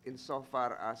contents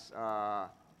insofar as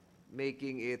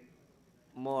making it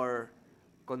more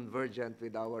convergent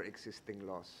with our existing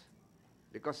laws.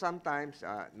 Because sometimes,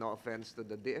 no offense to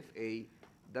the DFA,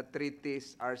 the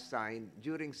treaties are signed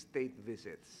during state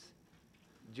visits,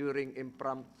 during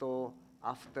impromptu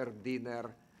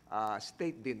after-dinner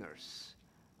state dinners.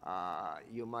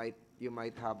 You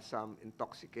might have some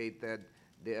intoxicated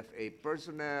DFA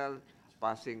personnel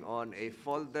passing on a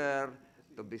folder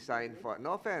to be signed for,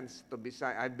 no offense, to be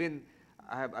signed.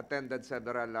 I have attended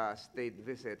several state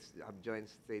visits, have joined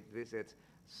state visits.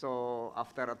 So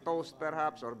after a toast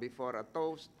perhaps, or before a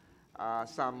toast,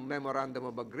 some memorandum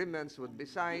of agreements would be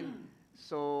signed.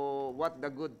 So what the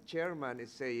good chairman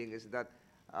is saying is that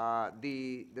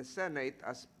the Senate,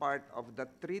 as part of the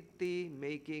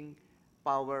treaty-making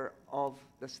power of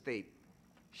the state,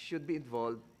 should be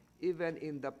involved even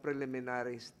in the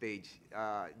preliminary stage.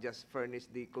 Just furnish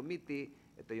the committee,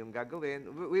 ito yung gagawin.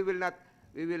 We will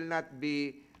not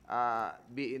be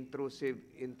intrusive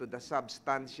into the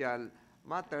substantial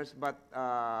matters, but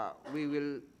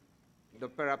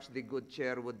perhaps the good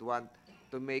chair would want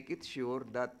to make it sure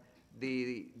that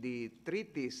the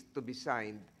treaties to be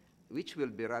signed, which will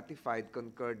be ratified,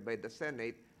 concurred by the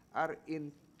Senate, are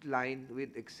in line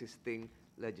with existing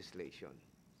legislation.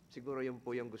 siguro yun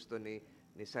po yung gusto ni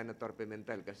Senator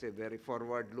Pimentel kasi very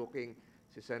forward-looking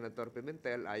si Senator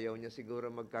Pimentel. Ayaw niya siguro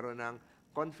magkaroon ng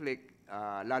conflict,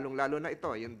 lalong-lalo na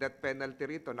ito, yung death penalty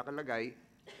rito nakalagay,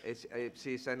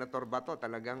 si Senator Bato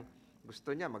talagang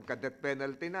gusto niya magka-death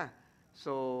penalty na.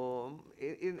 So,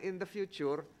 in the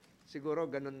future,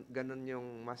 siguro ganun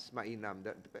yung mas mainam.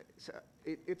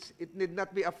 It need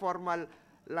not be a formal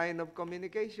line of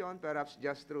communication, perhaps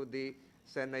just through the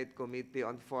Senate Committee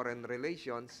on Foreign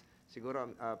Relations,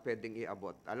 siguro pwedeng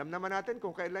iabot. Alam naman natin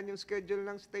kung kailan yung schedule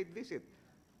ng state visit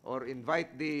or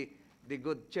invite the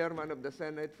good chairman of the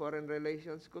Senate Foreign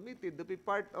Relations Committee to be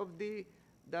part of the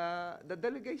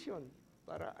delegation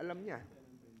para alam niya.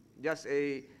 Just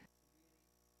a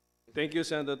Thank you,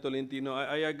 Senator Tolentino.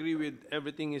 I agree with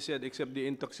everything he said except the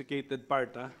intoxicated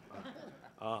part.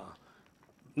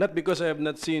 Not because I have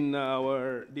not seen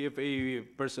our DFA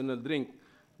personnel drink,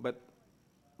 but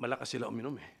malakas sila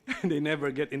uminom eh. They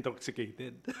never get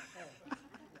intoxicated.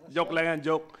 Joke lang yan,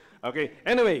 joke. Okay.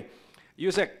 Anyway,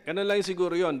 Yusek, ganun lang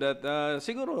siguro yon that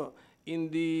siguro in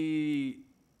the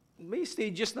may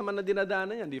stages naman na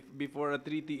dinadaanan yan before a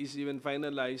treaty is even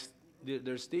finalized.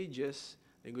 There are stages,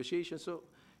 negotiations. So,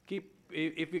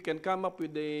 if we can come up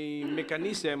with a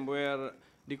mechanism where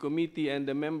the committee and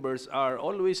the members are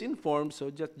always informed, so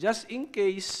just in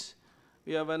case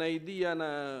we have an idea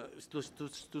na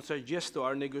to suggest to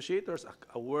our negotiators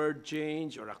a word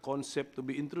change or a concept to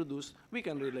be introduced, we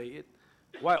can relay it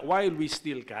while we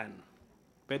still can.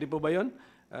 Pwede po ba yun,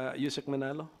 Yusek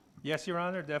Manalo? Yes, Your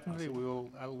Honor, definitely.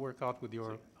 I'll work out with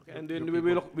your. Okay, and then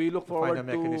your we look forward a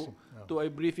mechanism. to a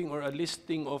briefing or a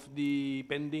listing of the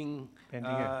pending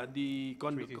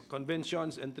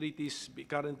conventions and treaties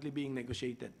currently being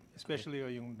negotiated. Especially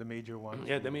the major ones.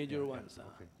 Yeah, the major ones.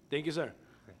 Okay. Thank you, sir.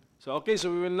 Okay.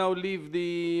 So we will now leave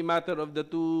the matter of the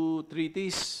two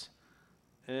treaties,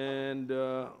 and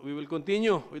we will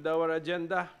continue with our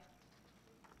agenda.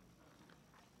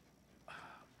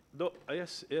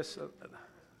 Yes.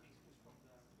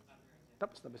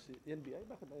 Tapos na ba si NBI?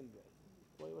 Bakit na NBI?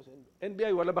 Why was NBI?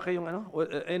 NBI, wala ba kayong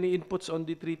any inputs on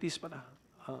the treaties pala?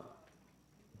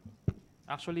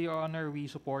 Actually, Your Honor, we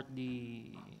support the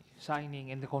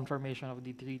signing and the confirmation of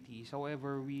the treaties.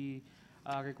 However, we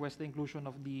request the inclusion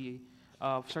of the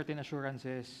certain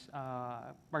assurances,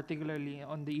 particularly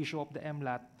on the issue of the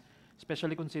MLAT,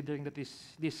 especially considering that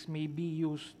this may be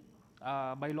used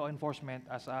by law enforcement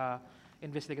as a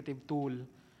investigative tool.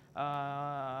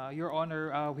 Your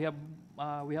Honor, we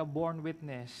have borne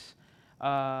witness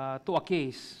to a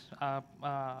case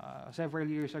several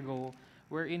years ago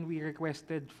wherein we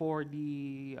requested for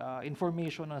the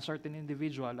information on a certain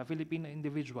individual, a Filipino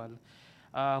individual,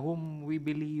 whom we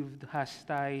believed has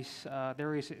ties,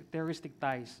 terroristic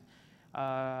ties,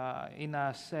 in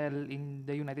a cell in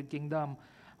the United Kingdom.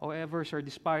 However, sir,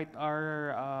 despite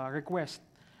our request,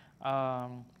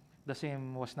 the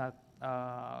same was not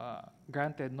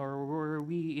granted, nor were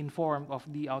we informed of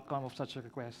the outcome of such a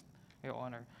request, Your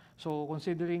Honor. So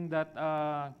considering that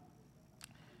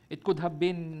it could have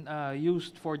been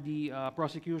used for the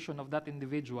prosecution of that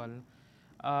individual,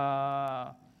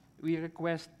 we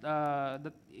request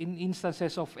that in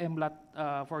instances of MLAT,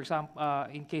 for example,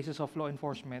 in cases of law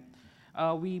enforcement,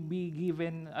 we be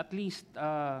given at least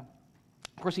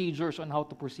procedures on how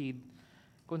to proceed,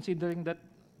 considering that,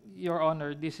 Your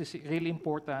Honor, this is really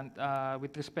important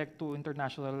with respect to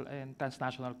international and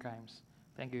transnational crimes.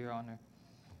 Thank you, Your Honor.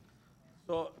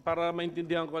 So, para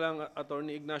maintindihan ko lang,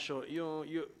 Attorney Ignacio,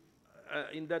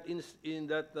 in that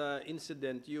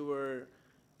incident, you were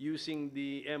using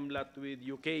the MLAT with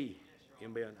UK.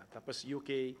 Yun ba yun? Tapos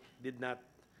UK did not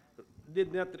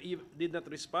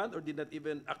respond or did not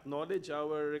even acknowledge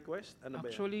our request? Ano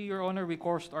Actually, Your Honor, we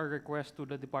coursed our request to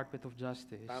the Department of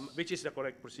Justice. Which is the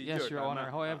correct procedure. Yes, Your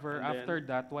Honor. However, after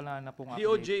that, wala na pong update.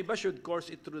 DOJ ba should course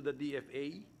it through the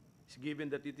DFA, given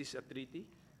that it is a treaty?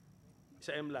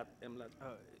 Sa MLAT.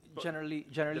 Generally,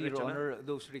 Your Honor,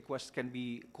 those requests can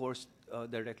be coursed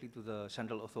directly to the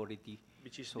central authority.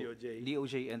 Which is So, DOJ.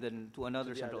 DOJ, and then to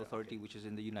another the central other, authority, which is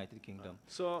in the United Kingdom.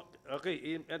 So,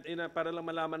 okay, para lang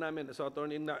malaman namin, so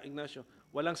Attorney Ignacio,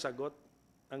 walang sagot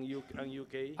ang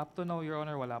UK? Up to now, Your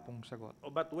Honor, wala pong sagot. Oh,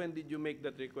 but when did you make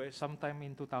that request? Sometime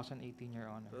in 2018, Your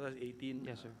Honor. 2018?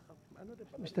 Yes, sir.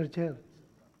 Mr. Chair,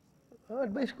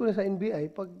 advice ko na sa NBI,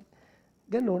 pag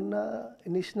gano'n na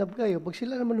inisnab kayo, pag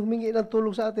sila naman humingi ng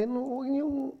tulong sa atin, huwag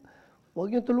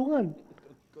niyong tulungan.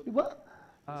 Di ba?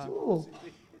 Oo.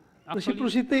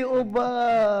 Reciprocity of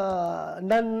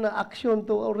non-action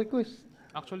to our request.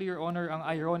 Actually, Your Honor, ang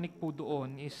ironic po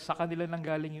doon is sa kanila nang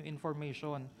galing yung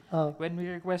information. When we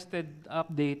requested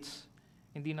updates,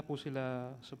 hindi na po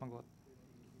sila sumagot.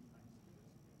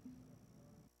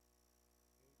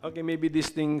 Okay, maybe these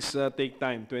things take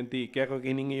time. Kaya ko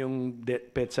kiningi yung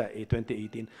PETSA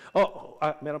 2018.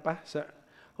 Meron pa?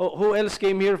 Who else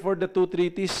came here for the 2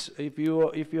 treaties? If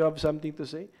you have something to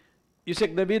say.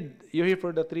 Yusek David, you're here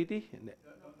for the treaty? Hindi.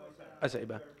 Sa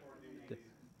iba.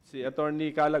 Si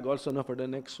Attorney Calag also no for the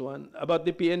next one. About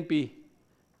the PNP,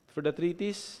 for the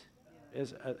treaties?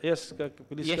 Yes,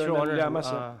 Police Yes, Your Colonel Honor. Llamas.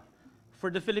 For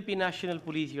the Philippine National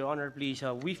Police, Your Honor, please,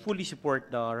 we fully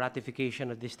support the ratification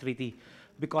of this treaty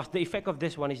because the effect of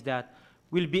this one is that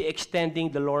we'll be extending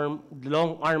the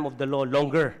long arm of the law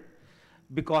longer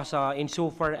because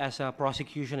insofar as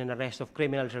prosecution and arrest of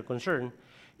criminals are concerned,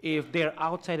 if they're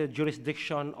outside the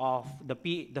jurisdiction of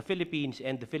the Philippines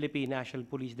and the Philippine National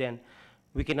Police, then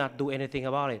we cannot do anything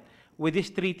about it. With this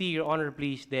treaty, Your Honor,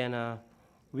 please, then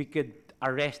we could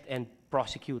arrest and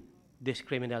prosecute these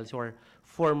criminals who are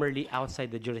formerly outside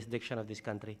the jurisdiction of this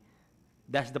country.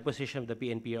 That's the position of the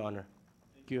PNP, Your Honor.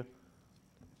 Thank you.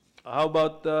 How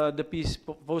about the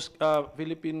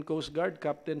Philippine Coast Guard?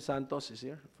 Captain Santos is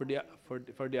here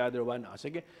for the other one.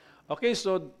 Sige. Okay,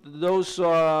 so those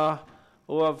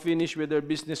who have finished with their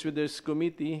business with this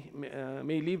committee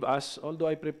may leave us. Although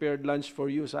I prepared lunch for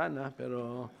you, sana,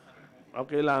 pero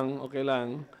okay lang.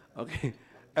 Okay.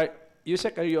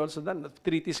 Yusek, are you also done?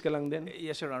 Treaties ka lang din?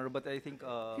 Yes, Your Honor, but I think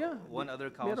one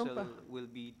other council will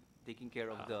be taking care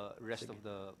of the rest of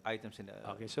the items in the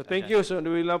Okay, so thank you. So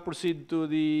we will now proceed to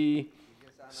the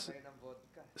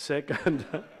second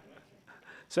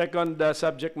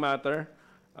subject matter,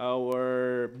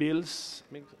 our bills.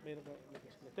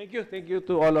 Thank you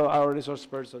to all of our resource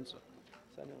persons.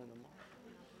 Saan yung ano mo?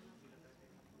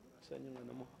 Saan yung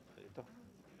ano mo? Ito.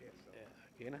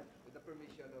 Okay na. With the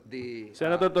permission of the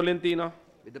Senator Tolentino.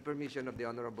 With the permission of the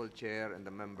Honorable Chair and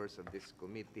the members of this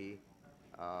committee,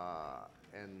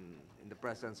 and in the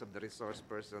presence of the resource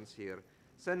persons here,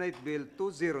 Senate Bill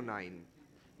 209,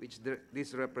 which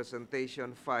this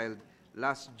representation filed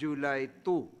last July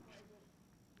 2,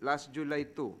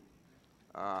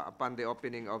 upon the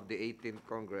opening of the 18th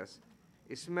Congress,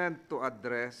 is meant to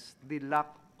address the lack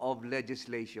of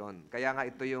legislation. Kaya nga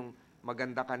ito yung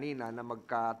maganda kanina na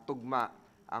magkatugma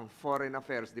ang Foreign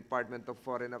Affairs, Department of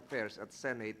Foreign Affairs at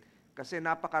Senate, kasi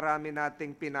napakarami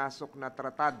nating pinasok na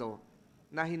tratado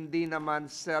na hindi naman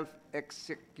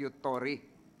self-executory.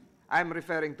 I'm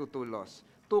referring to 2 laws.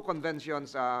 2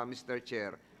 conventions, Mr.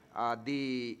 Chair.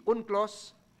 The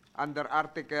UNCLOS, under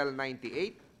Article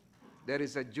 98, there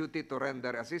is a duty to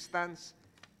render assistance,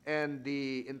 and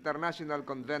the International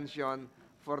Convention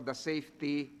for the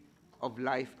Safety of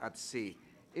Life at Sea.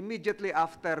 Immediately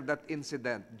after that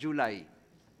incident, July,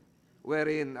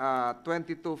 wherein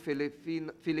 22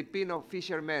 Filipino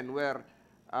fishermen were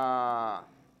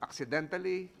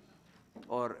accidentally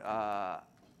or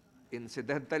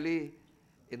incidentally,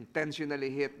 intentionally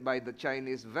hit by the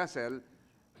Chinese vessel,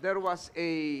 there was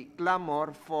a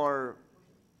clamor for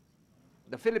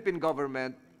the Philippine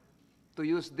government to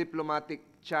use diplomatic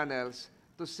channels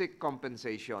to seek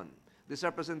compensation. This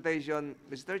representation,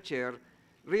 Mr. Chair,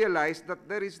 realized that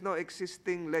there is no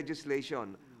existing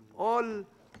legislation. All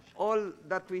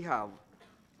that we have,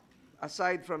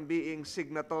 aside from being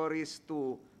signatories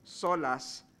to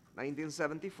SOLAS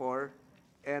 1974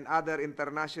 and other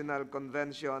international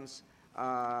conventions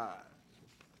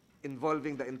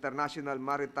involving the International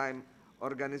Maritime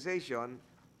Organization,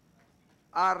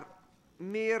 are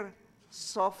mere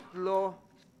soft law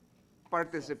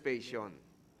participation,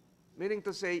 meaning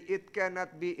to say it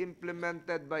cannot be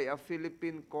implemented by a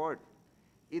Philippine court.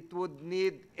 It would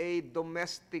need a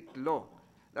domestic law.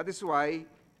 That is why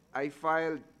I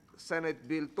filed Senate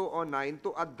Bill 209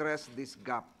 to address this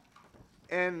gap.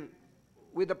 And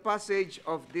with the passage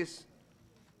of this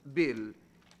bill,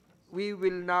 we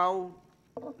will now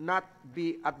not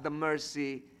be at the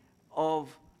mercy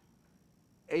of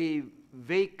a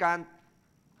vacant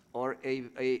or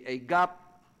a gap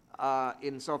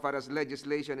insofar as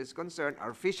legislation is concerned.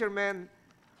 Our fishermen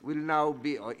will now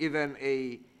be, or even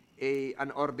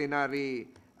an ordinary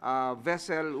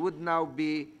vessel would now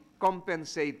be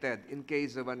compensated in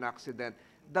case of an accident.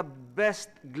 The best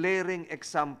glaring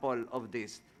example of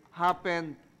this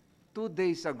happened 2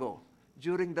 days ago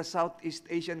during the Southeast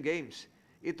Asian Games.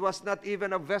 It was not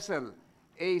even a vessel.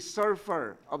 A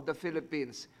surfer of the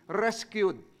Philippines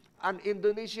rescued an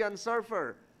Indonesian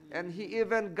surfer, and he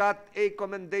even got a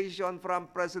commendation from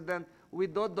President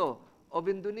Widodo of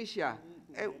Indonesia.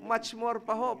 Much more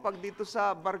pa ho pag dito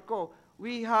sa barko.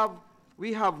 We have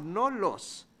no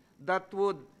laws that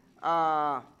would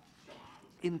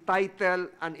entitle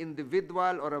an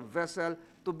individual or a vessel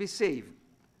to be saved.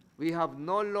 We have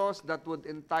no laws that would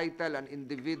entitle an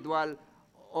individual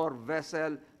or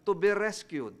vessel to be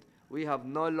rescued. we have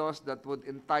no laws that would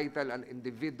entitle an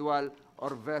individual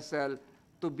or vessel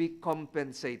to be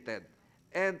compensated.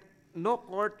 And no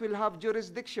court will have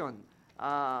jurisdiction.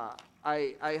 I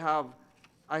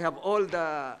have all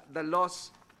the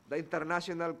laws, the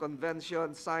international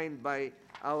convention signed by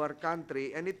our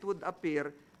country, and it would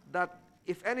appear that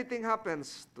if anything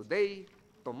happens today,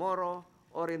 tomorrow,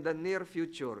 or in the near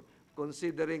future,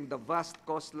 considering the vast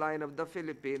coastline of the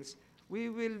Philippines, we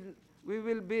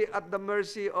will be at the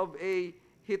mercy of a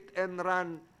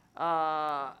hit-and-run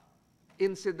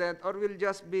incident, or we'll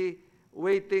just be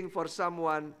waiting for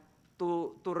someone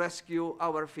to rescue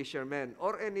our fishermen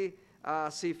or any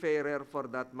seafarer for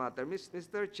that matter.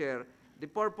 Mr. Chair, the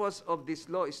purpose of this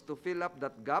law is to fill up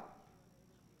that gap,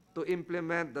 to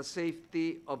implement the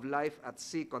Safety of Life at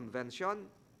Sea Convention,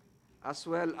 as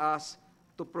well as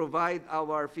to provide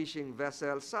our fishing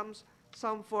vessels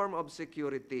some form of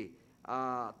security,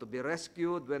 to be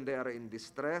rescued when they are in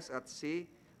distress at sea,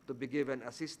 to be given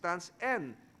assistance,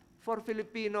 and for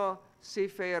Filipino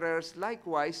seafarers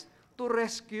likewise to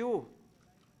rescue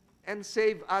and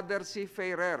save other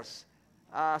seafarers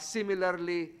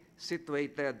similarly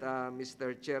situated,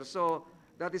 Mr. Chair. So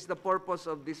that is the purpose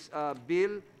of this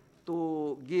bill,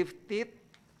 to give teeth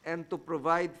and to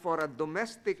provide for a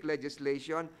domestic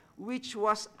legislation which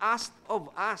was asked of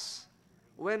us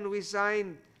when we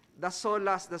signed the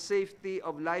SOLAS, the Safety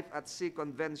of Life at Sea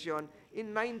Convention, in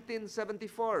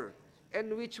 1974,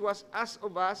 and which was asked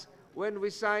of us when we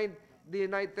signed the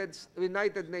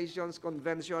United Nations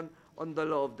Convention on the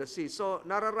Law of the Sea. So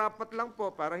nararapat lang po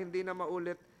para hindi na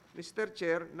maulit, Mr.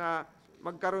 Chair, na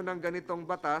magkaroon ng ganitong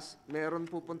batas, meron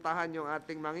pupuntahan yung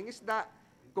ating mangingisda.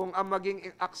 Kung ang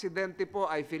maging aksidente po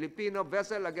ay Filipino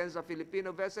vessel against a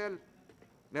Filipino vessel,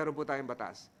 meron po tayong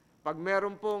batas. Pag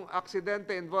meron pong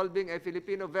aksidente involving a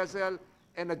Filipino vessel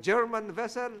and a German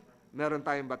vessel, meron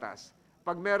tayong batas.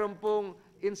 Pag meron pong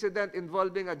incident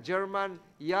involving a German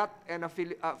yacht and a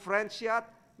French yacht,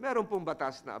 meron pong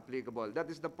batas na applicable. That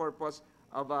is the purpose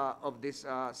of this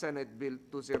Senate Bill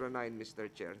 209, Mr.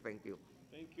 Chair. Thank you.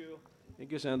 Thank you. Thank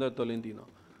you, Senator Tolentino.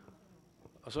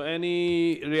 So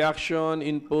any reaction,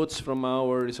 inputs from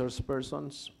our resource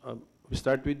persons? We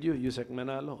start with you, Yusek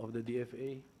Manalo of the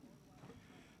DFA.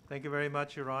 Thank you very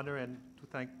much, Your Honor, and to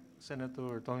thank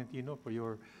Senator Tolentino for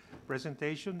your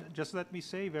presentation. Just let me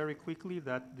say very quickly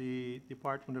that the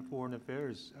Department of Foreign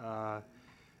Affairs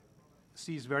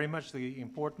sees very much the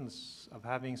importance of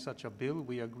having such a bill.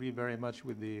 We agree very much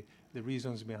with the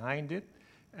reasons behind it.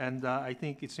 And I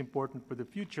think it's important for the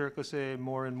future because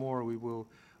more and more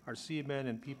our seamen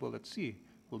and people at sea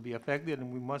will be affected,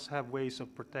 and we must have ways of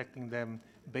protecting them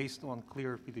based on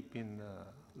clear Philippine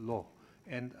law.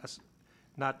 And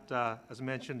as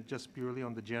mentioned, just purely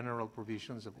on the general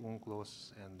provisions of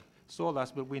UNCLOS and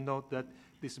SOLAS, but we note that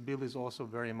this bill is also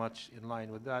very much in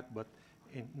line with that, but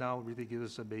now really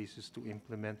gives us a basis to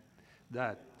implement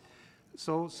that.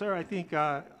 So, sir, I think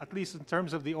at least in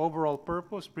terms of the overall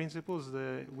purpose, principles,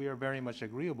 we are very much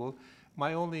agreeable.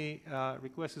 My only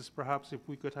request is perhaps if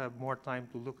we could have more time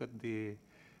to look at the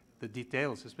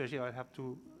details, especially I have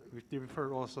to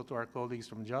refer also to our colleagues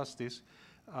from Justice,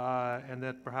 and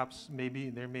that perhaps maybe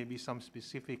there may be some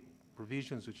specific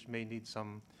provisions which may need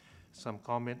some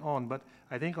comment on. But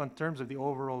I think on terms of the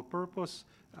overall purpose,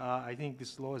 I think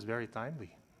this law is very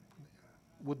timely,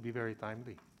 would be very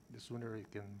timely. The sooner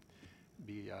it can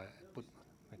be put.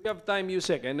 We have time,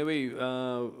 Yusek. Anyway,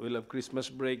 we'll have Christmas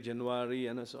break, January,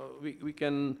 and so we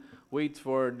can wait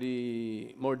for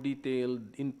the more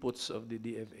detailed inputs of the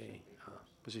DFA,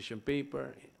 position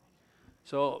paper.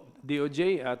 So,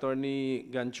 DOJ, Attorney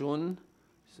Ganchun,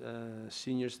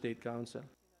 Senior State Counsel.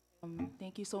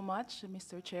 Thank you so much,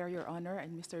 Mr. Chair, Your Honor,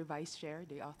 and Mr. Vice Chair,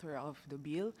 the author of the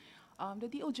bill. The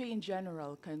DOJ in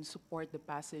general can support the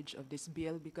passage of this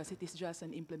bill because it is just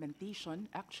an implementation,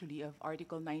 actually, of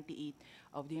Article 98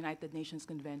 of the United Nations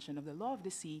Convention of the Law of the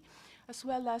Sea, as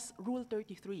well as Rule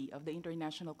 33 of the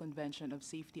International Convention of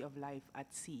Safety of Life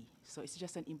at Sea. So it's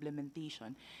just an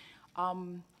implementation.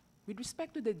 With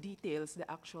respect to the details, the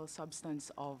actual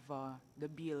substance of the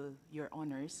bill, Your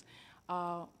Honors,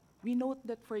 we note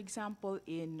that, for example,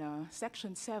 in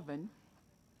Section 7,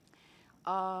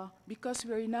 because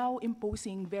we're now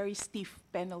imposing very stiff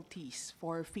penalties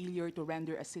for failure to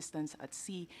render assistance at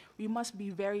sea, we must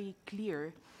be very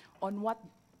clear on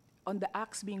the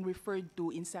acts being referred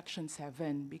to in Section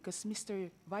 7. Because,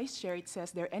 Mr. Vice Chair, it says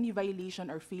there any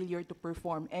violation or failure to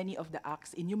perform any of the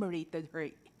acts enumerated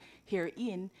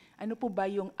herein. Ano po ba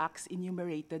yung acts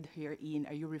enumerated herein?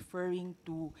 Are you referring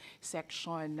to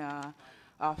Section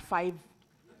 5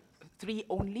 3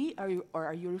 only, or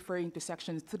are you referring to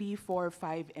sections 3, 4,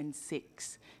 5, and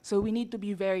 6? So we need to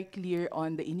be very clear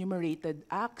on the enumerated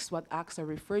acts, what acts are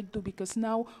referred to, because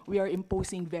now we are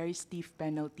imposing very stiff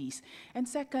penalties. And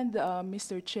second,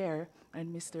 Mr. Chair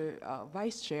and Mr.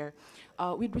 Vice Chair,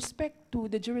 with respect to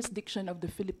the jurisdiction of the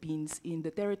Philippines in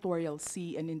the territorial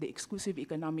sea and in the exclusive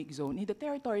economic zone, in the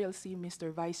territorial sea,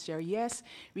 Mr. Vice Chair, yes,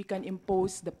 we can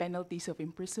impose the penalties of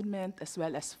imprisonment as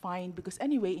well as fine, because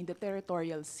anyway, in the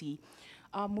territorial sea,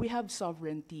 we have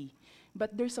sovereignty.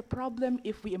 But there's a problem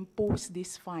if we impose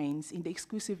these fines in the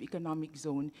exclusive economic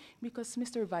zone, because,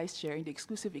 Mr. Vice Chair, in the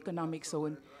exclusive economic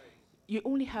zone, you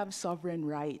only have sovereign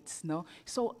rights, no?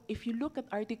 So if you look at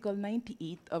Article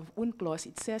 98 of UNCLOS,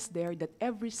 it says there that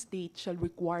every state shall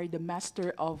require the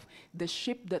master of the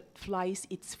ship that flies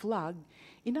its flag.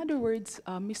 In other words,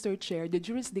 Mr. Chair, the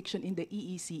jurisdiction in the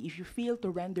EEC, if you fail to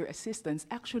render assistance,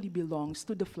 actually belongs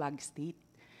to the flag state,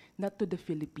 not to the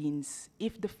Philippines,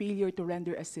 if the failure to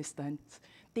render assistance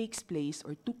takes place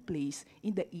or took place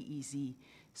in the EEZ.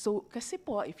 So, kasi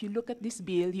po, if you look at this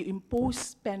bill, you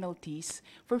impose penalties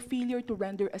for failure to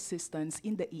render assistance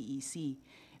in the EEC.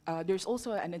 There's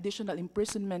also an additional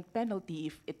imprisonment penalty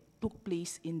if it took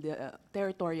place in the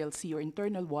territorial sea or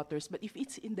internal waters, but if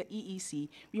it's in the EEC,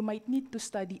 we might need to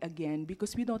study again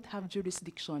because we don't have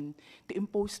jurisdiction to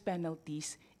impose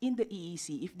penalties in the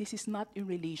EEC if this is not in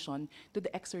relation to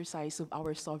the exercise of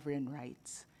our sovereign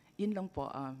rights. Yun lang po,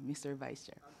 Mr. Vice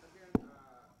Chair.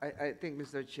 I think,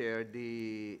 Mr. Chair,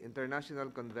 the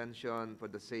International Convention for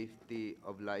the Safety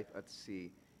of Life at Sea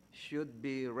should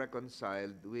be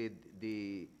reconciled with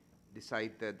the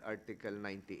cited Article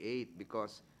 98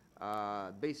 because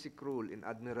basic rule in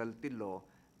Admiralty law,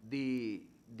 the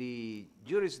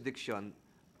jurisdiction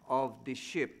of the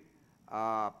ship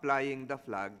flying the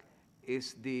flag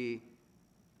is the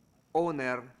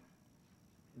owner,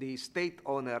 the state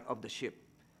owner of the ship.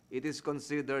 It is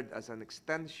considered as an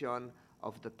extension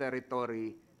of the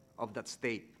territory of that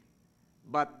state.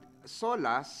 But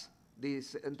SOLAS,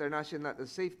 this International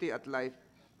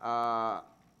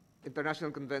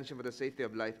Convention for the Safety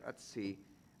of Life at Sea,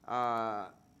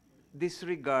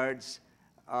 disregards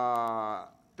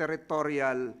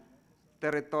territorial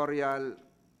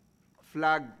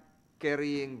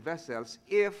flag-carrying vessels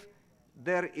if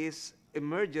there is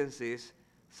emergencies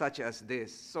such as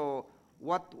this. So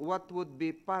what would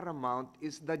be paramount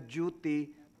is the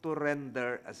duty to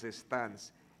render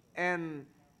assistance. And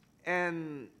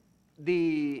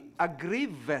the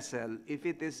aggrieved vessel, if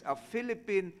it is a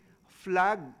Philippine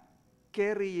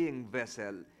flag-carrying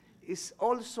vessel, is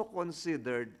also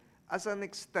considered as an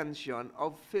extension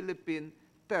of Philippine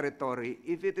territory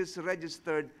if it is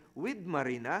registered with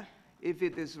Marina, if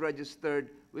it is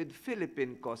registered with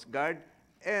Philippine Coast Guard,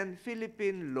 and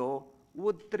Philippine law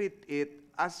would treat it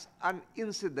as an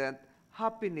incident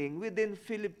happening within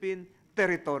Philippine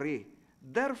territory.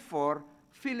 Therefore,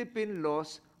 Philippine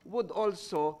laws would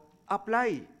also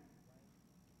apply,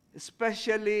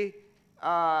 especially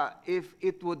if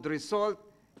it would result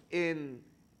in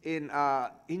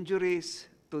injuries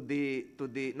to the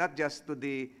not just to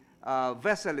the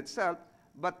vessel itself,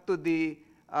 but to the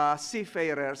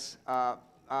seafarers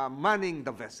manning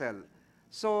the vessel.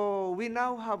 So we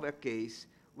now have a case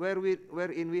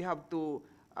wherein we have to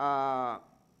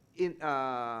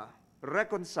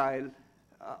reconcile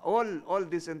all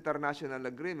these international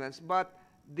agreements, but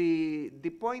the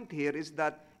point here is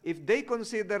that if they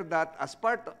consider that as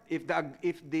part, if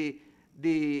the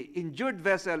injured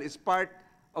vessel is part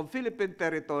of Philippine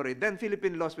territory, then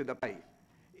Philippine laws will apply.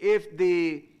 If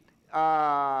the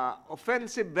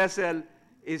offensive vessel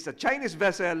is a Chinese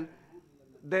vessel,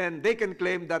 then they can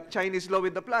claim that Chinese law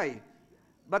will apply.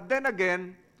 But then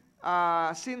again,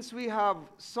 since we have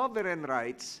sovereign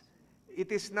rights, it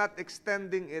is not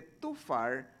extending it too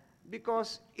far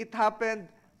because it happened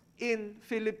in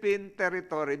Philippine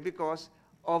territory because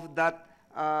of that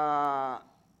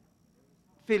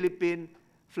Philippine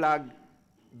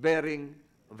flag-bearing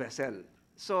vessel.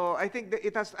 So I think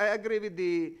that I agree with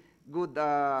the good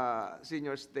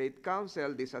senior state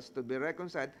counsel, this has to be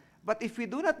reconciled. But if we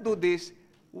do not do this,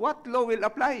 what law will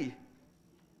apply?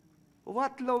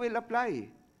 What law will apply?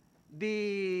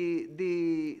 The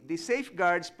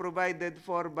safeguards provided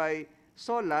for by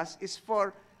SOLAS is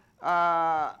for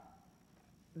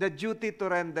the duty to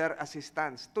render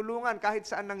assistance. Tulungan kahit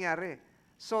saan nangyari.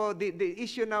 So the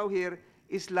issue now here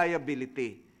is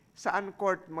liability. Saan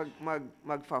court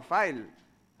magfa-file?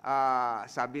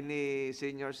 Sabi ni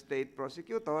senior state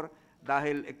prosecutor,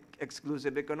 dahil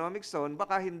exclusive economic zone,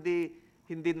 baka hindi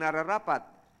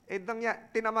nararapat.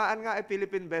 Tinamaan nga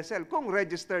Philippine vessel. Kung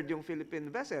registered yung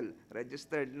Philippine vessel,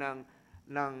 registered ng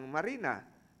Marina,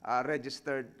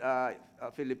 registered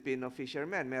Filipino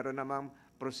fishermen. Meron namang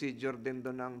procedure din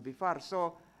doon ng BIFAR.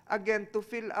 So, again, to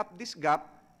fill up this gap,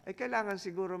 ay kailangan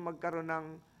siguro magkaroon ng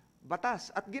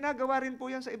batas. At ginagawa rin po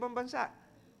yan sa ibang bansa.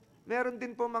 Meron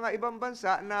din po mga ibang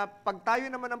bansa na pag tayo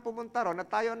naman ang pumunta ron, na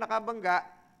tayo nakabangga,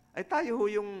 ay tayo ho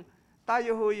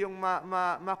yung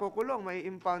makukulong, may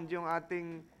impound yung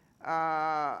ating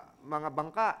mga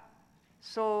bangka.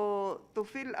 So, to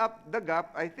fill up the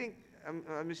gap, I think,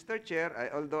 Mr. Chair,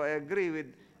 although I agree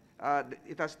with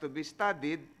it has to be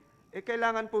studied,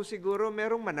 kailangan po siguro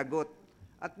merong managot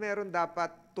at meron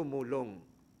dapat tumulong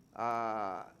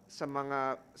sa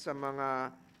mga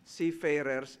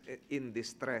seafarers in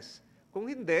distress. Kung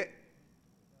hindi,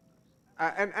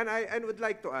 and I would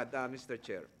like to add, Mr.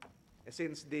 Chair,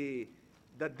 since the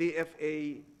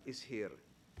DFA is here,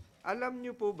 alam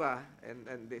niyo po ba,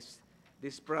 and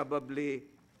this probably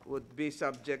would be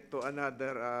subject to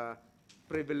another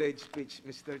privilege speech,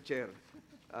 Mr. Chair.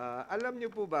 Alam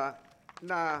niyo po ba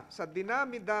na sa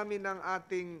dinami-dami ng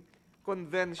ating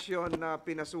convention na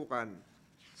pinasukan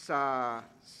sa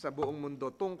buong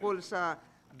mundo tungkol sa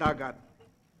dagat,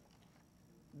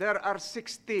 there are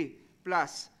 60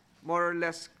 plus more or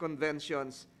less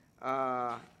conventions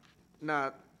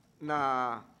na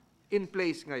in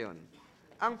place ngayon.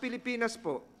 Ang Pilipinas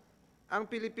po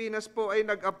ay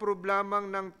nag-approve lamang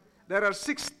ng there are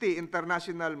 60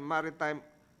 international maritime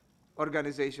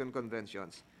organization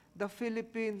conventions. The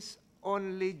Philippines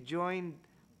only joined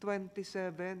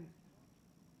 27.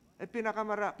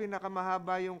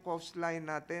 Pinakamahaba yung coastline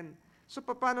natin. So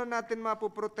paano natin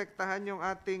mapoprotektahan yung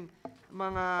ating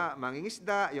mga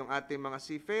mangingisda, yung ating mga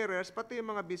seafarers, pati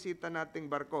yung mga bisita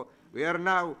nating barko? We are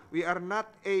not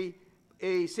a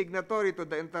signatory to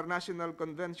the International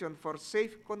Convention for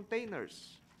Safe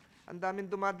Containers. Ang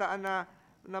daming dumadaan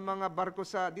na mga barko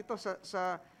dito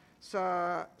sa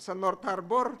North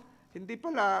Harbor. Hindi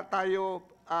pala tayo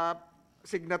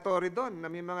signatory doon na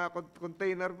may mga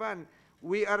container van.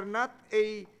 We are not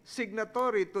a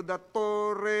signatory to the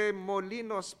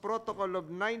Torremolinos Protocol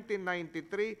of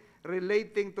 1993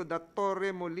 relating to the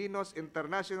Torremolinos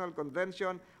International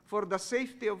Convention for the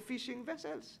Safety of Fishing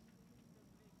Vessels.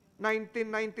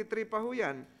 1993 pa ho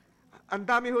yan. Ang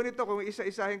dami ho nito, kung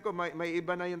isa-isahin ko, may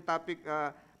iba na yung topic,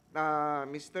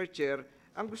 Mr. Chair.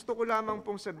 Ang gusto ko lamang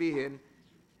pong sabihin,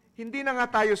 hindi na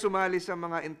nga tayo sumali sa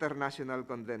mga international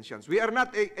conventions. We are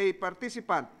not a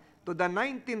participant to the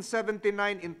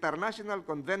 1979 International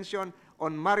Convention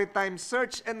on Maritime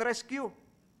Search and Rescue.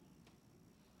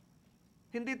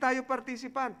 Hindi tayo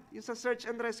participant. Yung sa Search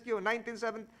and Rescue,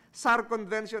 1970 SAR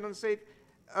Convention on Safe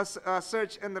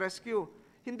Search and Rescue.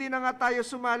 Hindi na nga tayo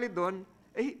sumali doon,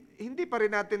 hindi pa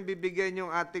rin natin bibigyan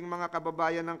yung ating mga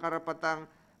kababayan ng karapatang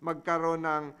magkaroon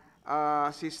ng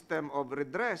system of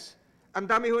redress. Ang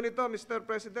dami ho nito, Mr.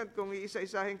 President, kung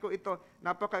iisa-isahin ko ito,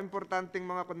 napaka-importanting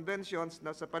mga conventions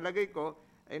na sa palagay ko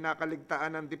ay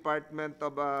nakaligtaan ng Department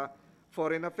of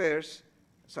Foreign Affairs,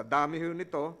 sa dami ho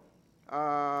nito,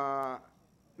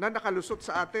 na nakalusot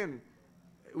sa atin.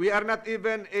 We are not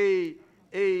even a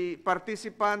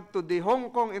participant to the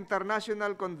Hong Kong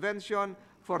International Convention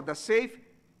for the Safe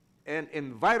and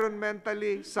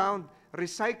Environmentally Sound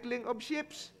Recycling of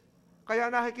Ships. Kaya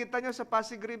nakikita nyo sa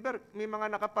Pasig River, may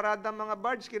mga nakaparadang mga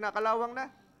barge, kinakalawang na.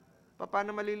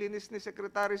 Paano malilinis ni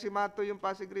Secretary Simato yung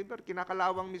Pasig River?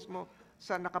 Kinakalawang mismo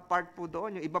sa nakapark po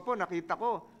doon. Yung iba po, nakita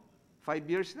ko, 5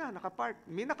 years na nakapark.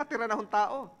 May nakatira na hong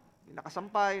tao. May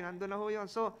nakasampay, nandun na ho yun.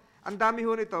 So, ang dami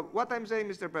ho nito. What I'm saying,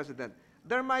 Mr. President,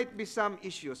 there might be some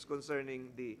issues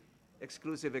concerning the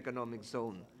exclusive economic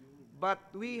zone. But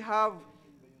we have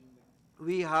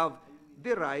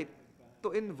the right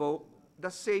to invoke the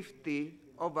safety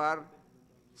of our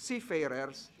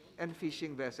seafarers and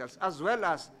fishing vessels, as well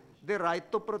as the right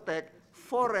to protect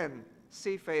foreign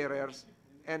seafarers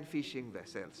and fishing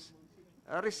vessels.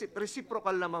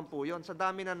 Reciprocal naman po yun. Sa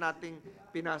dami na nating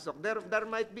pinasok. There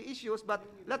might be issues, but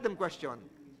let them question.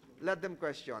 Let them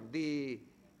question.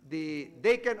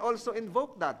 They can also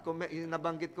invoke that. Kung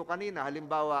nabanggit ko kanina,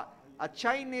 halimbawa, a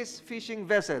Chinese fishing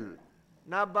vessel,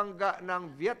 nabangga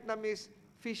ng Vietnamese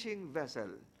fishing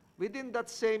vessel, within that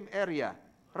same area,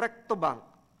 recto bank,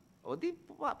 o di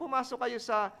pumasok kayo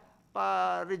sa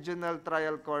Regional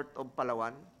Trial Court of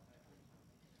Palawan.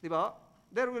 Di ba?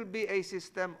 There will be a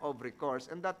system of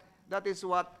recourse, and that is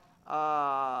what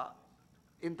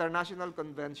international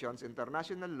conventions,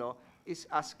 international law is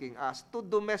asking us to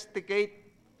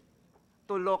domesticate,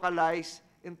 to localize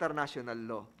international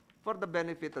law for the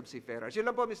benefit of seafarers. Yun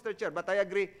lang po, Mr. Chair. But I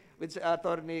agree with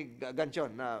Attorney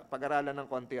Ganchon na pag-aralan ng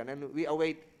konti yan, and we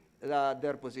await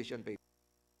their position paper.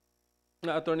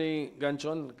 Attorney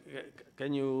Ganchon,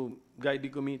 can you guide the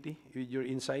committee with your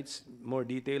insights, more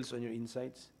details on your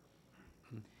insights?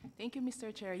 Thank you, Mr.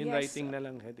 Chair. In Yes, writing na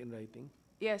lang, head in writing.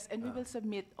 yes, and we will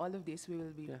submit all of this. We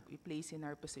will be Yeah. we place in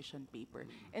our position paper.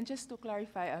 And just to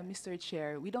clarify, Mr.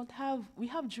 Chair, we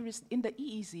have in the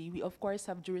EEZ. We of course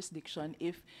have jurisdiction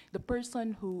if the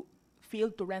person who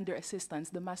failed to render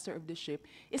assistance, the master of the ship,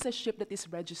 is a ship that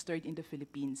is registered in the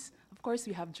Philippines. Of course,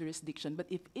 we have jurisdiction. But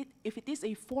if it is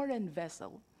a foreign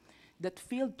vessel that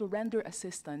failed to render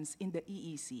assistance in the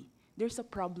EEZ, there's a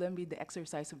problem with the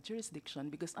exercise of jurisdiction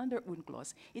because under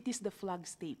UNCLOS, it is the flag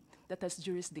state that has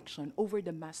jurisdiction over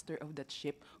the master of that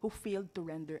ship who failed to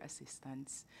render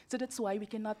assistance. So that's why we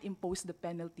cannot impose the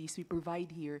penalties we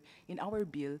provide here in our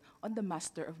bill on the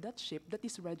master of that ship that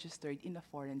is registered in a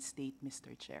foreign state,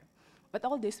 Mr. Chair. But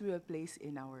all this we will place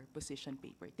in our position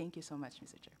paper. Thank you so much,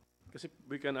 Mr. Chair. Kasi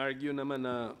we can argue naman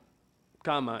na,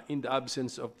 in the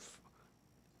absence of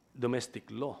domestic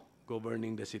law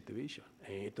governing the situation.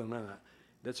 Ito na nga.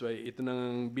 That's why ito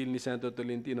nang bill ni Senator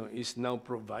Tolentino is now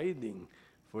providing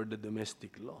for the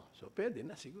domestic law. So pwede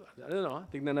na siguro. I don't know,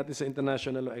 tignan natin sa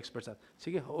international law experts.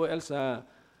 Sige, who else?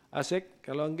 Asek,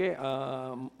 Kalonge,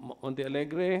 Monte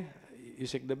Alegre,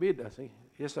 Yusek David. Sige.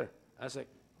 Yes, sir. Asek.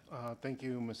 Thank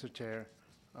you, Mr. Chair.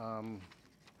 I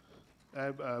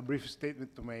have a brief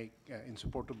statement to make in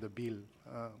support of the bill.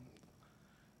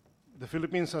 The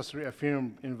Philippines has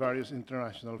reaffirmed in various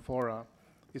international fora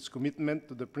its commitment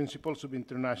to the principles of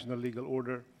international legal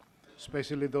order,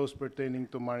 especially those pertaining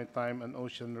to maritime and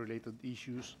ocean-related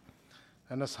issues,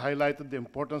 and has highlighted the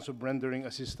importance of rendering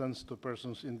assistance to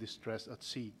persons in distress at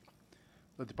sea.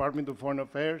 The Department of Foreign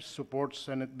Affairs supports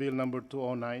Senate Bill number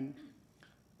 209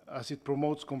 as it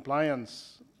promotes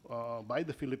compliance by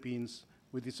the Philippines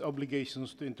with its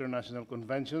obligations to international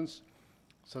conventions,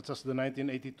 such as the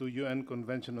 1982 UN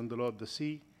Convention on the Law of the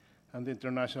Sea and the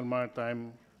International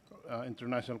Maritime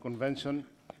International Convention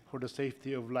for the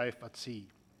Safety of Life at Sea.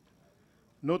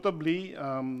 Notably,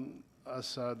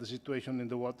 as the situation in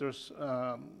the waters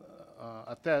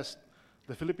attest,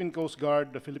 the Philippine Coast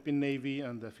Guard, the Philippine Navy,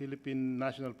 and the Philippine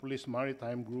National Police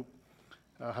Maritime Group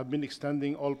have been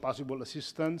extending all possible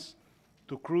assistance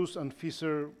to crews and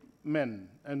fishermen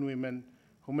and women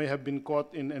who may have been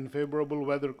caught in unfavorable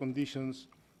weather conditions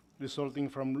resulting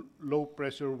from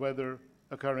low-pressure weather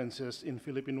occurrences in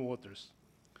Philippine waters.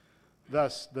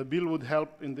 Thus, the bill would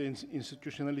help in the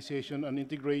institutionalization and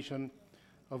integration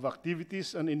of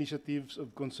activities and initiatives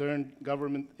of concerned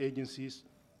government agencies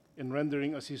in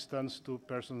rendering assistance to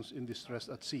persons in distress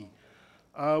at sea.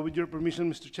 With your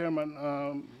permission, Mr. Chairman,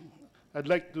 I'd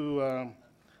like to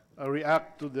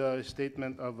react to the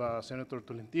statement of Senator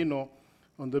Tolentino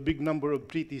on the big number of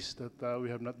treaties that we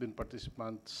have not been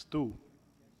participants to.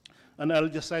 And I'll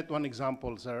just cite one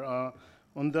example, sir.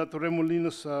 On the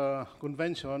Torremolinos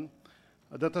Convention,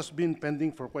 that has been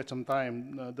pending for quite some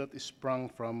time. That is sprung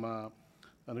from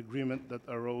an agreement that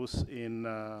arose in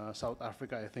South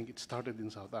Africa. I think it started in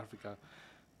South Africa.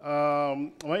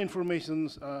 My information,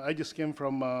 I just came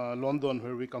from London,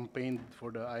 where we campaigned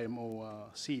for the IMO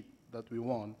seat that we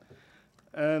won.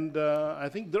 And I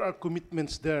think there are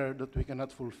commitments there that we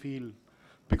cannot fulfill.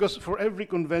 Because for every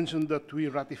convention that we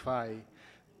ratify,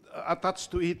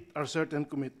 attached to it are certain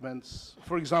commitments.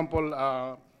 For example,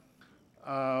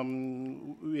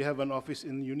 we have an office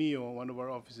in UNIO, one of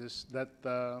our offices, that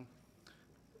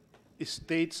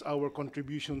states our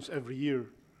contributions every year.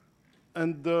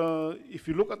 And if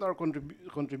you look at our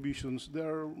contributions,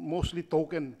 they're mostly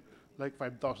token, like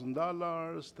 $5,000,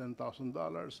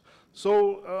 $10,000.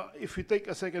 So if we take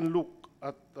a second look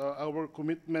at our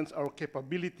commitments, our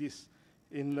capabilities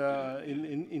in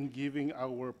giving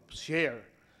our share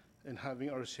and having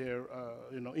our share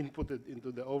inputted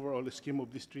into the overall scheme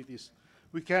of these treaties,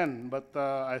 we can. But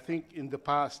I think in the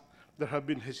past, there have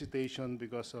been hesitation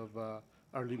because of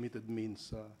our limited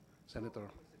means, Senator.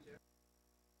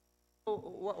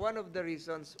 One of the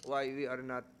reasons why we are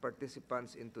not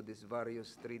participants into these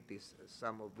various treaties,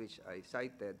 some of which I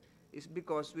cited, is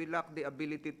because we lack the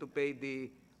ability to pay the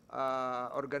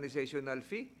organizational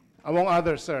fee. Among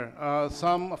others, sir.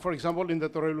 Some, for example, in the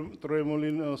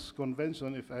Torremolinos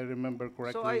Convention, if I remember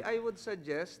correctly. So I would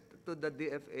suggest to the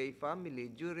DFA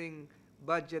family, during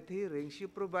budget hearings, you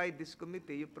provide this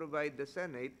committee, you provide the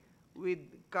Senate with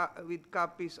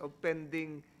copies of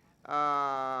pending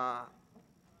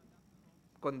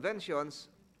conventions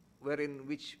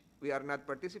which we are not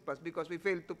participants because we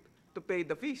failed to pay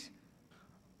the fees.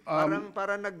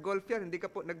 Parang nag-golf yan, hindi ka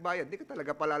po nagbayad, hindi ka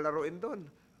talaga palalaroin doon.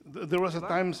 There was a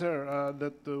time, sir,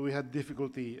 that we had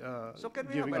difficulty So can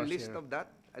we have a list of that,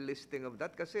 a listing of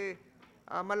that? Kasi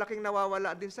malaking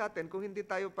nawawala din sa atin kung hindi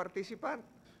tayo participant.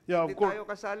 Yeah, Hindi of course. tayo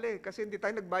kasali kasi hindi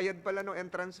tayo nagbayad pala ng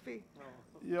entrance fee.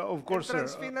 Yeah, of course, sir.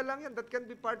 Entrance fee na lang yan. That can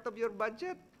be part of your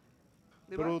budget.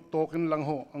 Di ba? Pero token lang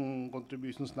ho ang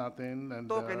contributions natin. And,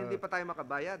 Token, hindi pa tayo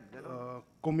makabayad. Ano?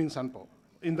 kuminsan po.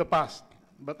 In the past.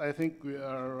 But I think we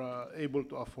are able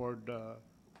to afford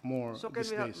more So can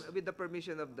these we have, days. with the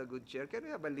permission of the good chair, can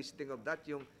we have a listing of that?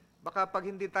 Yung baka pag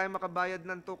hindi tayo makabayad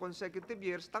ng 2 consecutive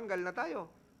years, tanggal na tayo.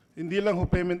 Hindi lang ho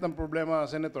payment ang problema,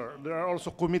 Senator. There are also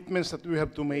commitments that we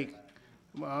have to make.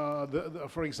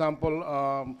 For example,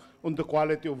 on the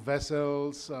quality of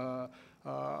vessels,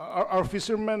 our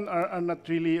fishermen are not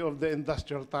really of the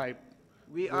industrial type.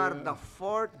 We are the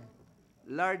 4th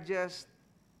largest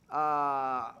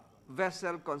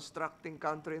vessel constructing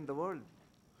country in the world.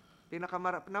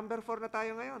 Number 4 na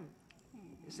tayo ngayon.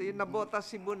 So yung nabota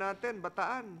Cebu natin,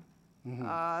 Bataan.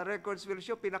 Records will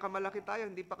show, pinakamalaki tayo,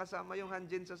 hindi pa kasama yung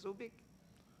Hanjin sa Subic.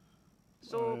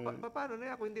 So, paano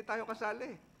na yan kung hindi tayo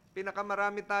kasali?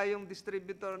 Pinakamarami tayong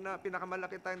distributor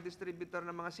pinakamalaki tayong distributor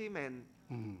ng mga seamen.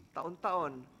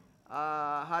 Taon-taon,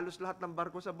 halos lahat ng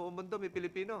barko sa buong mundo may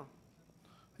Pilipino.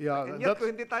 Yeah, And yet,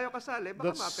 kung hindi tayo kasali,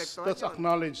 baka maapektuhan that's yun.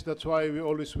 acknowledged. That's why we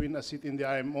always win a seat in the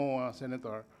IMO,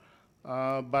 Senator.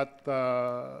 But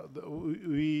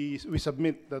we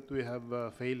submit that we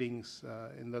have failings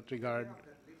in that regard.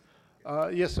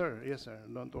 Yes, sir. Yes, sir.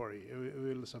 Don't worry.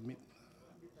 We will submit.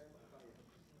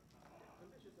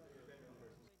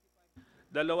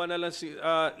 Dalawa na lang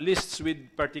lists with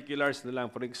particulars na lang.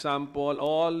 For example,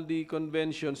 all the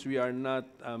conventions we are not,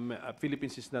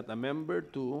 Philippines is not a member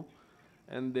to,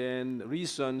 and then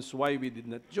reasons why we did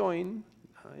not join.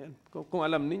 Yan. Kung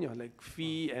alam ninyo, like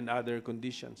fee and other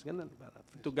conditions. Ganun,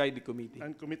 to guide the committee.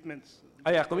 And commitments.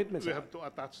 Yeah, commitments. We have to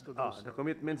attach to those. The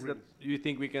commitments that you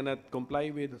think we cannot comply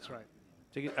with. That's right.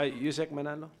 Sige, Yusek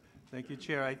Manalo. Thank you,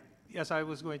 Chair. Yes, I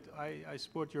was going to, I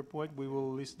support your point. We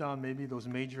will list down maybe those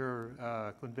major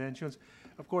conventions.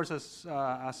 Of course, as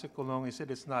Colong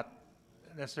said, it's not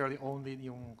necessarily only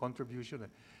yung contribution.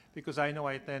 Because I know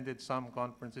I attended some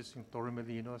conferences in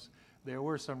Torremolinos. There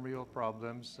were some real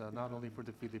problems, not only for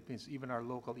the Philippines, even our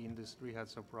local industry had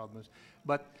some problems.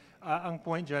 But ang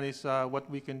point dyan is what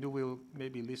we can do, we'll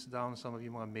maybe list down some of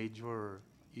yung mga major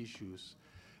issues,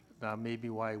 maybe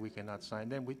why we cannot sign.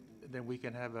 Then we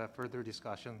can have a further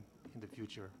discussion in the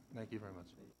future. Thank you very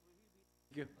much.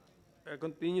 Thank you.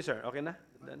 Continue, sir. Okay na?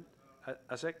 Done?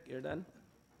 Asek, you're done?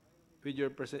 With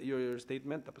your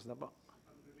statement? Tapos na po.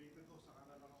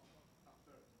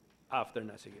 After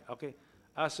na, sige. Okay.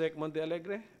 Asek Monte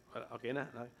Alegre? Okay na.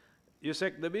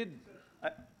 Yusek David?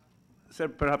 Sir,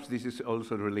 perhaps this is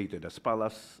also related as far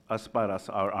as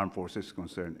our armed forces is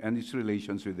concerned and its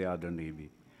relations with the other Navy.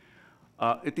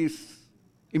 It is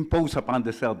imposed upon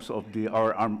the selves of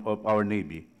our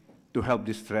Navy to help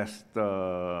distressed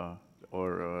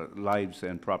lives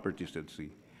and properties at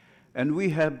sea. And we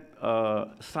have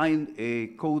signed a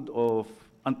code of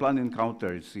unplanned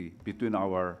encounter at sea between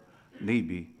our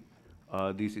Navy.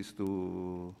 This is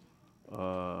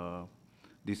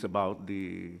about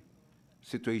the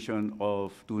situation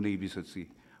of 2 navies at sea.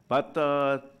 But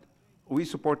we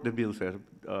support the bill, sir.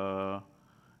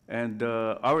 And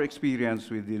our experience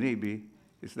with the Navy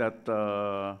is that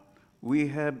we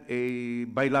have a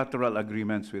bilateral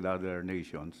agreements with other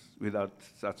nations,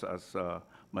 such as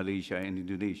Malaysia and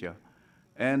Indonesia,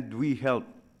 and we help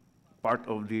part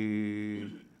of the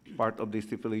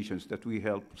stipulations that we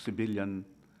help civilian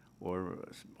or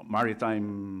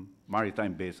maritime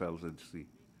vessels at sea.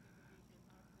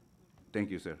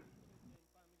 Thank you, sir.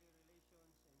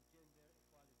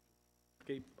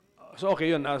 Okay. So okay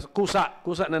yun.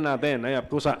 Kusa na natin. Ayap,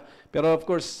 kusa. Pero of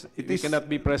course, it cannot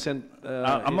be present.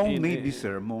 Among Navy,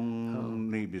 sir,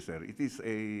 Navy, sir, it is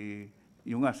a,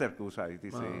 yung nga, sir, kusa, it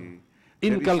is a...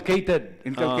 Inculcated.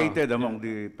 Inculcated among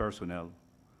the personnel.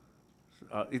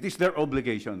 It is their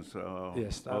obligations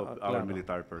Yes, of our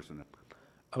military personnel.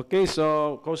 Okay,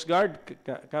 so Coast Guard,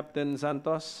 Captain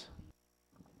Santos.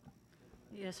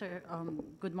 Yes, sir.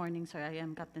 Good morning, sir. I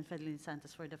am Captain Fedelin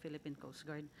Santos for the Philippine Coast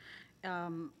Guard.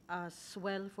 As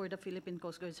well, for the Philippine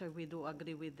Coast Guard, sir, we do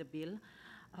agree with the bill.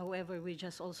 However, we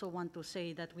just also want to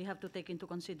say that we have to take into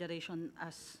consideration,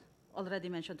 as already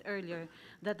mentioned earlier,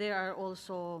 that there are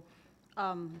also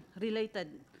related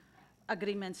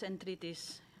agreements and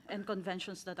treaties and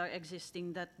conventions that are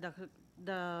existing that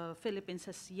the Philippines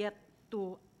has yet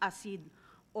to accede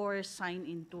or sign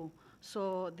into.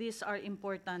 So these are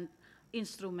important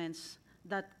instruments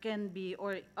that can be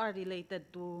or are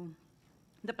related to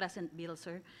the present bill,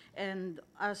 sir. And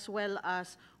as well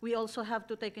as we also have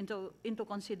to take into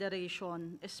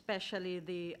consideration, especially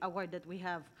the award that we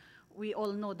have we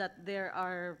all know that there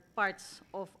are parts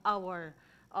of our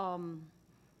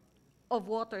of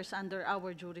waters under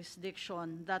our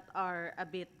jurisdiction that are a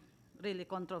bit really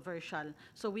controversial.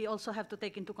 So we also have to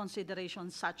take into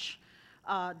consideration such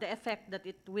the effect that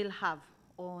it will have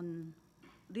on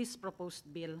this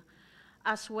proposed bill,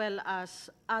 as well as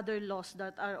other laws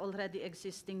that are already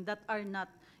existing that are not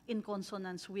in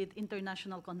consonance with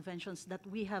international conventions that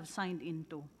we have signed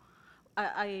into.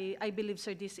 I believe,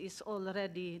 sir, this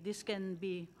can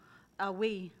be a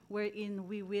way wherein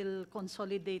we will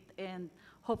consolidate and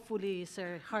hopefully,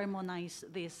 sir, harmonize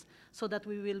this so that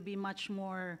we will be much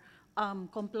more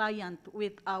compliant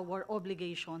with our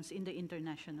obligations in the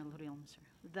international realm, sir.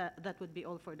 That would be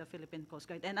all for the Philippine Coast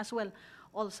Guard. And as well,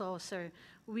 also, sir,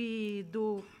 we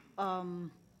do, all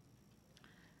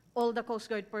the Coast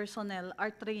Guard personnel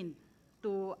are trained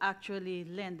to actually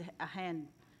lend a hand,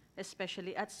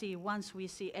 especially at sea, once we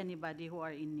see anybody who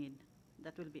are in need.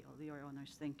 That will be all, Your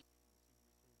Honors. Thank you.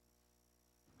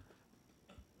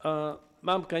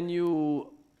 Ma'am, can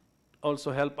you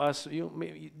also help us?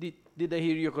 Did I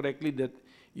hear you correctly that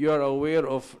you are aware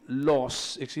of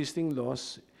laws, existing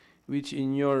laws, which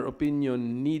in your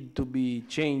opinion need to be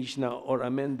changed now or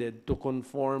amended to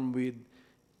conform with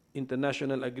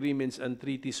international agreements and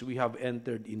treaties we have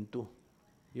entered into?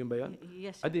 Yun ba yun?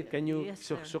 Yes, Adi, can you, yes,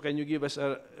 sir. so can you give us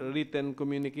a written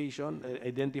communication,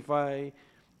 identify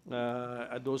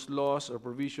those laws or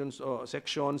provisions or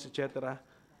sections, etc.,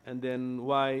 and then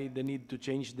why the need to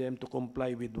change them to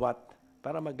comply with what?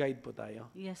 Para mag-guide po tayo.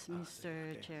 Yes,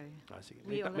 Mr. Chair. Sige.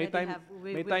 We May already time, have-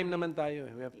 we may will time be- naman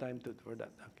tayo. We have time for that.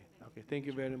 Okay. Okay. Thank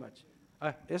you very much.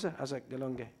 Yes, sir. Asek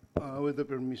Galonge. With the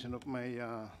permission of my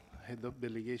head of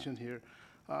delegation here,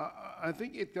 I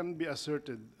think it can be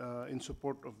asserted in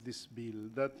support of this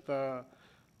bill that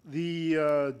the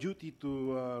duty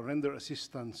to render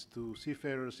assistance to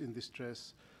seafarers in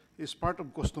distress is part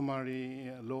of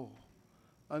customary law.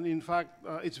 And in fact,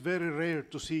 it's very rare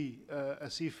to see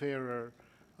a seafarer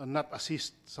not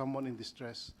assist someone in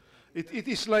distress. It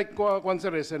is like,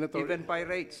 Senator. Even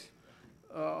pirates.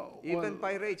 Even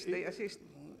pirates, they assist.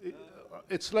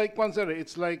 It's like,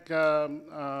 it's like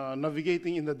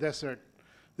navigating in the desert.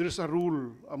 There's a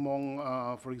rule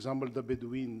among, for example, the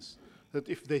Bedouins, that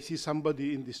if they see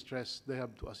somebody in distress, they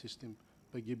have to assist him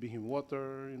by giving him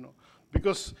water,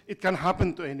 because it can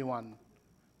happen to anyone.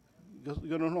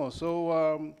 You don't know.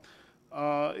 So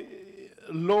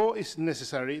law is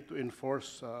necessary to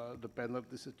enforce the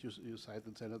penalties that you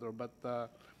cited, Senator, but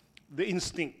the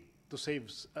instinct to save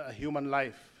a human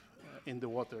life in the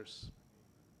waters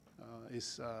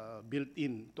is built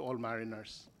in to all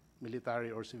mariners, military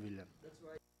or civilian. That's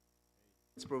why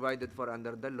it's provided for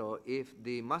under the law. If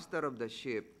the master of the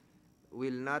ship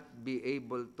will not be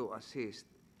able to assist,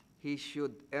 he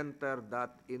should enter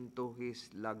that into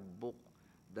his logbook,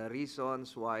 the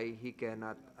reasons why he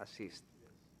cannot assist.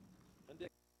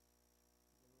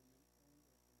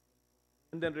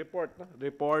 And then report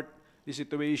the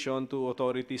situation to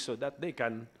authorities so that they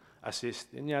can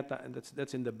assist. Yun yata, and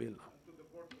that's in the bill.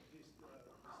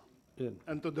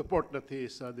 And to the port that he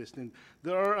is destined.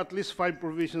 There are at least 5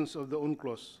 provisions of the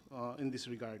UNCLOS in this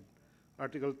regard.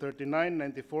 Article 39,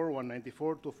 94,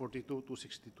 194, 242,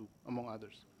 262, among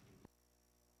others.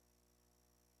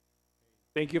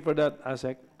 Thank you for that,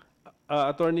 Asek.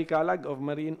 Attorney Calag of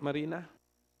Marina.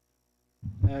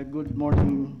 Good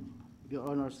morning, Your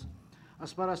Honors.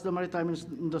 As far as the Maritime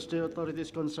Industry Authority is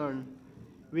concerned,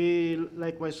 we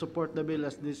likewise support the bill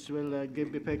as this will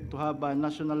give effect to have a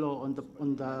national law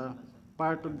on the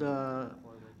part of the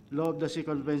law of the Sea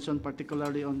Convention,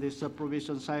 particularly on this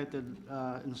provision cited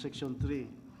in Section 3.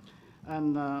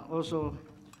 And also,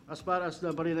 as far as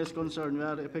the Marina is concerned, we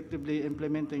are effectively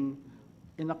implementing,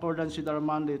 in accordance with our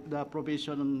mandate, the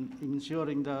provision on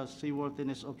ensuring the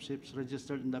seaworthiness of ships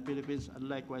registered in the Philippines, and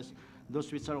likewise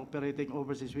those which are operating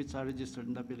overseas which are registered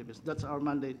in the Philippines. That's our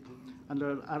mandate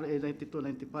under RA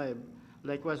 9295.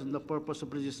 Likewise, on the purpose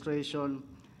of registration,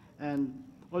 and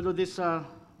although this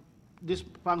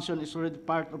function is already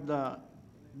part of the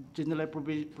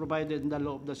generally provided in the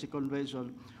law of the Sea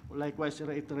Convention, likewise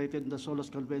reiterated in the SOLAS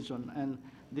Convention, and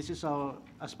this is our,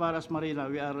 as far as Marina,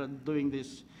 we are doing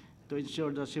this to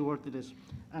ensure the seaworthiness.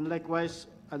 And likewise,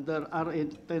 under RA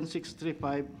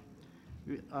 10635,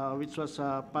 which was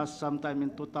passed sometime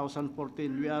in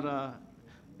 2014, we are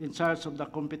in charge of the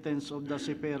competence of the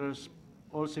seafarers,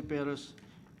 all seafarers,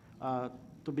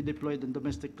 to be deployed in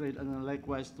domestic trade and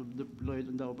likewise to be deployed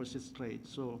in the overseas trade.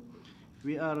 So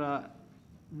we are,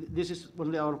 this is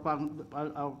only our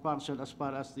function as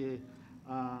far as the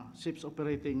ships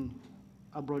operating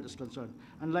abroad is concerned.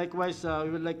 And likewise,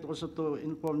 we would like also to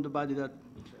inform the body that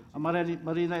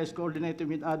Marina is coordinating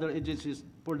with other agencies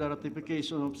for the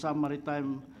ratification of some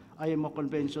maritime IMO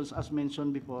conventions as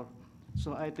mentioned before.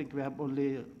 So I think we have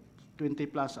only 20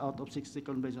 plus out of 60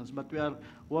 conventions, but we are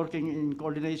working in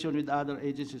coordination with other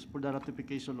agencies for the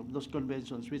ratification of those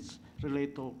conventions which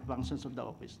relate to functions of the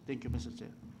office. Thank you, Mr. Chair.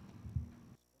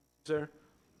 Sir,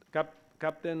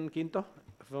 Captain Quinto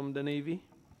from the Navy.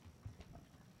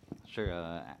 Sir,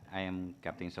 I am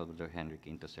Captain Salvador Henry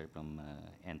Quinto, sir, from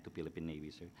N2 Philippine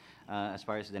Navy, sir. As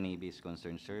far as the Navy is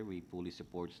concerned, sir, we fully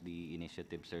support the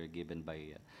initiative, sir, given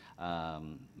by,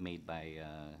 made by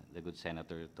the good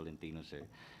Senator Tolentino, sir,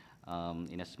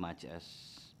 in as much as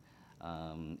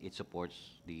it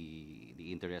supports the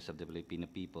interests of the Filipino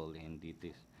people, and it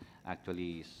is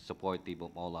actually supportive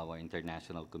of all our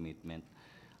international commitment.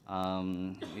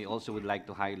 We also would like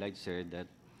to highlight, sir, that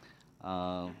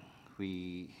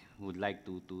we would like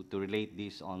to relate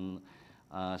this on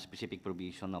specific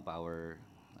provision of our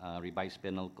revised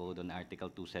penal code on Article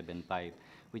 275,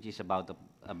 which is about the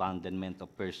abandonment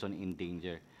of person in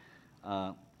danger.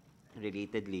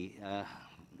 Relatedly,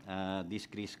 this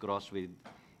crisscross with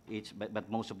each, but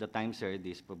most of the time, sir,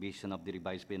 this provision of the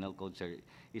revised penal code, sir,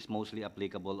 is mostly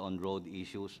applicable on road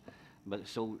issues. But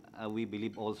so we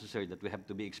believe also, sir, that we have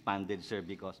to be expanded, sir,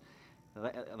 because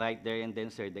right there and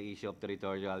then, sir, the issue of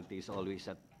territoriality is always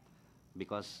at,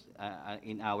 because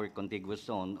in our contiguous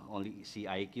zone, only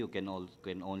CIQ can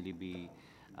only be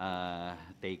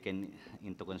taken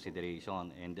into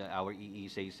consideration, and our EE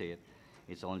says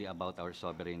it's only about our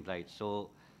sovereign rights.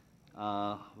 So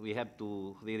we have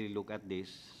to really look at this.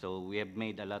 So we have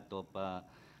made a lot of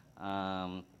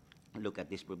look at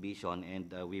this provision,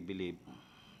 and we believe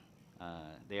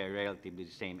they are relatively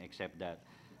the same, except that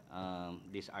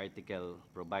this article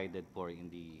provided for in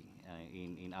the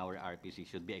in our RPC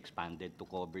should be expanded to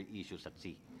cover issues at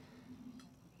sea.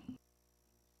 Thank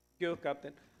you,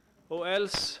 Captain. Who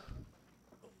else?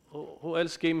 Who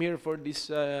else came here for this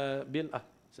bill?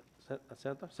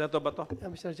 Senator Bato.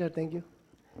 Mr. Chair, thank you.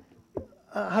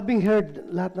 Having heard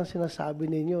lahat ng sinasabi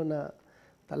ninyo na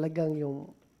talagang yung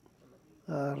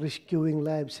rescuing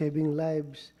lives, saving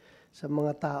lives sa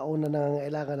mga tao na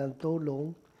nangangailangan ng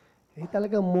tulong, eh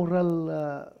talagang moral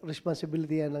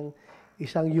responsibility yan ng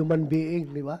isang human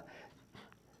being, di ba?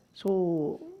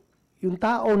 So, yung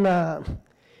tao na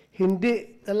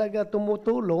hindi talaga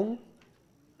tumutulong,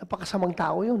 napakasamang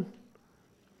tao yun.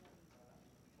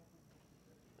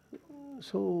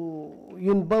 So,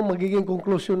 yun ba magiging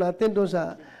conclusion natin doon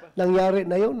sa nangyari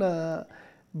na yun na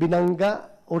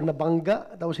binangga o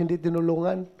nabangga tapos hindi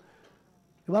tinulungan?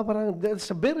 Diba? Parang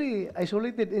that's a very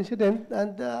isolated incident,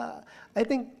 and I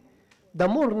think the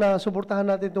more na suportahan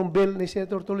natin itong bill ni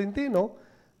Senator Tolentino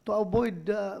to avoid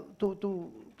to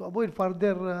avoid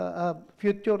further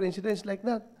future incidents like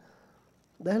that.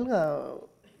 Dahil nga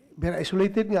very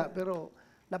isolated nga, pero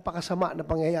napakasama na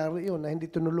pangyayari yun na hindi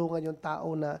tinulungan yung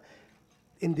tao na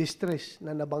in distress,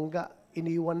 na nabangga,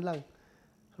 iniwan lang.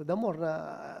 So the more na,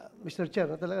 Mr. Chair,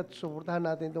 na talaga suportahan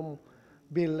natin itong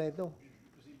bill na ito.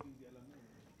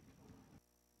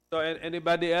 So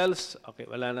anybody else? Okay,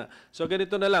 wala na. So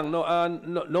ganito na lang.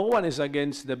 No one is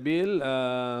against the bill.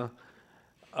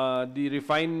 The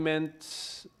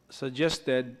refinements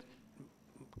suggested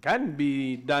can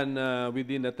be done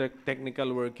within a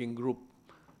technical working group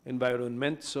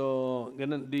environment. So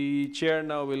the chair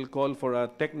now will call for a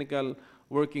technical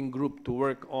working group to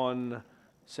work on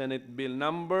Senate Bill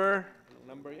number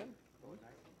yan?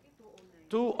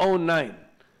 209.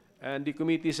 And the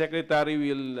committee secretary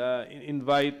will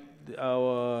invite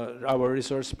our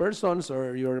resource persons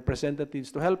or your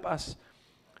representatives to help us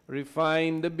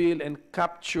refine the bill and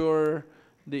capture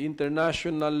the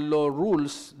international law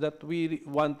rules that we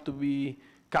want to be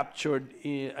captured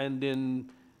and then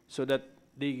so that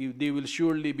they will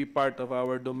surely be part of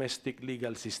our domestic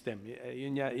legal system.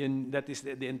 That is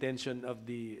the intention of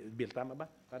the bill. Tama ba?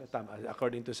 Tama,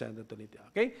 according to Senator Tolentino.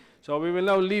 Okay? So we will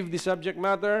now leave the subject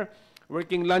matter.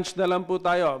 Working lunch na lang po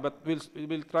tayo, but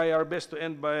we'll try our best to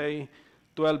end by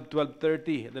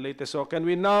 12:30 at the latest. So can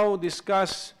we now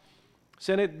discuss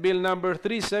Senate Bill number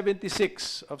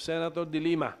 376 of Senator De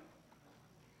Lima?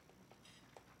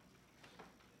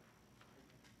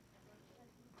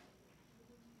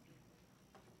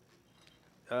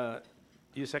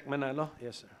 Yusek Manalo,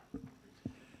 yes, sir.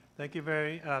 Thank you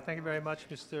very much,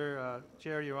 Mr.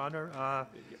 Chair, Your Honor.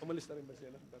 Umalis na rin ba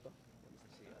siya?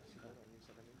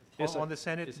 On the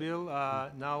Senate bill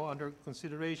now under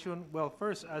consideration, well,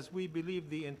 first, as we believe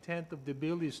the intent of the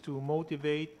bill is to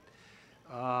motivate,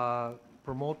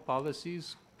 promote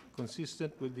policies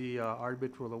consistent with the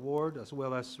arbitral award, as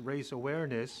well as raise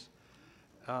awareness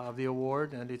of the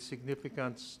award and its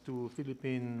significance to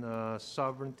Philippine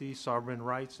sovereignty, sovereign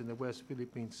rights in the West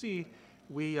Philippine Sea,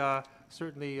 we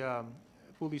certainly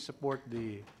fully support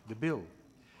the bill.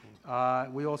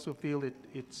 We also feel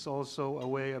it's also a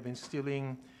way of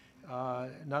instilling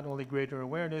not only greater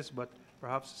awareness, but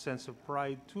perhaps a sense of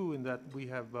pride too in that we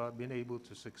have been able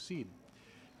to succeed.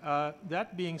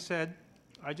 That being said,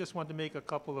 I just want to make a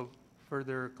couple of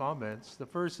further comments. The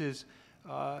first is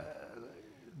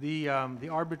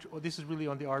this is really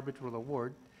on the arbitral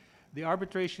award. The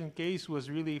arbitration case was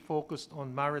really focused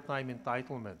on maritime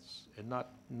entitlements and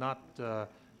not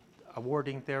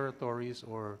awarding territories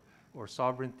or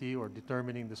sovereignty or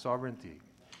determining the sovereignty.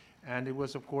 And it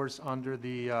was, of course, under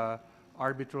the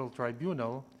arbitral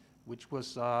tribunal, which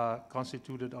was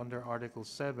constituted under Article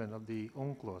 7 of the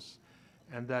UNCLOS,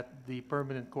 and that the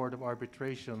Permanent Court of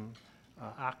Arbitration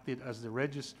acted as the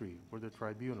registry for the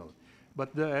tribunal.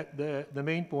 But the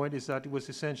main point is that it was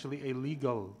essentially a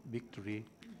legal victory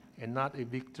and not a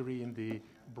victory in the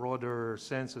broader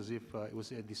sense as if it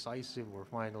was a decisive or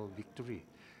final victory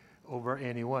over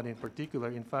anyone in particular.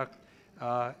 In fact,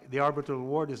 the arbitral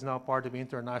award is now part of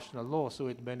international law, so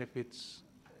it benefits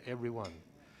everyone.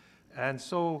 And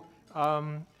so,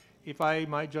 if I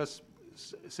might just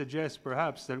suggest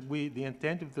perhaps that the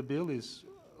intent of the bill is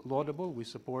laudable, we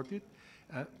support it.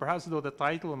 Perhaps though the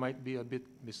title might be a bit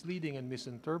misleading and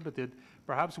misinterpreted,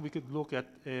 perhaps we could look at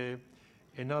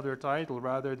another title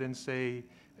rather than say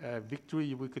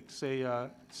victory. We could say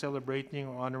celebrating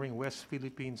or honoring West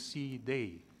Philippine Sea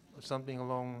Day or something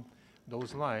along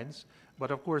those lines.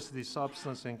 But of course, the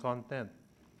substance and content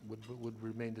would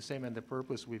remain the same, and the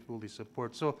purpose we fully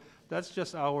support. So that's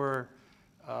just our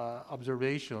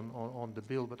observation on the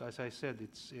bill. But as I said,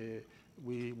 it's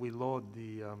we laud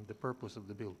the purpose of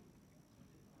the bill.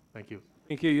 Thank you.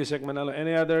 Thank you, Yusek Manalo.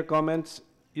 Any other comments,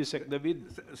 Yusek David?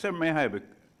 Sir, may I have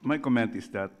my comment is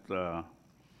that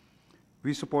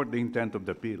we support the intent of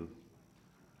the bill.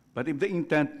 But if the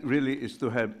intent really is to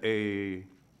have a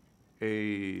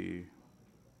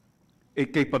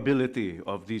capability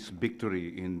of this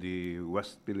victory in the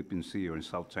West Philippine Sea or in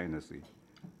South China Sea,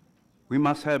 we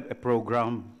must have a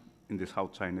program in the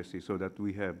South China Sea so that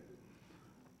we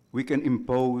can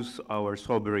impose our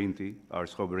sovereignty, our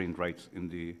sovereign rights in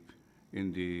the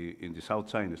South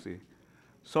China Sea.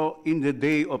 So in the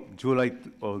day of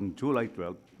on July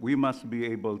 12th, we must be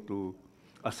able to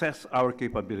assess our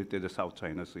capability in the South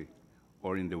China Sea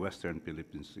or in the Western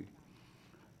Philippine Sea.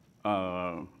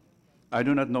 I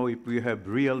do not know if we have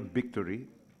real victory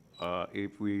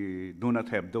if we do not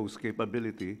have those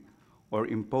capability or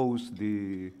impose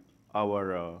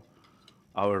our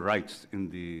rights in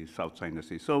the South China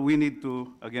Sea. So we need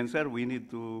to, again, sir, we need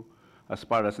to, as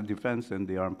far as the defense and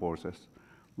the armed forces,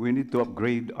 we need to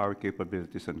upgrade our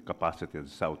capabilities and capacity in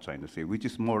the South China Sea, which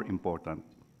is more important.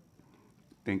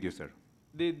 Thank you, sir.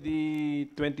 Did the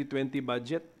 2020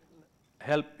 budget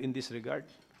help in this regard?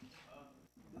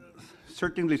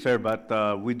 Certainly, sir, but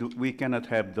we cannot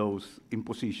have those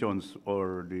impositions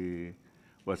or the,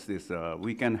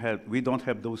 we don't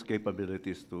have those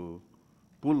capabilities to,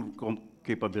 full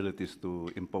capabilities to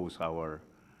impose our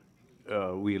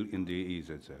will in the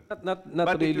EZ, sir. Not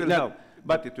But it really will now. help.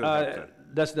 But it will help, sir.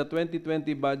 Does the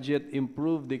 2020 budget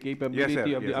improve the capability Yes,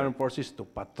 sir. of the Yes, sir. armed forces to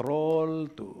patrol,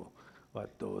 to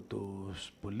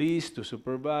police, to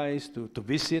supervise, to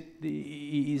visit the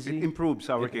EEZ? It improves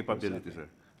our It improves, capability, okay. sir.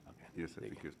 Yes, sir.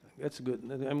 Thank you. That's good.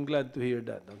 I'm glad to hear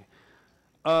that.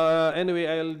 Okay. Anyway,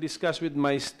 I'll discuss with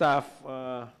my staff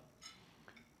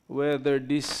whether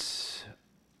this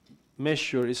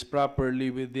measure is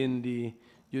properly within the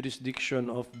jurisdiction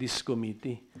of this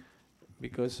committee,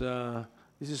 because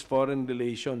this is foreign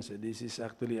relations. This is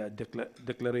actually a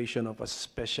declaration of a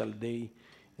special day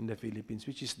in the Philippines,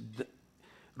 which is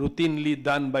routinely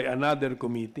done by another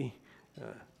committee.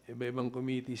 Iba-ibang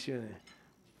committees yun eh.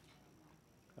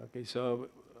 Okay, so,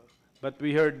 but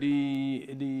we heard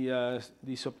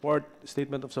the support,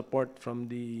 statement of support from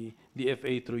the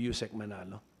DFA through Yusek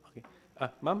Manalo. Okay.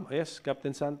 Ma'am, yes,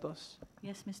 Captain Santos?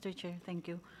 Yes, Mr. Chair, thank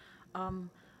you.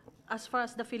 As far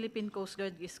as the Philippine Coast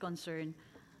Guard is concerned,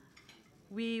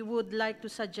 we would like to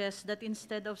suggest that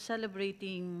instead of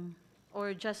celebrating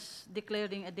or just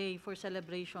declaring a day for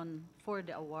celebration for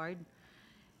the award,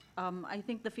 I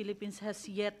think the Philippines has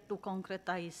yet to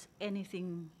concretize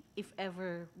anything, if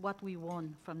ever, what we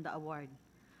won from the award.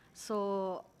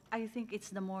 So I think it's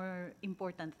the more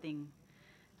important thing.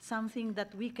 Something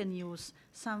that we can use,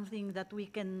 something that we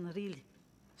can really,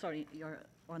 sorry, Your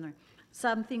Honor,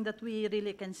 something that we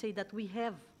really can say that we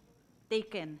have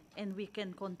taken and we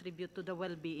can contribute to the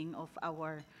well-being of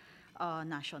our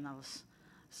nationals.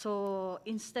 So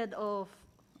instead of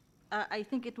I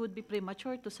think it would be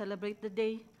premature to celebrate the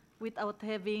day without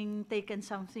having taken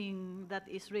something that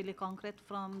is really concrete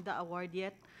from the award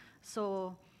yet.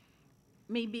 So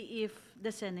maybe if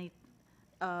the Senate,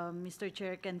 Mr.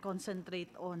 Chair, can concentrate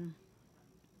on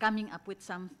coming up with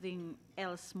something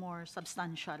else more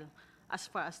substantial as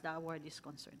far as the award is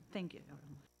concerned. Thank you, Your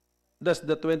Honor. Does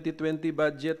the 2020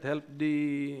 budget help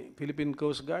the Philippine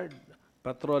Coast Guard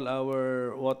patrol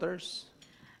our waters?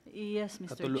 Yes,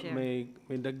 Mr. Chair. May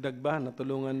dagdag ba?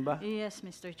 Natulungan ba? Yes,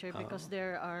 Mr. Chair, because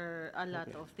there are a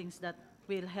lot of things that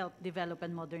will help develop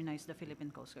and modernize the Philippine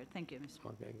Coast Guard. Thank you, Mr.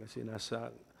 Chair. Okay, kasi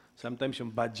sometimes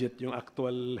yung budget yung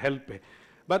actual help eh.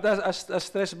 But as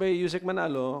stressed by Yusek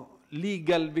Manalo,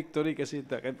 legal victory kasi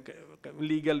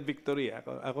legal victory.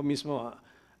 Ako mismo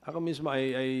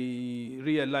I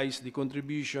realize the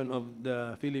contribution of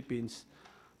the Philippines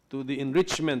to the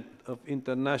enrichment of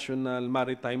international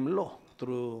maritime law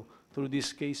through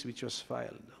this case which was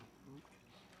filed.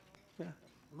 Yeah,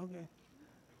 okay.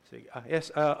 Sige.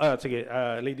 Yes, sige,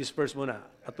 ladies first muna.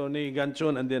 Attorney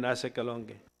Ganchon and then Asek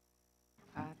Kalonge.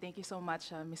 Thank you so much,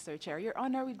 Mr. Chair. Your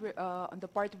Honor, on the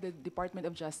part of the Department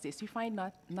of Justice, we find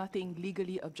nothing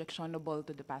legally objectionable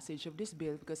to the passage of this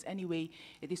bill because anyway,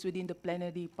 it is within the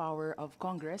plenary power of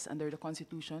Congress under the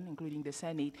Constitution, including the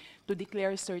Senate, to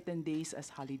declare certain days as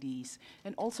holidays.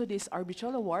 And also this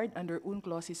arbitral award under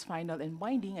UNCLOS is final and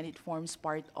binding and it forms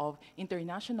part of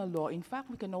international law. In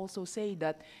fact, we can also say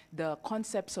that the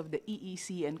concepts of the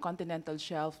EEC and continental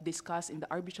shelf discussed in the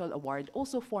arbitral award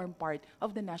also form part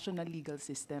of the national legal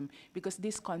system because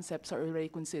these concepts are already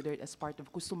considered as part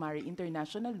of customary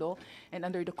international law and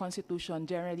under the Constitution,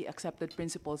 generally accepted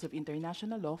principles of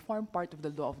international law form part of the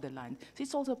law of the land. So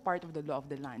it's also part of the law of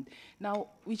the land. Now,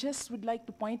 we just would like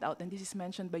to point out, and this is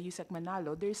mentioned by Yusek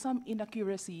Manalo, there are some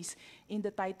inaccuracies in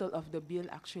the title of the bill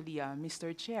actually,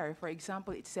 Mr. Chair. For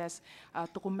example, it says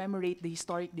to commemorate the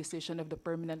historic decision of the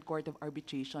Permanent Court of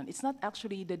Arbitration. It's not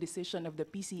actually the decision of the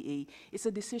PCA, it's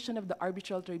a decision of the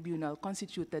arbitral tribunal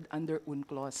constituted under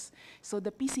UNCLOS. So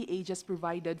the PCA just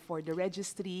provided for the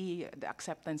registry, the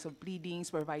acceptance of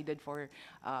pleadings, provided for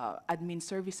admin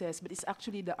services, but it's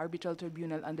actually the arbitral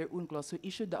tribunal under UNCLOS who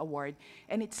issued the award.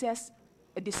 And it says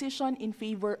a decision in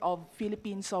favor of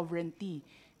Philippine sovereignty.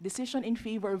 Decision in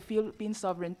favor of Philippine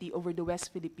sovereignty over the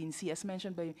West Philippine Sea. As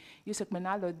mentioned by Yusek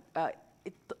Manalo,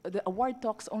 the award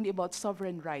talks only about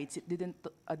sovereign rights. It didn't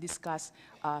discuss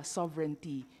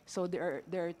sovereignty. So there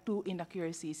are two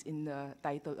inaccuracies in the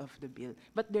title of the bill.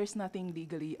 But there's nothing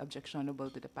legally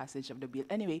objectionable to the passage of the bill.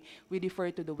 Anyway, we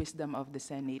defer to the wisdom of the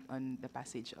Senate on the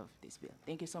passage of this bill.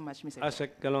 Thank you so much, Mr. Chair.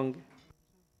 Asek Kalonge.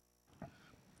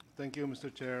 Thank you,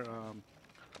 Mr. Chair.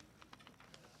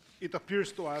 It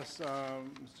appears to us,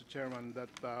 Mr. Chairman,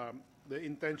 that the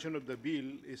intention of the bill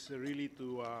is really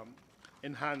to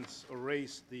enhance or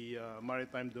raise the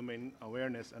maritime domain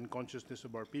awareness and consciousness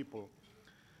of our people,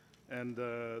 and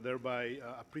thereby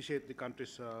appreciate the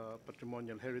country's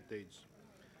patrimonial heritage.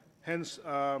 Hence,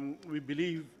 we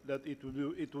believe that it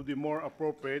would be more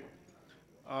appropriate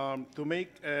to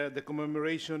make the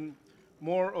commemoration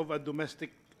more of a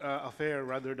domestic affair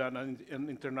rather than an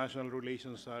international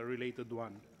relations related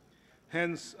one.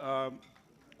 Hence,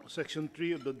 Section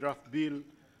 3 of the draft bill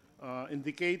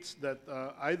indicates that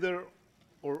either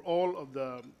or all of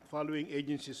the following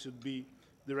agencies should be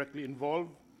directly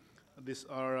involved. These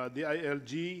are the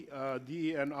ILG,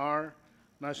 DENR,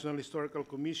 National Historical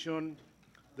Commission,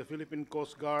 the Philippine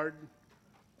Coast Guard,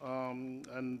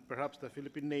 and perhaps the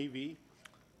Philippine Navy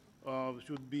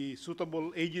should be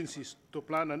suitable agencies to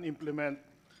plan and implement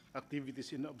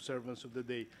activities in observance of the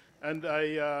day. And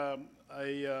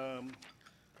I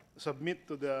submit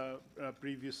to the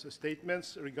previous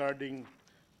statements regarding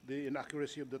the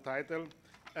inaccuracy of the title.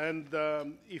 And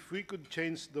if we could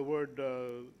change the word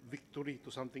victory to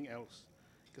something else.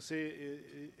 Kasi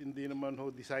hindi naman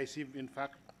ho decisive. In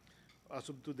fact, as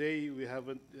of today, we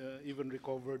haven't even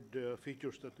recovered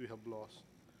features that we have lost.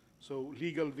 So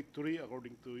legal victory,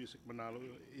 according to Yusek Manalo,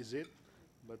 is it?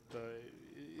 But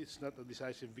it's not a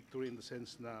decisive victory in the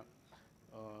sense na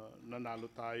nanalo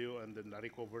tayo and then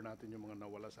na-recover natin yung mga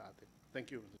nawala sa atin.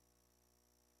 Thank you.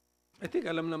 I think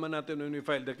alam naman natin when we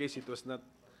filed the case, it was not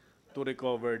to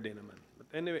recover din naman. But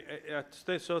anyway,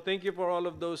 so thank you for all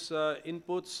of those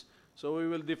inputs. So we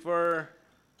will defer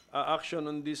action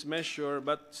on this measure,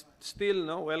 but still,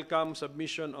 welcome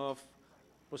submission of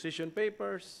position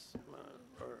papers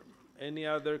or any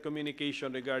other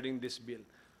communication regarding this bill.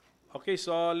 Okay,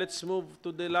 so let's move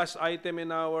to the last item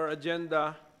in our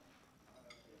agenda,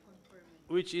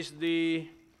 which is the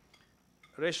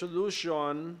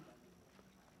resolution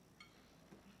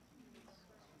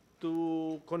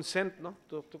to consent, no?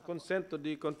 To consent to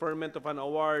the conferment of an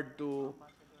award to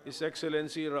His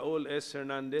Excellency Raul S.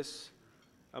 Hernandez,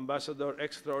 Ambassador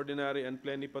Extraordinary and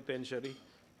Plenipotentiary,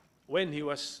 when he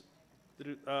was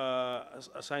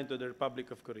assigned to the Republic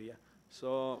of Korea.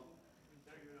 So,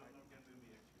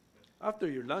 after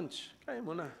your lunch, kaya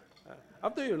mo na.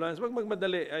 After your lunch, wag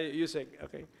magmadali, Yusek,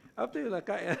 okay? After your lunch,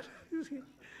 kaya.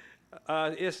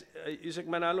 Yes, Yusek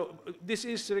Manalo, this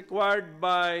is required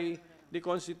by the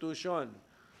Constitution.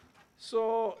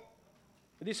 So,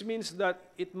 this means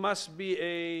that it must be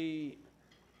a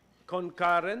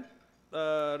concurrent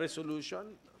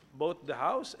resolution. Both the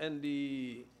House and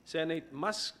the Senate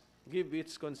must give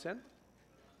its consent.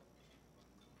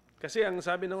 Kasi ang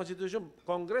sabi ng Constitution,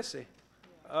 Congress eh.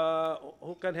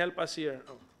 Who can help us here?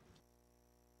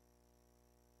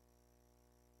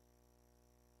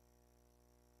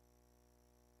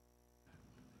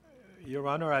 Your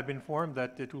Honor, I've been informed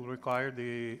that it will require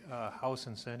the House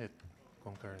and Senate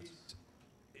concurrence.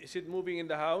 Is it moving in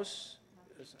the House?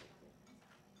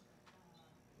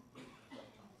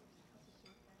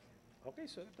 Okay,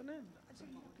 so ito na yan.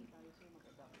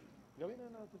 Gawin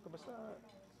na natin. Basta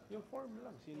yung form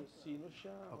lang. Sino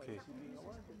siya? Okay.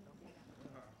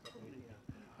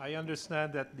 I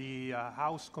understand that the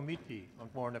House Committee on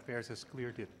Foreign Affairs has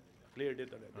cleared it. Cleared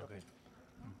it already. Okay.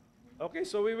 Okay,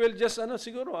 so we will just,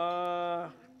 siguro,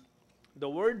 the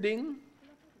wording,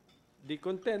 the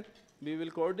content, we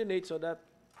will coordinate so that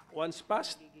once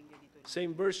passed,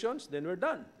 same versions, then we're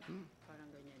done.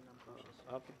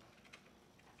 Okay.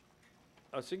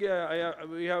 Sige,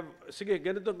 sige,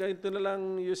 ganito na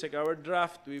lang, Yusek, our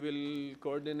draft, we will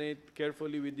coordinate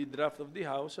carefully with the draft of the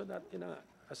House so that,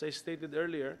 as I stated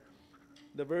earlier,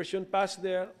 the version passed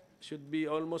there should be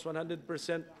almost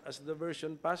 100% as the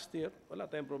version passed here. Wala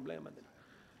tayong problema din.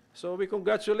 So we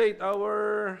congratulate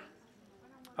our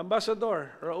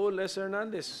Ambassador, Raul S.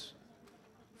 Hernandez,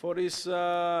 for his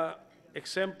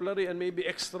exemplary and maybe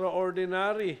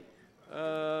extraordinary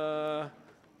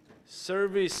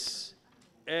service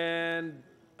and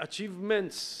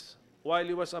achievements while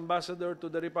he was ambassador to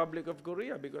the Republic of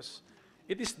Korea, because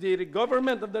it is the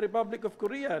government of the Republic of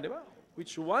Korea, di ba,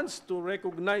 which wants to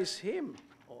recognize him.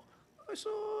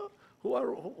 So, who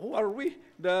are we,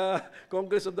 the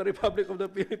Congress of the Republic of the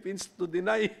Philippines, to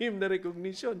deny him the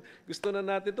recognition? Gusto na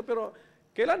natin to, pero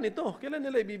kailan ito? Kailan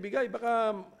nila ibibigay?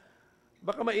 Baka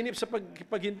mainip sa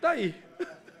paghintay.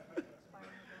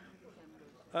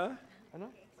 Ha? Ano?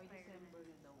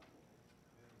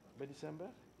 By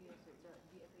December? Yes, sir. The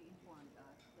DFA informed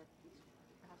us that it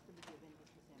has to be given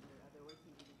this December, otherwise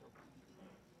hindi dito.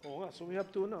 Oo nga, so we have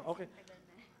to know. Okay.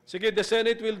 Sige, the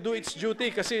Senate will do its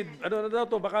duty kasi ano na daw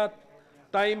to, baka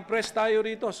time press tayo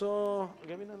rito. So,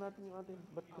 gawin na natin yung ating,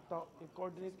 but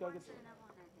coordinate ka agad.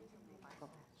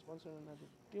 Sponsor na natin.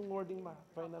 Yung wording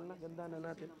final na, ganda na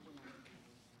natin.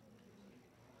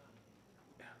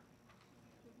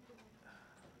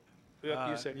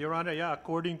 Your Honor, yeah,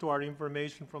 according to our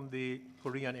information from the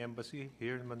Korean Embassy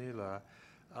here in Manila,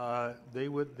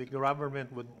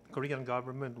 Korean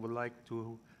government would like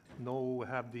to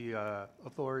have the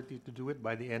authority to do it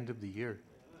by the end of the year.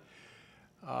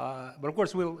 But of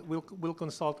course, we'll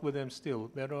consult with them still.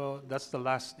 Pero that's the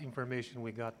last information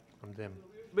we got from them.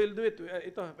 We'll do it.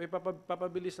 Ito,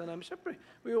 papabilis na namin. Siyempre,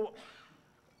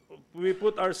 we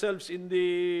put ourselves in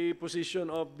the position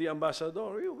of the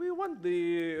ambassador. We want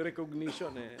the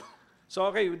recognition. So,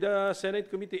 okay, the Senate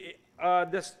committee,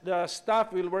 the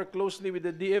staff will work closely with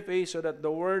the DFA so that the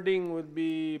wording will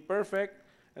be perfect.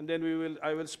 And then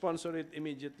I will sponsor it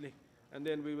immediately. And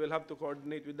then we will have to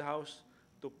coordinate with the House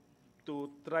to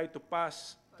try to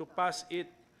pass it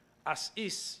as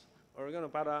is, or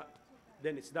para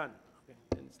then it's done. Okay,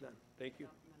 then it's done. Thank you.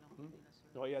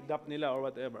 O i-adapt nila or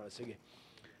whatever. Sige.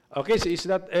 Okay, so is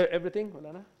that everything?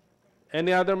 Wala na?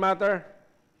 Any other matter?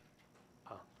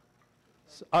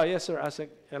 Yes, sir. Asek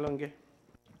Elonge.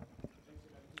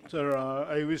 Sir,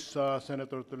 I wish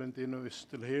Senator Tolentino is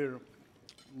still here.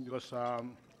 Because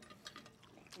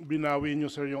binawi nyo,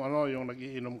 sir, yung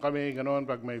nagiinom kami, gano'n,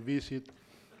 pag may visit.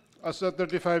 As a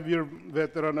 35-year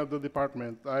veteran of the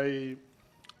department, I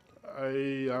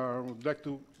would like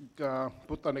to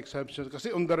put an exception.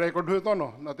 Kasi on the record ho ito,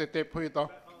 no? Natitape ho ito.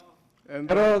 And,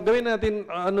 pero gawin natin,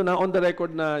 on the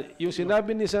record na, yung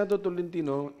sinabi ni Senator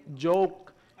Tolentino,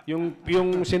 joke. Yung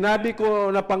sinabi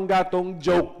ko na panggatong,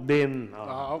 joke din.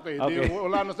 Okay.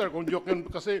 Wala na, sir, kung joke yun.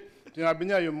 Kasi, sinabi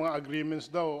niya, yung mga agreements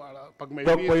daw, pag may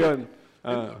joke po yun.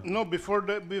 No, before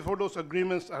those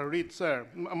agreements are reached, sir,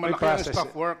 malaki ang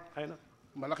staff work.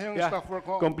 Malaki ang Yeah. staff work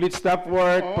ko. Complete staff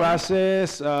work, Oo.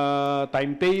 process,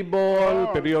 timetable,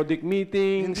 Oo. periodic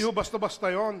meetings, Hindi ho basta-basta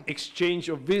yun.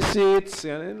 exchange of visits,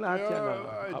 yan lahat yan.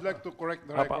 I'd like to correct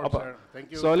the Apa, record, apa. sir. Thank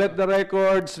you. So let the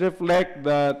records reflect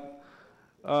that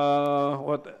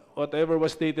whatever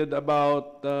was stated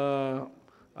about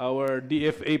our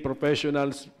DFA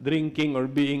professionals drinking or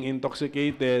being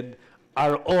intoxicated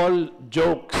are all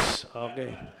jokes.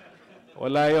 Okay.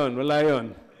 Wala yon, wala yon.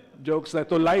 Jokes na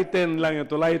to lighten lang yun,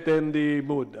 to lighten the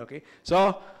mood. Okay.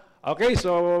 So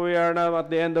we are now at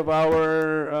the end of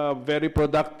our very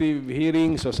productive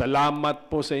hearing. So salamat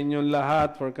po sa inyong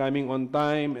lahat for coming on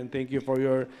time, and thank you for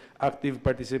your active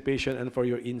participation and for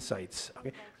your insights.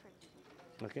 Okay.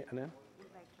 Okay, ano yan?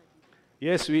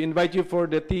 Yes, we invite you for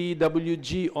the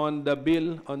TWG on the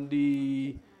bill, on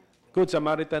the Good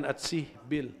Samaritan at Sea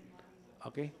bill.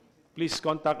 Okay? Please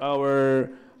contact our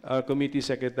committee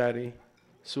secretary,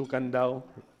 Sue Candao,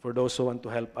 for those who want to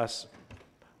help us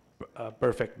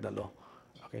perfect the law.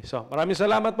 Okay, so maraming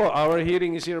salamat po. Our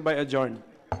hearing is hereby adjourned.